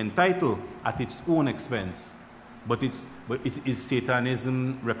shall be entitled at its own expense. But is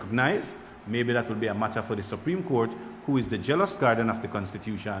Satanism recognized? Maybe that will be a matter for the Supreme Court, who is the jealous guardian of the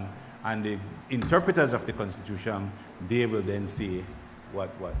Constitution, and the interpreters of the Constitution. They will then say what.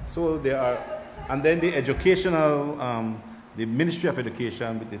 So there are, and then the educational, the Ministry of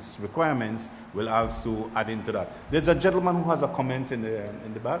Education with its requirements will also add into that. There's a gentleman who has a comment in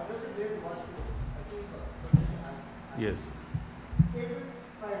the back. Yes.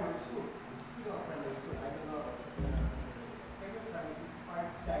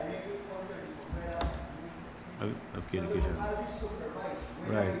 Of education.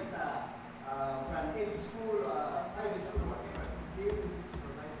 Right.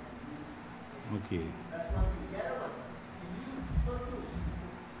 Okay. That's one thing. The other one, if you so choose to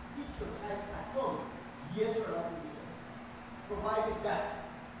teach your child at home, yes or no, provided that,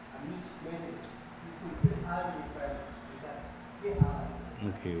 and this method, you fulfill all the requirements, because they are.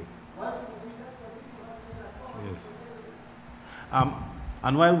 Okay. Once you do that, at home. Yes.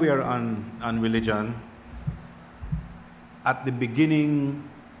 And while we are on religion, at the beginning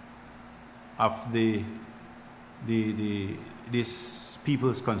of this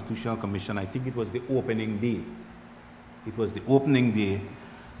People's Constitutional Commission, I think it was the opening day. It was the opening day,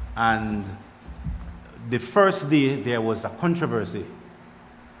 and the first day there was a controversy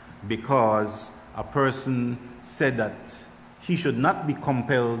because a person said that he should not be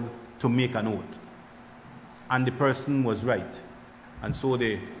compelled to make an oath. And the person was right. And so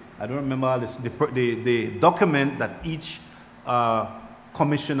I don't remember all this, the document that each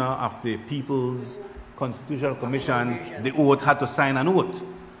commissioner of the People's Constitutional Commission, the oath, had to sign an oath.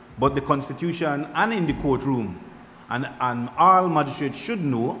 But the Constitution and in the courtroom, and all magistrates should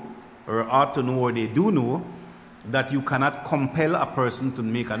know, or ought to know, or they do know, that you cannot compel a person to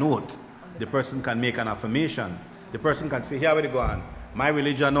make an oath. The person can make an affirmation. The person can say, here we go on. My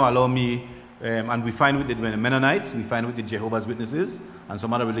religion no allow me, and we find with the Mennonites, we find with the Jehovah's Witnesses, and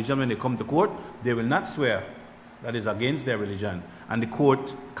some other religion, when they come to court, they will not swear. That is against their religion. And the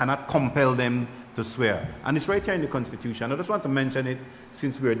court cannot compel them to swear. And it's right here in the Constitution. I just want to mention it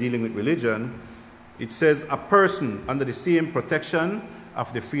since we are dealing with religion. It says, a person under the same protection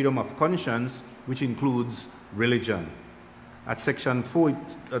of the freedom of conscience, which includes religion. At section 4,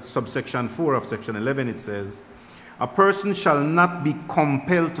 at subsection 4 of section 11, it says, a person shall not be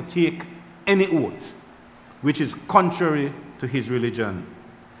compelled to take any oath which is contrary to his religion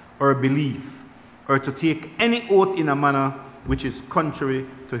or belief, or to take any oath in a manner which is contrary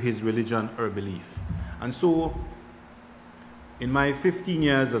to his religion or belief. And so, in my 15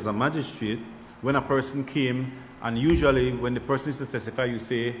 years as a magistrate, when a person came, and usually when the person is to testify, you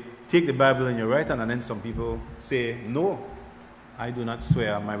say, take the Bible in your right hand, and then some people say, no, I do not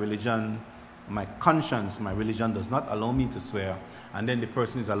swear. My religion, my conscience, my religion does not allow me to swear. And then the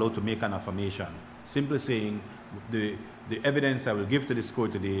person is allowed to make an affirmation, simply saying, the evidence I will give to this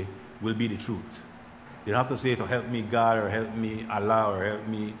court today will be the truth. They don't have to say to help me God, or help me Allah, or help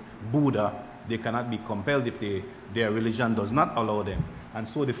me Buddha. They cannot be compelled if their religion does not allow them. And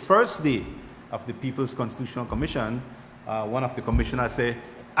so the first day of the People's Constitutional Commission, one of the commissioners said,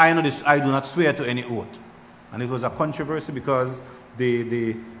 I do not swear to any oath. And it was a controversy because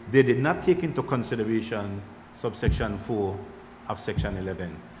they did not take into consideration subsection 4 of section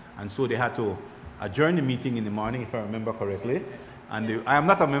 11. And so they had to adjourn the meeting in the morning, if I remember correctly. And I am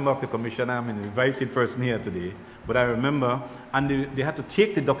not a member of the commission, I am an invited person here today. But I remember, and they had to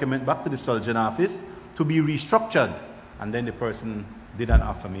take the document back to the Surgeon office to be restructured. And then the person did an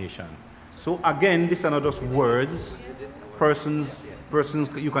affirmation. So again, these are not just words. Persons,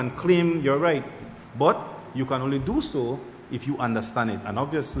 you can claim you're right, but you can only do so if you understand it. And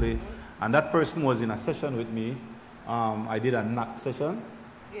obviously, and that person was in a session with me. I did a NAC session.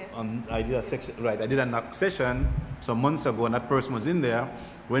 Yes. I did a NAC session some months ago, and that person was in there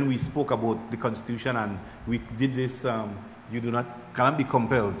when we spoke about the Constitution, and we did this, you cannot be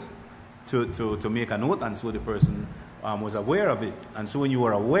compelled to make a note, and so the person was aware of it. And so when you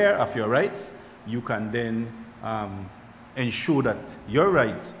are aware of your rights, you can then ensure that your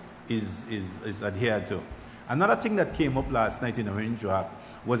right is adhered to. Another thing that came up last night in Orange Walk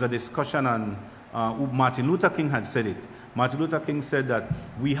was a discussion on, Martin Luther King had said it. Martin Luther King said that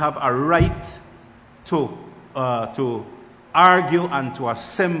we have a right to argue and to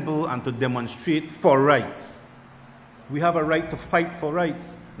assemble and to demonstrate for rights. We have a right to fight for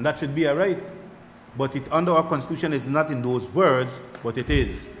rights, and that should be a right. But under our Constitution is not in those words, but it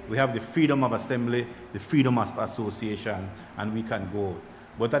is. We have the freedom of assembly, the freedom of association, and we can go.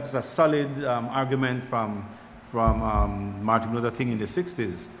 But that is a solid argument from Martin Luther King in the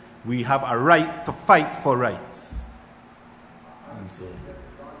 60s. We have a right to fight for rights. And so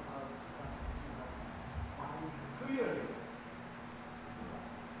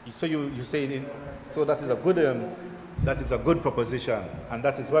you say, so that is a good proposition, and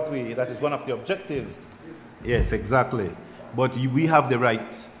that is one of the objectives. Yes, exactly. But we have the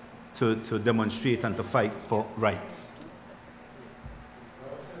right to demonstrate and to fight for rights.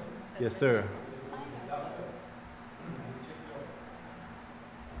 Yes, sir.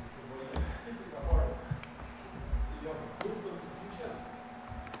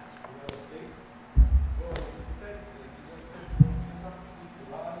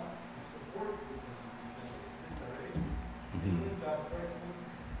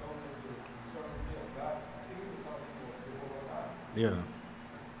 Yeah,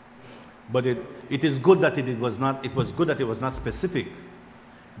 but it is good that it was not specific,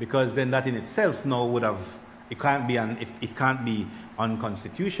 because then that in itself now would have, it can't be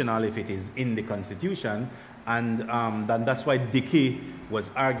unconstitutional if it is in the Constitution, and then that's why Dickey was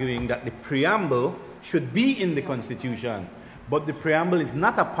arguing that the preamble should be in the Constitution, but the preamble is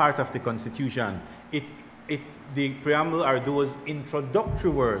not a part of the Constitution. The preamble are those introductory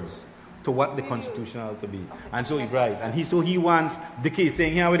words to what the Constitution ought to be. And so he wants the case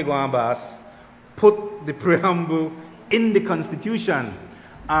saying, here we go on, boss, put the preamble in the Constitution.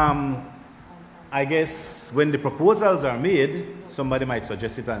 I guess when the proposals are made, somebody might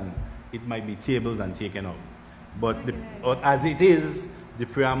suggest it and it might be tabled and taken out. But as it is, the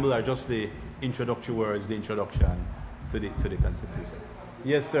preamble are just the introductory words, the introduction to the Constitution.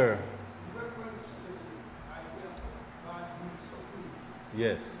 Yes, sir.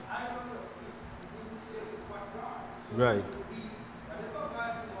 Yes. Right.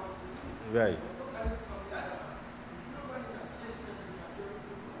 Right.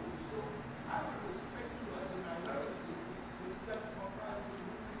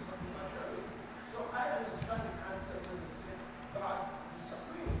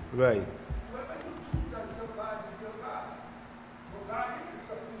 Right.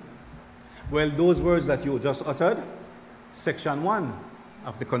 Well, those words that you just uttered, Section 1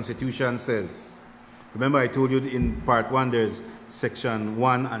 of the Constitution says. Remember I told you in Part 1 there's Section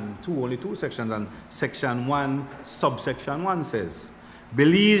 1 and 2, only 2 sections, and Section 1, subsection 1 says,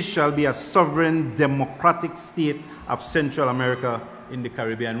 Belize shall be a sovereign democratic state of Central America in the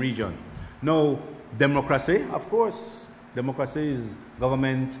Caribbean region. Now, democracy, of course, democracy is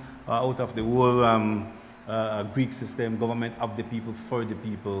government out of the whole Greek system, government of the people, for the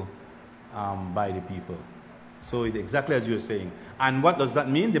people, by the people. So exactly as you're saying. And what does that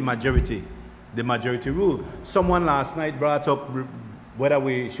mean? The majority rule. Someone last night brought up whether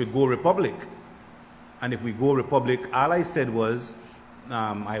we should go republic. And if we go republic, all I said was,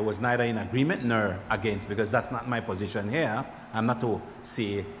 I was neither in agreement nor against, because that's not my position here. I'm not to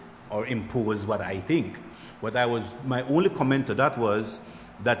say or impose what I think. My only comment to that was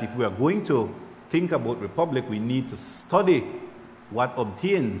that if we are going to think about republic, we need to study what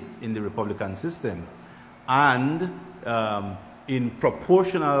obtains in the republican system. And in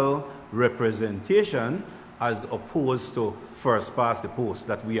proportional representation as opposed to first past the post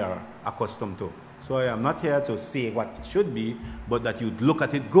that we are accustomed to. So I am not here to say what it should be, but that you look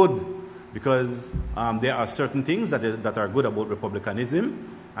at it good, because there are certain things that are good about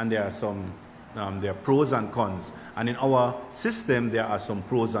republicanism, and there are pros and cons. And in our system, there are some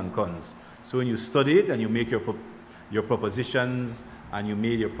pros and cons. So when you study it and you make your propositions, and you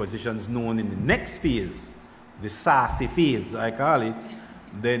made your positions known in the next phase, the sassy phase, I call it,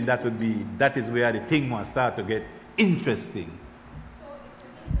 then that is where the thing will start to get interesting.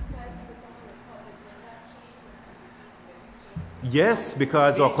 Yes,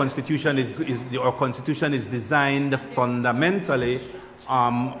 because our constitution is designed fundamentally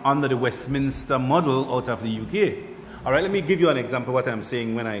under the Westminster model out of the UK. All right, let me give you an example of what I'm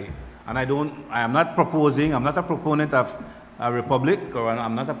saying I am not a proponent of a republic, or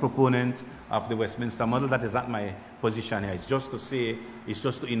I'm not a proponent of the Westminster model. That is not my position here. It's just to say, it's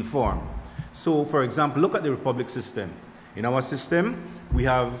just to inform. So, for example, look at the republic system. In our system, we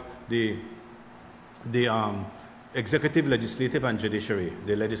have the executive, legislative, and judiciary.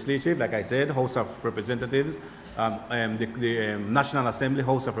 The legislative, like I said, House of Representatives, the National Assembly,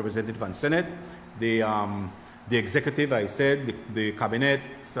 House of Representatives, and Senate. The executive, I said, the cabinet,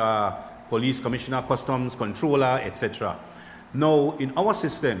 police commissioner, customs controller, etc. Now, in our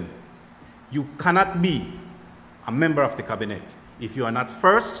system, you cannot be a member of the cabinet if you are not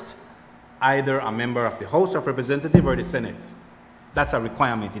first either a member of the House of Representatives or the Senate. That's a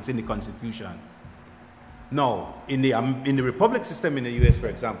requirement. It's in the Constitution. Now, in the republic system in the US, for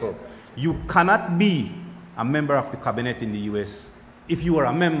example, you cannot be a member of the cabinet in the US. If you are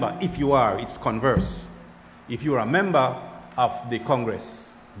a member, it's converse. If you are a member of the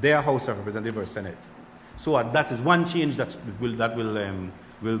Congress, their House of Representatives or Senate. So that is one change that will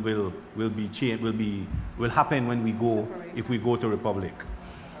happen when if we go to republic.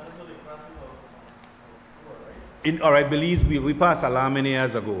 All right, Belize, we passed a law many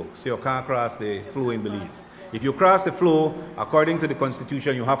years ago, so you can't cross the flow in Belize. If you cross the flow, according to the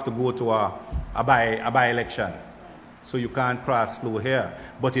Constitution, you have to go to a by-election. So you can't cross flow here.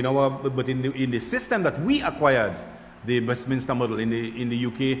 But in the system that we acquired, the Westminster model in the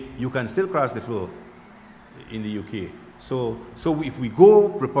UK, you can still cross the flow in the UK. So if we go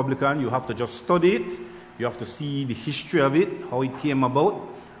Republican, you have to just study it. You have to see the history of it, how it came about,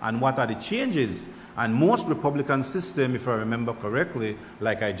 and what are the changes. And most Republican systems, if I remember correctly,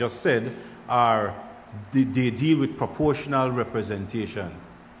 like I just said, they deal with proportional representation.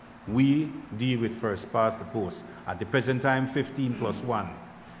 We deal with first past the post. At the present time, 15 plus 1.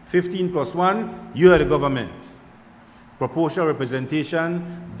 15 plus 1, you are the government. Proportional representation,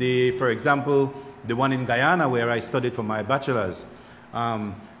 for example, the one in Guyana where I studied for my bachelor's,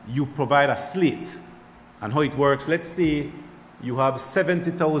 you provide a slate. And how it works, let's say you have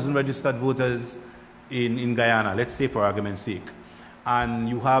 70,000 registered voters in Guyana, let's say for argument's sake. And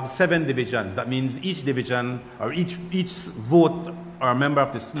you have 7 divisions. That means each division, or each vote or member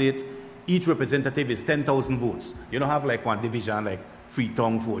of the slate, each representative is 10,000 votes. You don't have like one division like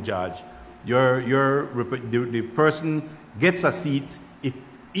Freetown, Fort George. the person gets a seat if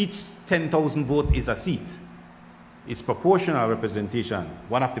each 10,000 vote is a seat. It's proportional representation.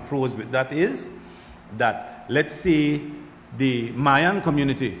 One of the pros with that is that, let's say, the Mayan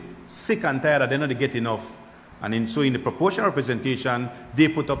community, sick and tired, they don't get enough. And so in the proportional representation, they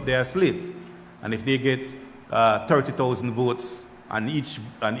put up their slate. And if they get 30,000 votes, and each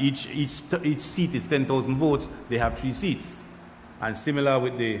seat is 10,000 votes, they have 3 seats. And similar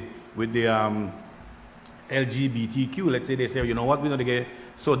with the LGBTQ, let's say they say, you know what, we're going to get.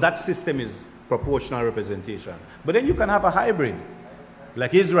 So that system is proportional representation. But then you can have a hybrid,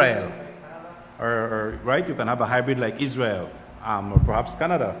 like Israel, right? You can have a hybrid like Israel, or perhaps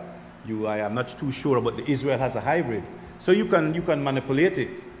Canada. I am not too sure, but Israel has a hybrid. So you can manipulate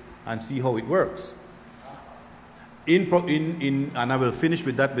it and see how it works. And I will finish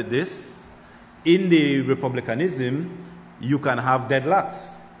with that with this. In the republicanism, you can have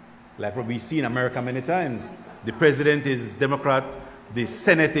deadlocks, like what we see in America many times. The president is Democrat, the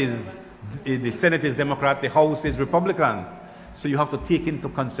Senate is Democrat, the House is Republican. So you have to take into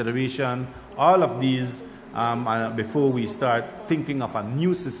consideration all of these before we start thinking of a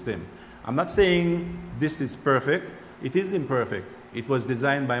new system. I'm not saying this is perfect. It is imperfect. It was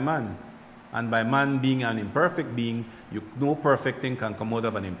designed by man. And by man being an imperfect being, no perfect thing can come out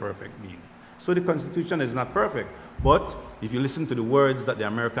of an imperfect being. So the Constitution is not perfect. But if you listen to the words that the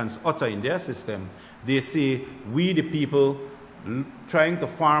Americans utter in their system, they say, we the people trying to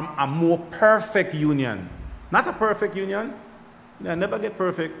form a more perfect union. Not a perfect union. They'll never get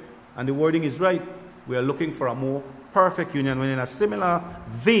perfect. And the wording is right. We are looking for a more perfect union, when in a similar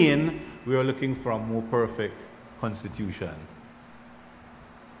vein, we are looking for a more perfect constitution.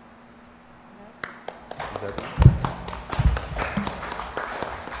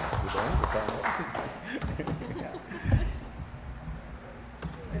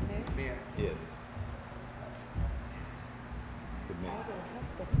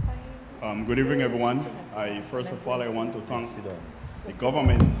 Good evening, everyone. First of all, I want to thank the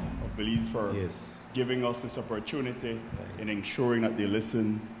government of Belize for giving us this opportunity in ensuring that they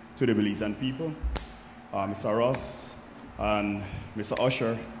listen to the Belizean people. Mr. Ross and Mr.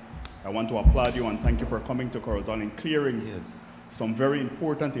 Usher, I want to applaud you and thank you for coming to Corozal and clearing some very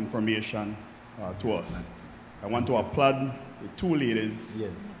important information to us. I want to applaud the 2 ladies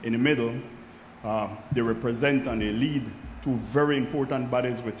in the middle. They represent and they lead 2 very important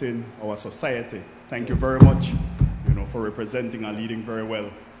bodies within our society. Thank you very much, for representing and leading very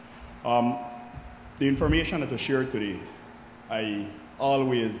well. The information that I shared today, I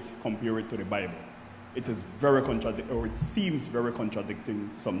always compare it to the Bible. It is very contradicting, or it seems very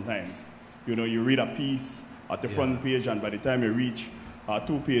contradicting sometimes. You read a piece at the front page, and by the time you reach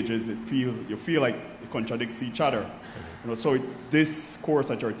 2 pages, you feel like it contradicts each other. So this course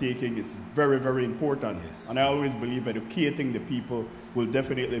that you're taking is very, very important. And I always believe educating the people will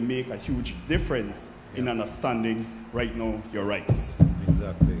definitely make a huge difference in understanding right now your rights.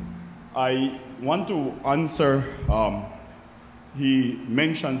 Exactly. I want to answer, he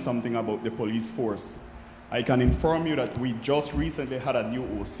mentioned something about the police force. I can inform you that we just recently had a new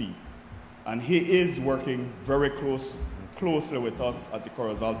OC, and he is working very closely with us at the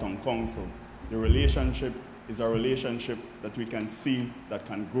Corozal Town Council. The relationship is a relationship that we can see that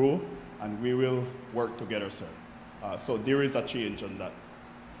can grow, and we will work together, sir. So there is a change on that.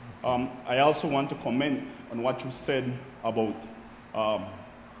 I also want to comment on what you said about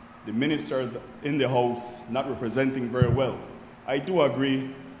the ministers in the House not representing very well. I do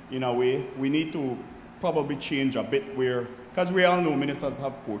agree in a way. We need to probably change a bit because we all know ministers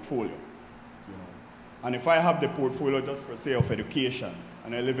have portfolio. And if I have the portfolio just for say of education,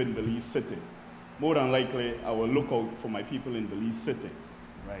 and I live in Belize City, more than likely I will look out for my people in Belize City,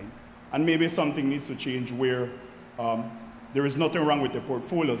 right? And maybe something needs to change where there is nothing wrong with the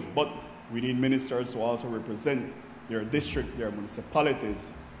portfolios, but we need ministers to also represent their district, their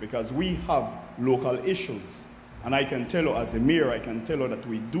municipalities, because we have local issues. And I can tell you, as a mayor, I can tell you that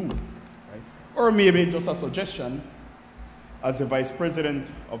we do. Right? Or maybe just a suggestion, as the vice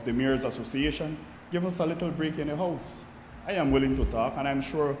president of the Mayor's Association, give us a little break in the House. I am willing to talk, and I'm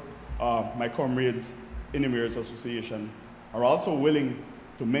sure my comrades in the Mayor's Association are also willing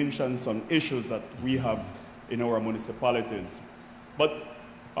to mention some issues that we have in our municipalities. But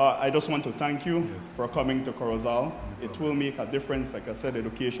I just want to thank you for coming to Corozal. It will make a difference. Like I said,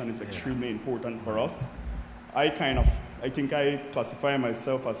 education is extremely important for us. I think I classify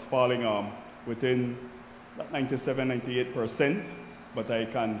myself as falling within that 97–98%, but I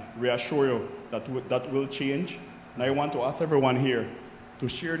can reassure you that that will change. And I want to ask everyone here to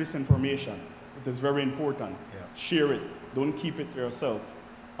share this information. It is very important. Share it. Don't keep it to yourself.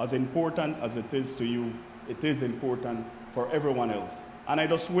 as important as it is to you, it is important for everyone else. And I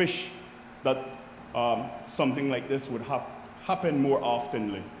just wish that something like this would happen more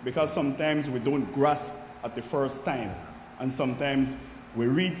oftenly, because sometimes we don't grasp at the first time, and sometimes we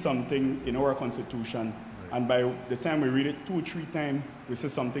read something in our Constitution, and by the time we read it 2 or 3 times, we see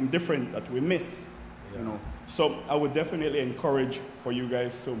something different that we miss. You know. So I would definitely encourage for you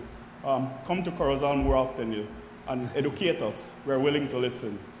guys to come to Corozal more often and educate us. We're willing to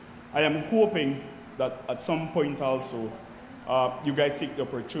listen. I am hoping that at some point also, you guys take the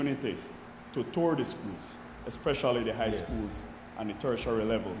opportunity to tour the schools, especially the high schools and the tertiary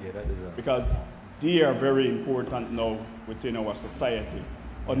level, because they are very important now within our society.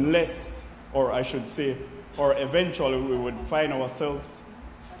 Unless, or I should say, or eventually we would find ourselves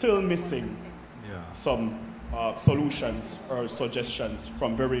still missing some solutions or suggestions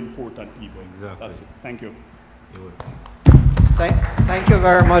from very important people. Exactly. That's it. Thank you. Thank you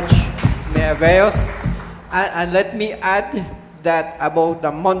very much, Mayor Bayos. And let me add that about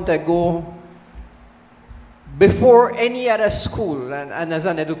a month ago, before any other school, and as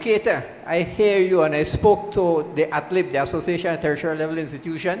an educator, I hear you, and I spoke to the ATLIP, the Association of Tertiary Level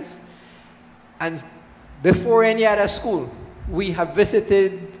Institutions, and before any other school, we have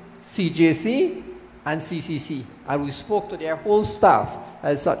visited CJC and CCC, and we spoke to their whole staff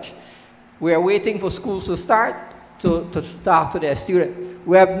as such. We are waiting for schools to start to talk to their students.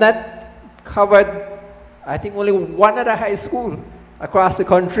 We have not covered, I think, only one other high school across the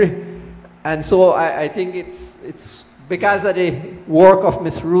country. And so I think it's because of the work of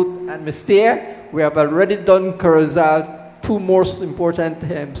Ms. Ruth and Ms. Thayer, we have already done Corozal, 2 most important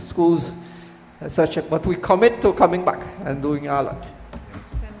schools as such, but we commit to coming back and doing all that.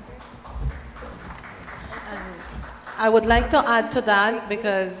 I would like to add to that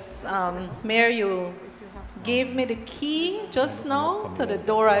because, Mayor, you gave me the key just now to the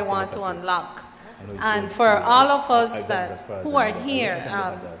door I want to unlock. And for all of us who are here,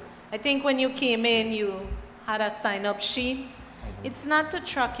 I think when you came in, you had a sign-up sheet. It's not to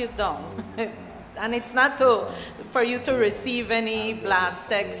track you down. And it's not for you to receive any blast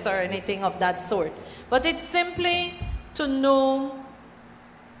text or anything of that sort. But it's simply to know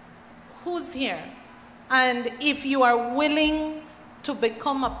who's here. And if you are willing to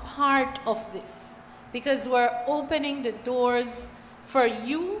become a part of this, because we're opening the doors for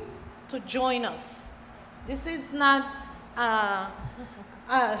you to join us. This is not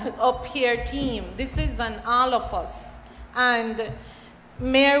up here team. This is an all of us. And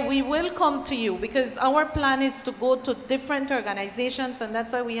Mayor, we will come to you because our plan is to go to different organizations, and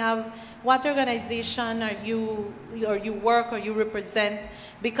that's why we have what organization are you, or you work or you represent,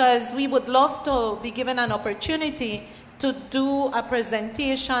 because we would love to be given an opportunity to do a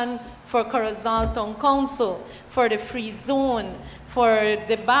presentation for Corozal Town Council, for the free zone, for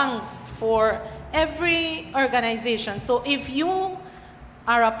the banks, for every organization. So if you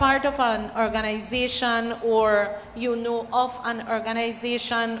are a part of an organization, or you know of an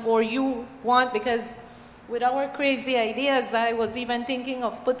organization, or you want, because with our crazy ideas, I was even thinking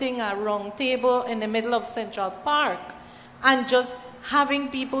of putting a round table in the middle of Central Park and just having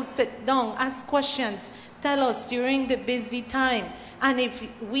people sit down, ask questions, tell us during the busy time. And if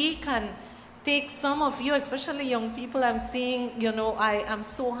we can take some of you, especially young people, I'm seeing, you know, I am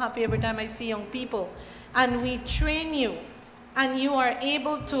so happy every time I see young people, and we train you, and you are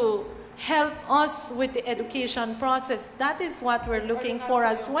able to help us with the education process. That is what we're looking for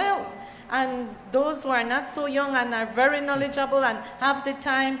as well. And those who are not so young and are very knowledgeable and have the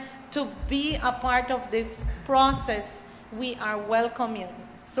time to be a part of this process, we are welcoming.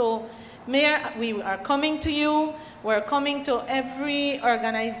 So, Mayor, we are coming to you. We're coming to every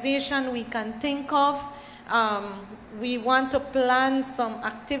organization we can think of. We want to plan some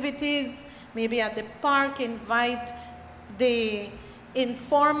activities, maybe at the park, invite the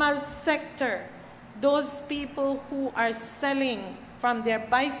informal sector, those people who are selling from their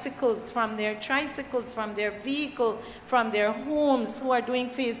bicycles, from their tricycles, from their vehicle, from their homes, who are doing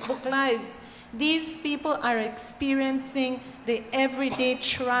Facebook Lives. These people are experiencing the everyday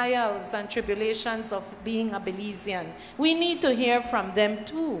trials and tribulations of being a Belizean. We need to hear from them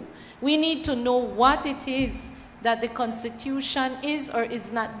too. We need to know what it is that the Constitution is or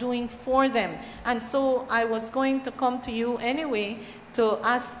is not doing for them. And so I was going to come to you anyway to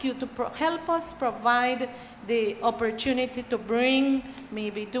ask you to help us provide the opportunity to bring,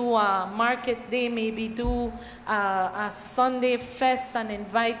 maybe do a market day, maybe do a Sunday fest and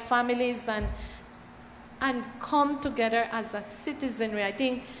invite families and come together as a citizenry. I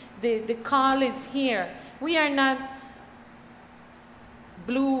think the call is here. We are not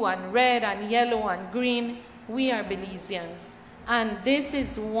blue and red and yellow and green. We are Belizeans. And this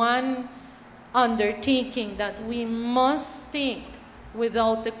is one undertaking that we must take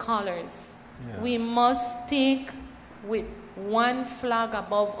without the colors. Yeah. We must take with one flag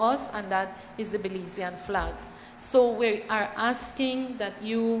above us, and that is the Belizean flag. So we are asking that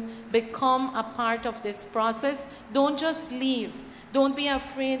you become a part of this process. Don't just leave. Don't be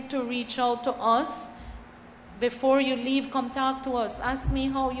afraid to reach out to us. Before you leave, come talk to us. Ask me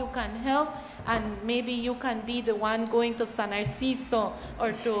how you can help, and maybe you can be the one going to San Narciso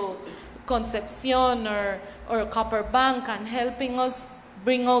or to Concepcion or Copper Bank and helping us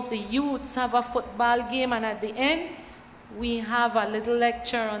bring out the youths, have a football game, and at the end, we have a little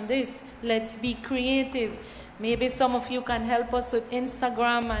lecture on this. Let's be creative. Maybe some of you can help us with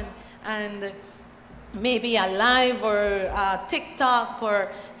Instagram and maybe a live or a TikTok or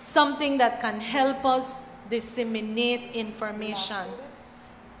something that can help us disseminate information.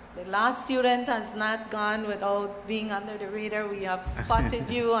 The last student has not gone without being under the radar. We have spotted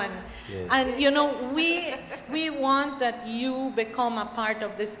you, and yes. And you know, we want that you become a part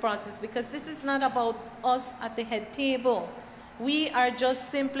of this process, because this is not about us at the head table. We are just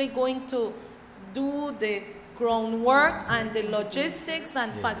simply going to do the groundwork and the logistics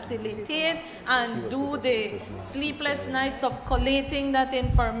and facilitate and do the sleepless nights of collating that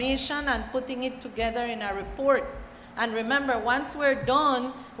information and putting it together in a report. And remember, once we're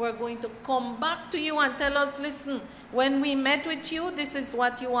done, we're going to come back to you and tell us, listen, when we met with you, this is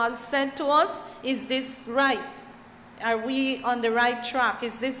what you all said to us. Is this right? Are we on the right track?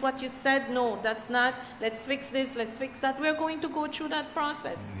 Is this what you said? No, that's not. Let's fix this, let's fix that. We're going to go through that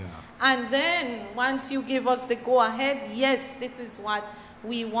process. Yeah. And then once you give us the go-ahead, yes, this is what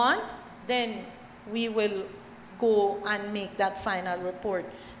we want, then we will go and make that final report.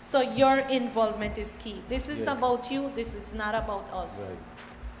 So your involvement is key. This is about you. This is not about us.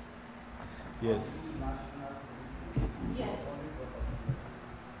 Right. Yes. Yes.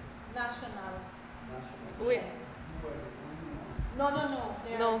 National. Wait. No.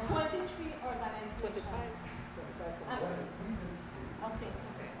 There are 23 organizations. Okay.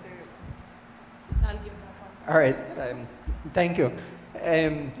 I'll give that one. All right. Thank you.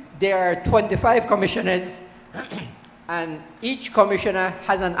 There are 25 commissioners. And each commissioner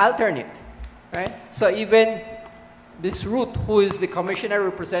has an alternate, right? So even Ms. Ruth, who is the commissioner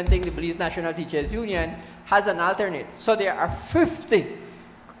representing the Belize National Teachers Union, has an alternate. So there are 50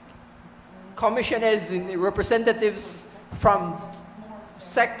 commissioners and representatives from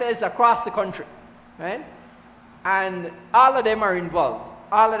sectors across the country, right? And all of them are involved.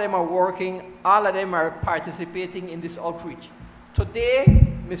 All of them are working. All of them are participating in this outreach. Today,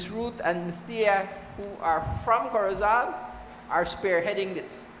 Ms. Ruth and Ms. Tia, who are from Corozal, are spearheading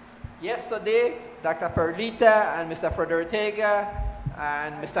this. Yesterday, Dr. Perlita and Mr. Frederica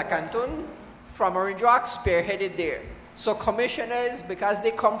and Mr. Cantun from Orange Rock spearheaded there. So commissioners, because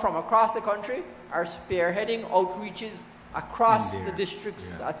they come from across the country, are spearheading outreaches across the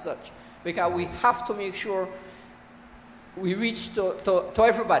districts as such. Because we have to make sure we reach to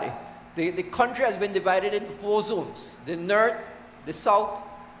everybody. The country has been divided into 4 zones: the north, the south,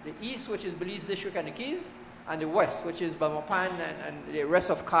 the east, which is Belize District and the Keys, and the west, which is Balmopan and the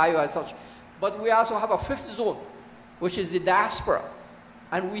rest of Cayo and such. But we also have a 5th zone, which is the diaspora.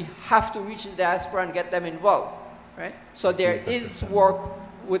 And we have to reach the diaspora and get them involved, right? So there is work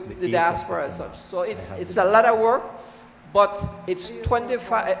with the diaspora as such. So it's a lot of work, but it's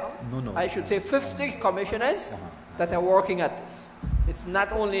 25, I should say 50 commissioners that are working at this. It's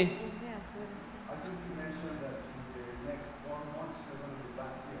not only...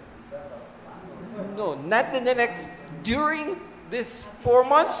 No, not in the next, during this 4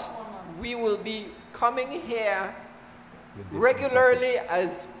 months, we will be coming here regularly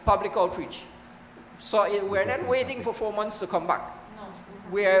as public outreach. So we're not waiting for 4 months to come back.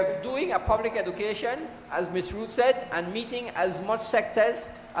 We're doing a public education, as Ms. Ruth said, and meeting as much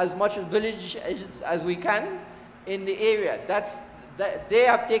sectors, as much villages as we can in the area. They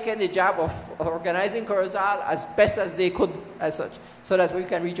have taken the job of organizing Corozal as best as they could as such, so that we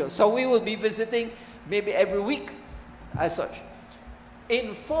can reach out. So we will be visiting maybe every week as such.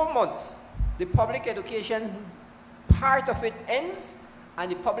 In 4 months, the public education part of it ends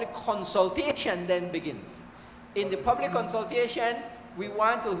and the public consultation then begins. In the public consultation, we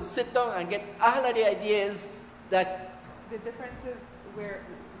want to sit down and get all of the ideas that... The difference is where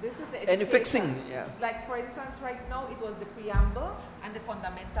this is the education. And fixing, yeah. Like for instance, right now it was the preamble and the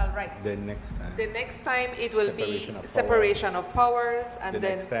fundamental rights. The next time. The next time it will be separation of powers, and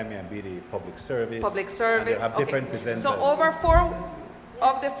then next time it will be the public service. Public service. And they'll have different presenters. So over 4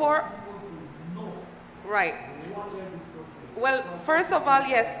 of the 4. Right. Well, first of all,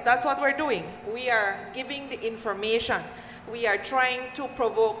 yes, that's what we're doing. We are giving the information. We are trying to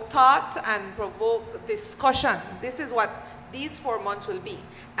provoke thought and provoke discussion. This is what these 4 months will be.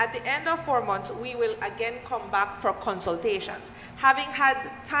 At the end of 4 months, we will again come back for consultations. Having had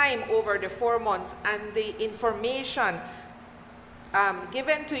time over the 4 months and the information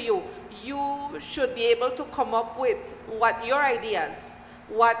given to you, you should be able to come up with what your ideas,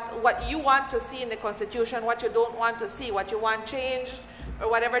 what you want to see in the Constitution, what you don't want to see, what you want changed, or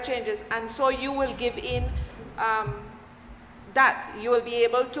whatever changes. And so you will give in that. You will be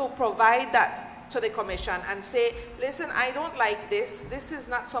able to provide that to the Commission and say, listen, I don't like this. This is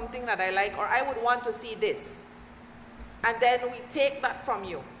not something that I like, or I would want to see this. And then we take that from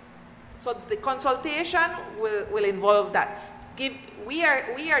you. So the consultation will involve that. We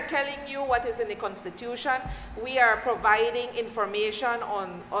are telling you what is in the Constitution. We are providing information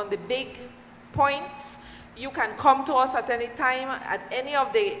on the big points. You can come to us at any time at any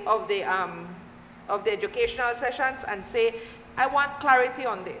of the educational sessions and say, I want clarity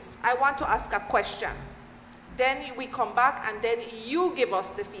on this. I want to ask a question. Then we come back and then you give us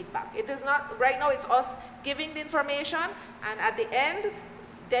the feedback. It is not, right now it's us giving the information, and at the end,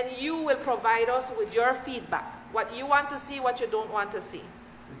 then you will provide us with your feedback. What you want to see, what you don't want to see.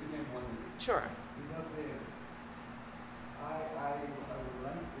 Sure. Because I would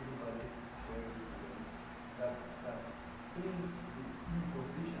like everybody that since the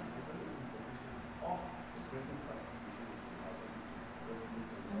imposition of the present Constitution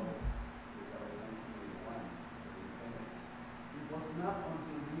it was not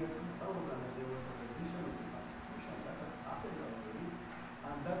until the year 2000 that there was a revision of the Constitution. That has happened already,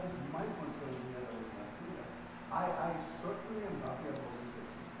 and that is my concern here. I certainly am happy about this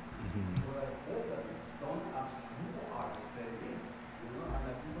exercise. But I hope that it's done as you are saying, and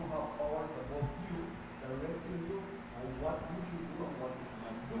that you don't have powers above you, directing you on what you should do and what you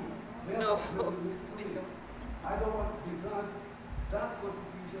cannot do. No. I don't want, because that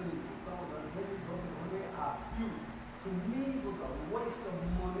Constitution in 2000, when it got only a few, to me it was a waste of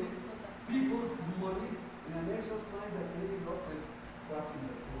money, people's money, in an exercise that any government was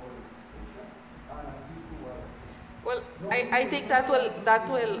in the floor of the station. And I think you were. Well, I think that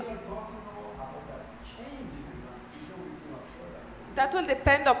will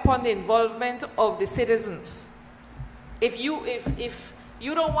depend upon the involvement of the citizens. If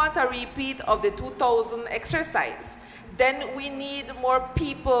you don't want a repeat of the 2000 exercise, then we need more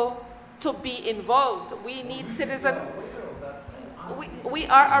people to be involved. We need citizens. We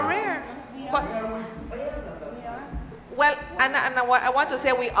are aware, but well, and I want to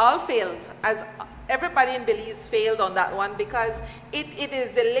say we all failed, as everybody in Belize failed on that one, because it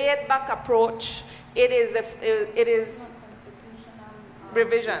is the laid-back approach. It is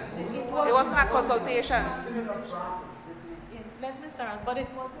revision. It wasn't a consultation. Let me start, but it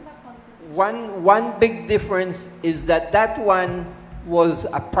wasn't a constitution. One big difference is that one was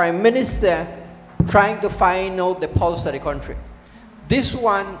a prime minister trying to find out the pulse of the country. This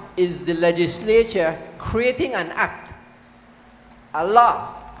one is the legislature creating an act, a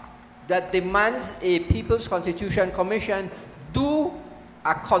law, that demands a People's Constitution Commission do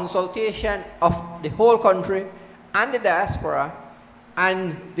a consultation of the whole country and the diaspora,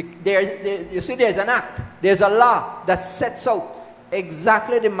 and you see there's an act, there's a law that sets out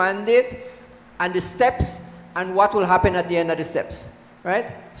exactly the mandate and the steps and what will happen at the end of the steps,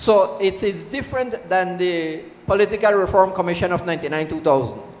 right? So it is different than the Political Reform Commission of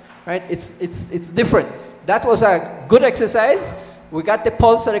 1999-2000, right? It's different. That was a good exercise. We got the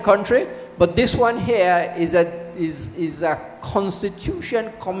pulse of the country, but this one here is a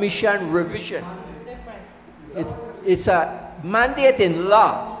Constitution Commission revision. It's a mandate in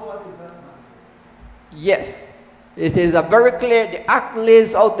law. Yes, it is a very clear. The Act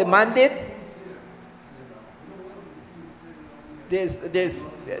lays out the mandate.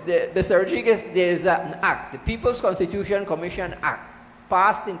 Mr. Rodriguez, there's an act, the People's Constitution Commission Act,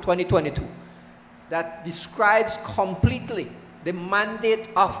 passed in 2022, that describes completely the mandate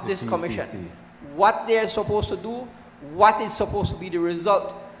of this commission, what they're supposed to do, what is supposed to be the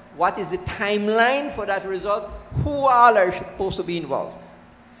result, what is the timeline for that result, who all are supposed to be involved.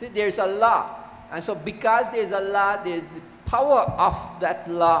 See, there's a law, and so because there's a law, there's the power of that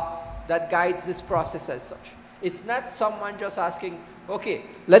law that guides this process as such. It's not someone just asking, okay,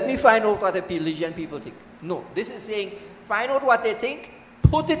 let me find out what the Belizean people think. No, this is saying, find out what they think,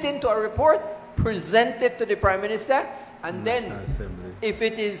 put it into a report, present it to the Prime Minister, and then if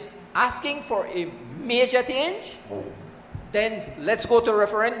it is asking for a major change, then let's go to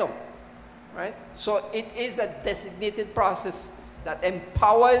referendum, right? So it is a designated process that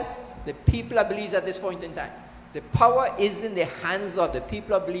empowers the people of Belize at this point in time. The power is in the hands of the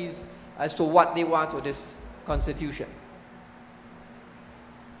people of Belize as to what they want with this constitution.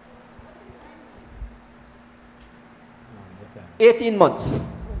 18 months,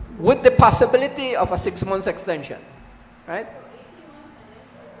 with the possibility of a 6 months extension, right?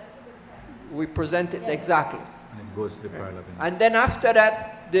 We present it exactly. And it goes to the Parliament. And then after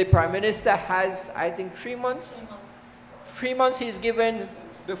that, the Prime Minister has, I think, 3 months. 3 months he's given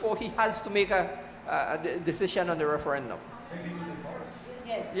before he has to make a decision on the referendum.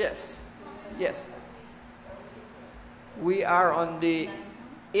 Yes. Yes. Yes. We are on the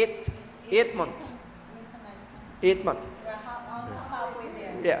eighth month. 8 month. We're almost halfway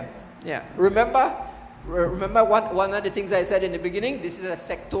there. Yeah. Yeah. Remember one of the things I said in the beginning, this is a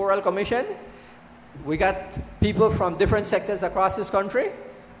sectoral commission. We got people from different sectors across this country.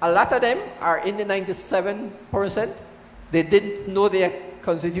 A lot of them are in the 97%. They didn't know their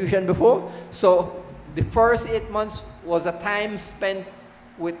constitution before. So the first 8 months was a time spent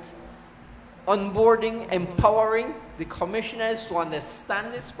with onboarding, empowering the commissioners to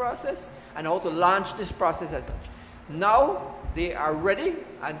understand this process and how to launch this process as such. Now they are ready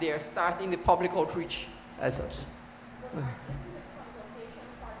and they are starting the public outreach as such.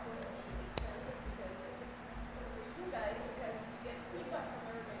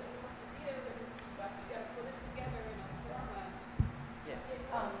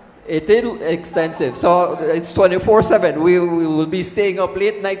 It is extensive, so it's 24/7. We will be staying up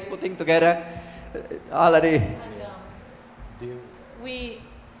late nights putting together all of the.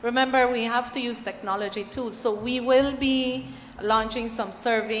 Remember, we have to use technology too. So we will be launching some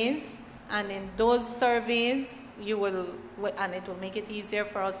surveys, and in those surveys, and it will make it easier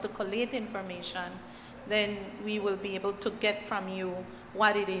for us to collate information. Then we will be able to get from you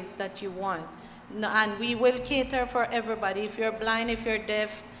what it is that you want. And we will cater for everybody. If you're blind, if you're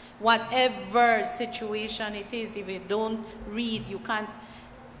deaf, whatever situation it is, if you don't read, you can't,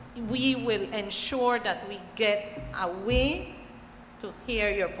 we will ensure that we get a way to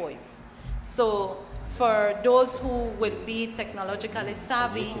hear your voice. So for those who will be technologically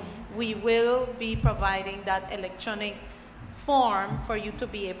savvy, we will be providing that electronic form for you to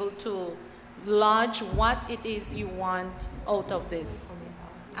be able to lodge what it is you want out of this.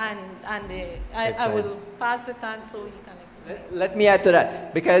 And I will pass it on so you can explain. Let me add to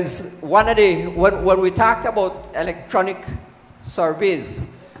that, because when we talked about electronic surveys,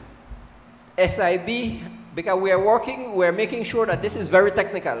 SIB, because we're making sure that this is very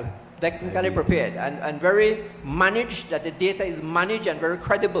technically prepared and very managed, that the data is managed and very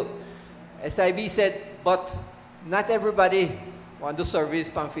credible. SIB said, but not everybody want to surveys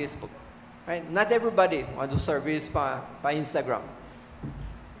on Facebook, right? Not everybody want to surveys by Instagram.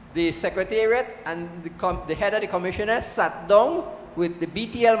 The Secretariat and the head of the commissioners sat down with the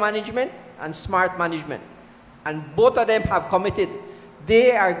BTL management and Smart management. And both of them have committed.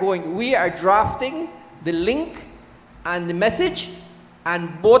 We are drafting the link and the message,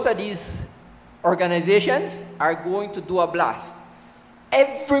 and both of these organizations are going to do a blast.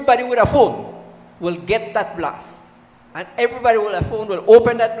 Everybody with a phone will get that blast. And everybody with a phone will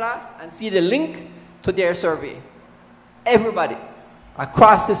open that blast and see the link to their survey. Everybody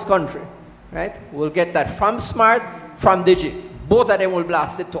across this country, right, will get that from Smart, from Digi. Both of them will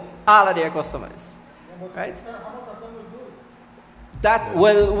blast it to all of their customers, right? That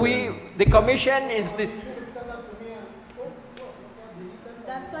the commission is this.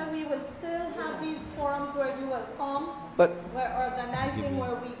 That's why we will still have these forums where you will come. But we're organizing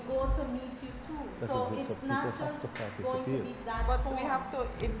where we go to meet you too. So it's not just going to be that. But we have to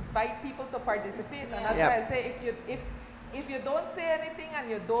invite people to participate, and that's why I say if you don't say anything and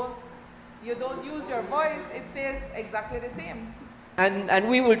you don't use your voice, it stays exactly the same. And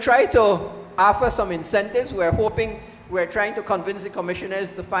we will try to offer some incentives. We're trying to convince the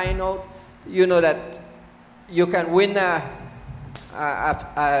commissioners to find out, that you can win a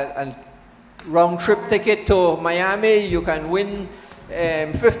round trip ticket to Miami. You can win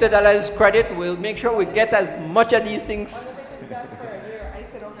 $50 credit. We'll make sure we get as much of these things.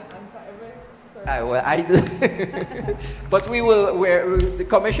 I do. But the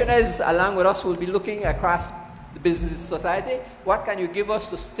commissioners along with us will be looking across the business society. What can you give us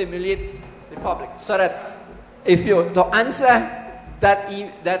to stimulate the public? So that to answer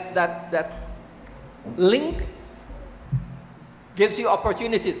that link gives you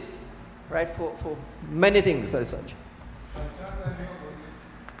opportunities, right, for many things as such.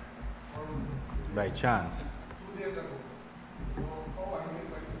 By chance.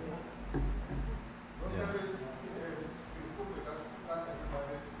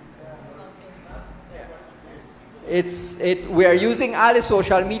 We are using all the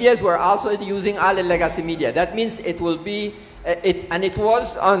social medias. We're also using all the legacy media. That means it will be, and it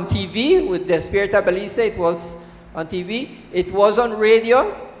was on TV with Despierta Belize. It was on TV. It was on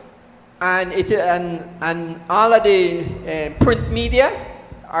radio. and all of the print media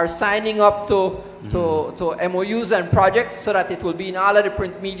are signing up to MOUs and projects so that it will be in all of the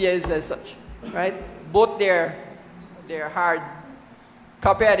print media as such, right? Both their hard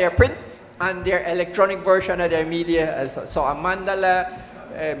copy of their print and their electronic version of their media as such. So a Mandala,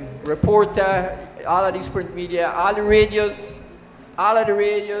 Reporter, all of these print media, all the radios, all of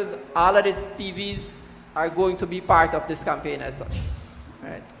the TVs are going to be part of this campaign as such.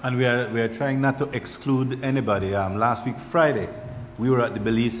 Right. And we are trying not to exclude anybody. Last week, Friday, we were at the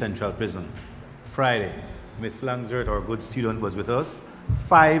Belize Central Prison. Friday, Miss Langzert, our good student, was with us.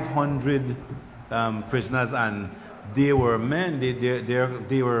 500 prisoners, and they were men.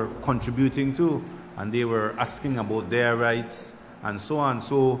 They were contributing too, and they were asking about their rights and so on.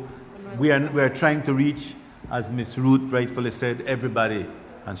 So we are trying to reach, as Miss Ruth rightfully said, everybody.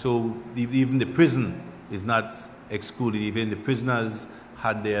 And so even the prison is not excluded. Even the prisoners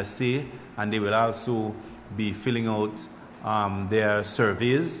had their say, and they will also be filling out their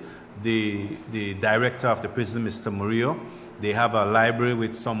surveys. The director of the prison, Mr. Murillo, they have a library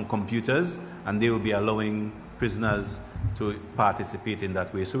with some computers, and they will be allowing prisoners to participate in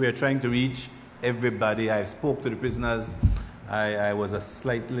that way. So we are trying to reach everybody. I spoke to the prisoners. I was a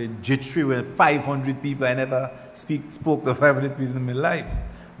slightly jittery when 500 people. I never spoke to 500 prisoners in my life.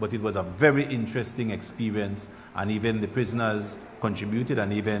 But it was a very interesting experience, and even the prisoners contributed,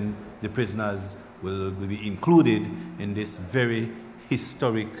 and even the prisoners will be included in this very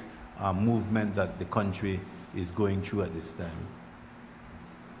historic movement that the country is going through at this time.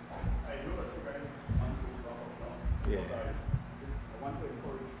 I know that you guys want to talk about that. Yeah. I want to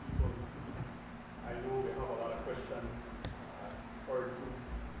encourage people. I know we have a lot of questions or to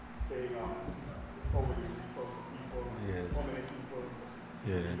saying how many people, Yes. how many people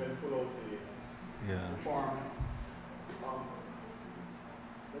even pull out the forms.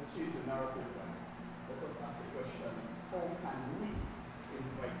 Let's change the narrative, guys. Let us ask the question, how can we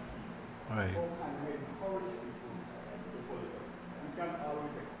invite people? Right. How can we encourage people to pull it out? We can't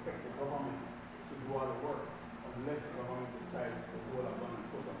always expect the government to do all the work unless the government decides to do all the gun and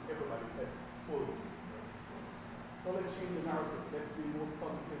put on everybody's head full. So let's change the narrative. Let's be more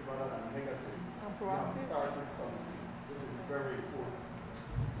positive rather than negative. We have started something, which is very important.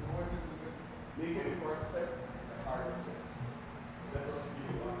 So what is the best? Making the first step is the hardest step. Let us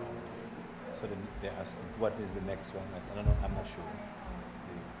be one. So they asked, what is the next one? I don't know, I'm not sure.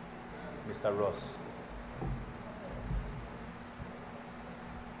 Mr. Ross.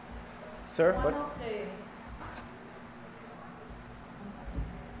 Sir, what?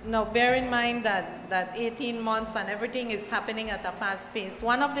 Now, bear in mind that 18 months and everything is happening at a fast pace.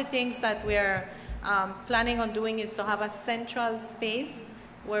 One of the things that we're planning on doing is to have a central space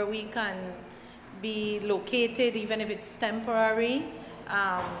where we can be located, even if it's temporary,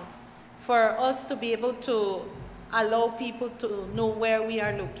 for us to be able to allow people to know where we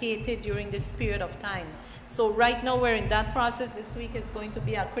are located during this period of time. So right now we're in that process. This week is going to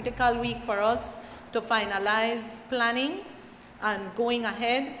be a critical week for us to finalize planning and going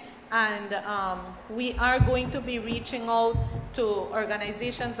ahead. And we are going to be reaching out to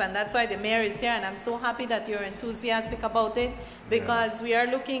organizations, and that's why the mayor is here, and I'm so happy that you're enthusiastic about it, because we are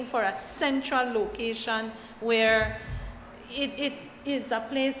looking for a central location where it is a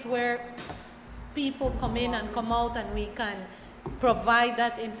place where people come in and come out, and we can provide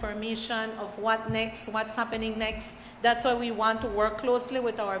that information of what next, what's happening next. That's why we want to work closely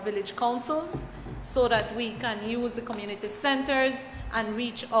with our village councils so that we can use the community centers and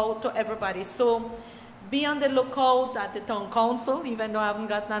reach out to everybody. So be on the lookout at the town council, even though I haven't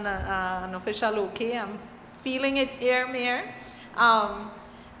gotten an official okay. I'm feeling it here, Mayor.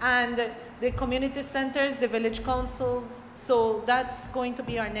 And the community centers, the village councils. So that's going to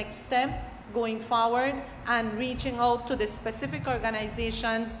be our next step going forward, and reaching out to the specific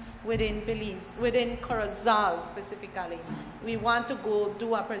organizations within Belize, within Corozal specifically. We want to go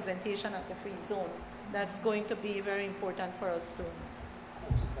do a presentation at the free zone. That's going to be very important for us too.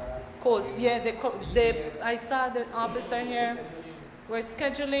 Coast, yeah, I saw the officer here. We're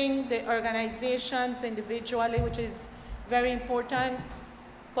scheduling the organizations individually, which is very important.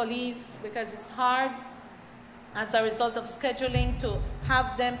 Police, because it's hard as a result of scheduling to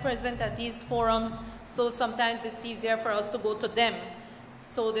have them present at these forums, so sometimes it's easier for us to go to them.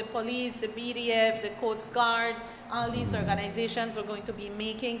 So the police, the BDF, the Coast Guard, all these organizations are going to be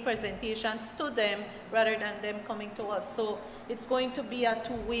making presentations to them rather than them coming to us. So it's going to be a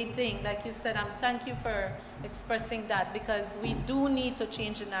two-way thing. Like you said, thank you for expressing that, because we do need to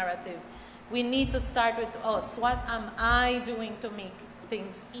change the narrative. We need to start with us. What am I doing to make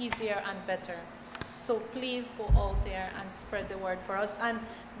things easier and better. So please go out there and spread the word for us. And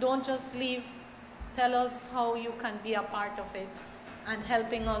don't just leave. Tell us how you can be a part of it and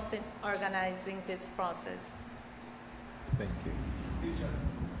helping us in organizing this process. Thank you.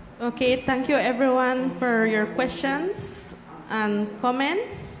 Okay, thank you everyone for your questions and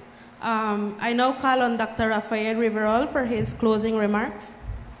comments. I now call on Dr. Rafael Riverol for his closing remarks.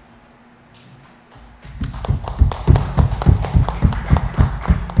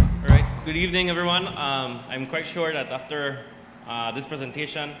 All right, good evening everyone. I'm quite sure that after this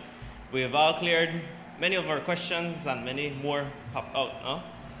presentation, we have all cleared many of our questions and many more popped out. No?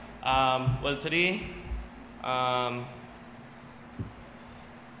 Well, today, I'm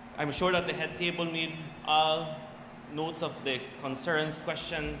sure that the head table made all notes of the concerns,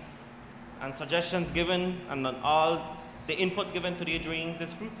 questions, and suggestions given, and on all the input given today during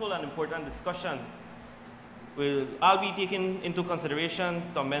this fruitful and important discussion will all be taken into consideration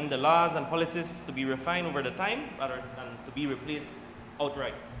to amend the laws and policies to be refined over the time rather than to be replaced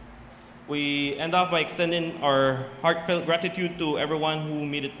outright. We end off by extending our heartfelt gratitude to everyone who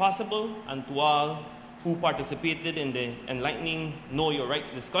made it possible and to all who participated in the enlightening Know Your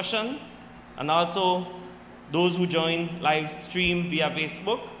Rights discussion, and also those who joined live stream via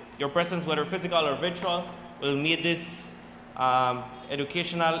Facebook. Your presence, whether physical or virtual, will make this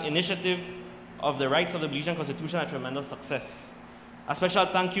educational initiative of the rights of the Belizean Constitution a tremendous success. A special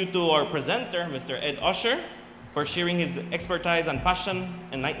thank you to our presenter, Mr. Ed Usher, for sharing his expertise and passion,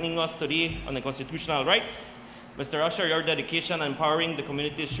 enlightening us today on the constitutional rights. Mr. Usher, your dedication and empowering the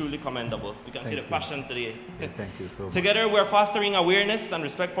community is truly commendable. You can see the passion today. Yeah, thank you so much. Together, we're fostering awareness and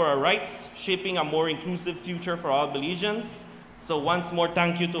respect for our rights, shaping a more inclusive future for all Belizeans. So once more,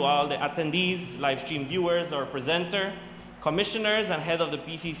 thank you to all the attendees, live stream viewers, our presenter, commissioners, and head of the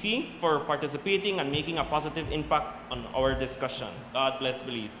PCC for participating and making a positive impact on our discussion. God bless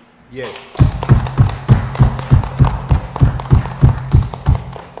Belize. Yes.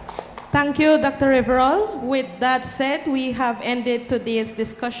 Thank you, Dr. Riverol. With that said, we have ended today's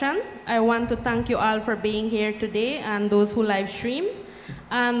discussion. I want to thank you all for being here today and those who live stream.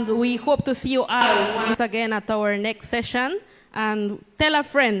 And we hope to see you all once again at our next session. And tell a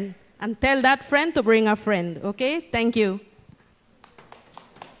friend, and tell that friend to bring a friend, okay? Thank you.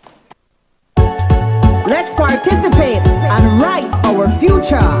 Let's participate and write our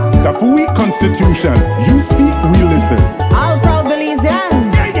future. The Fui Constitution, you speak, we listen. All proud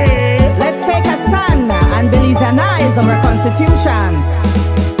Belizean. Let's take a stand and Belizeanize our Constitution.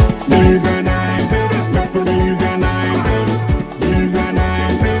 Belizeanize it, Belizeanize it,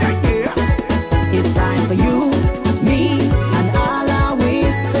 Belizeanize it. It's time for you, me, and all our we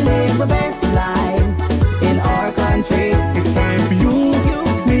to live the best life in our country. It's time for you,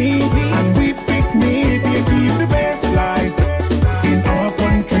 me, and we pick me to achieve the best life in our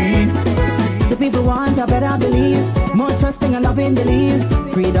country. The people want a better belief, more trusting and loving belief.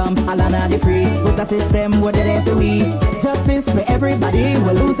 Freedom, Alana the free, with a system where they have to we. Justice for everybody,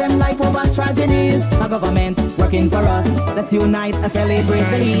 we'll lose them life over tragedies. A government working for us, let's unite and celebrate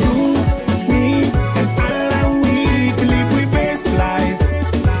belief.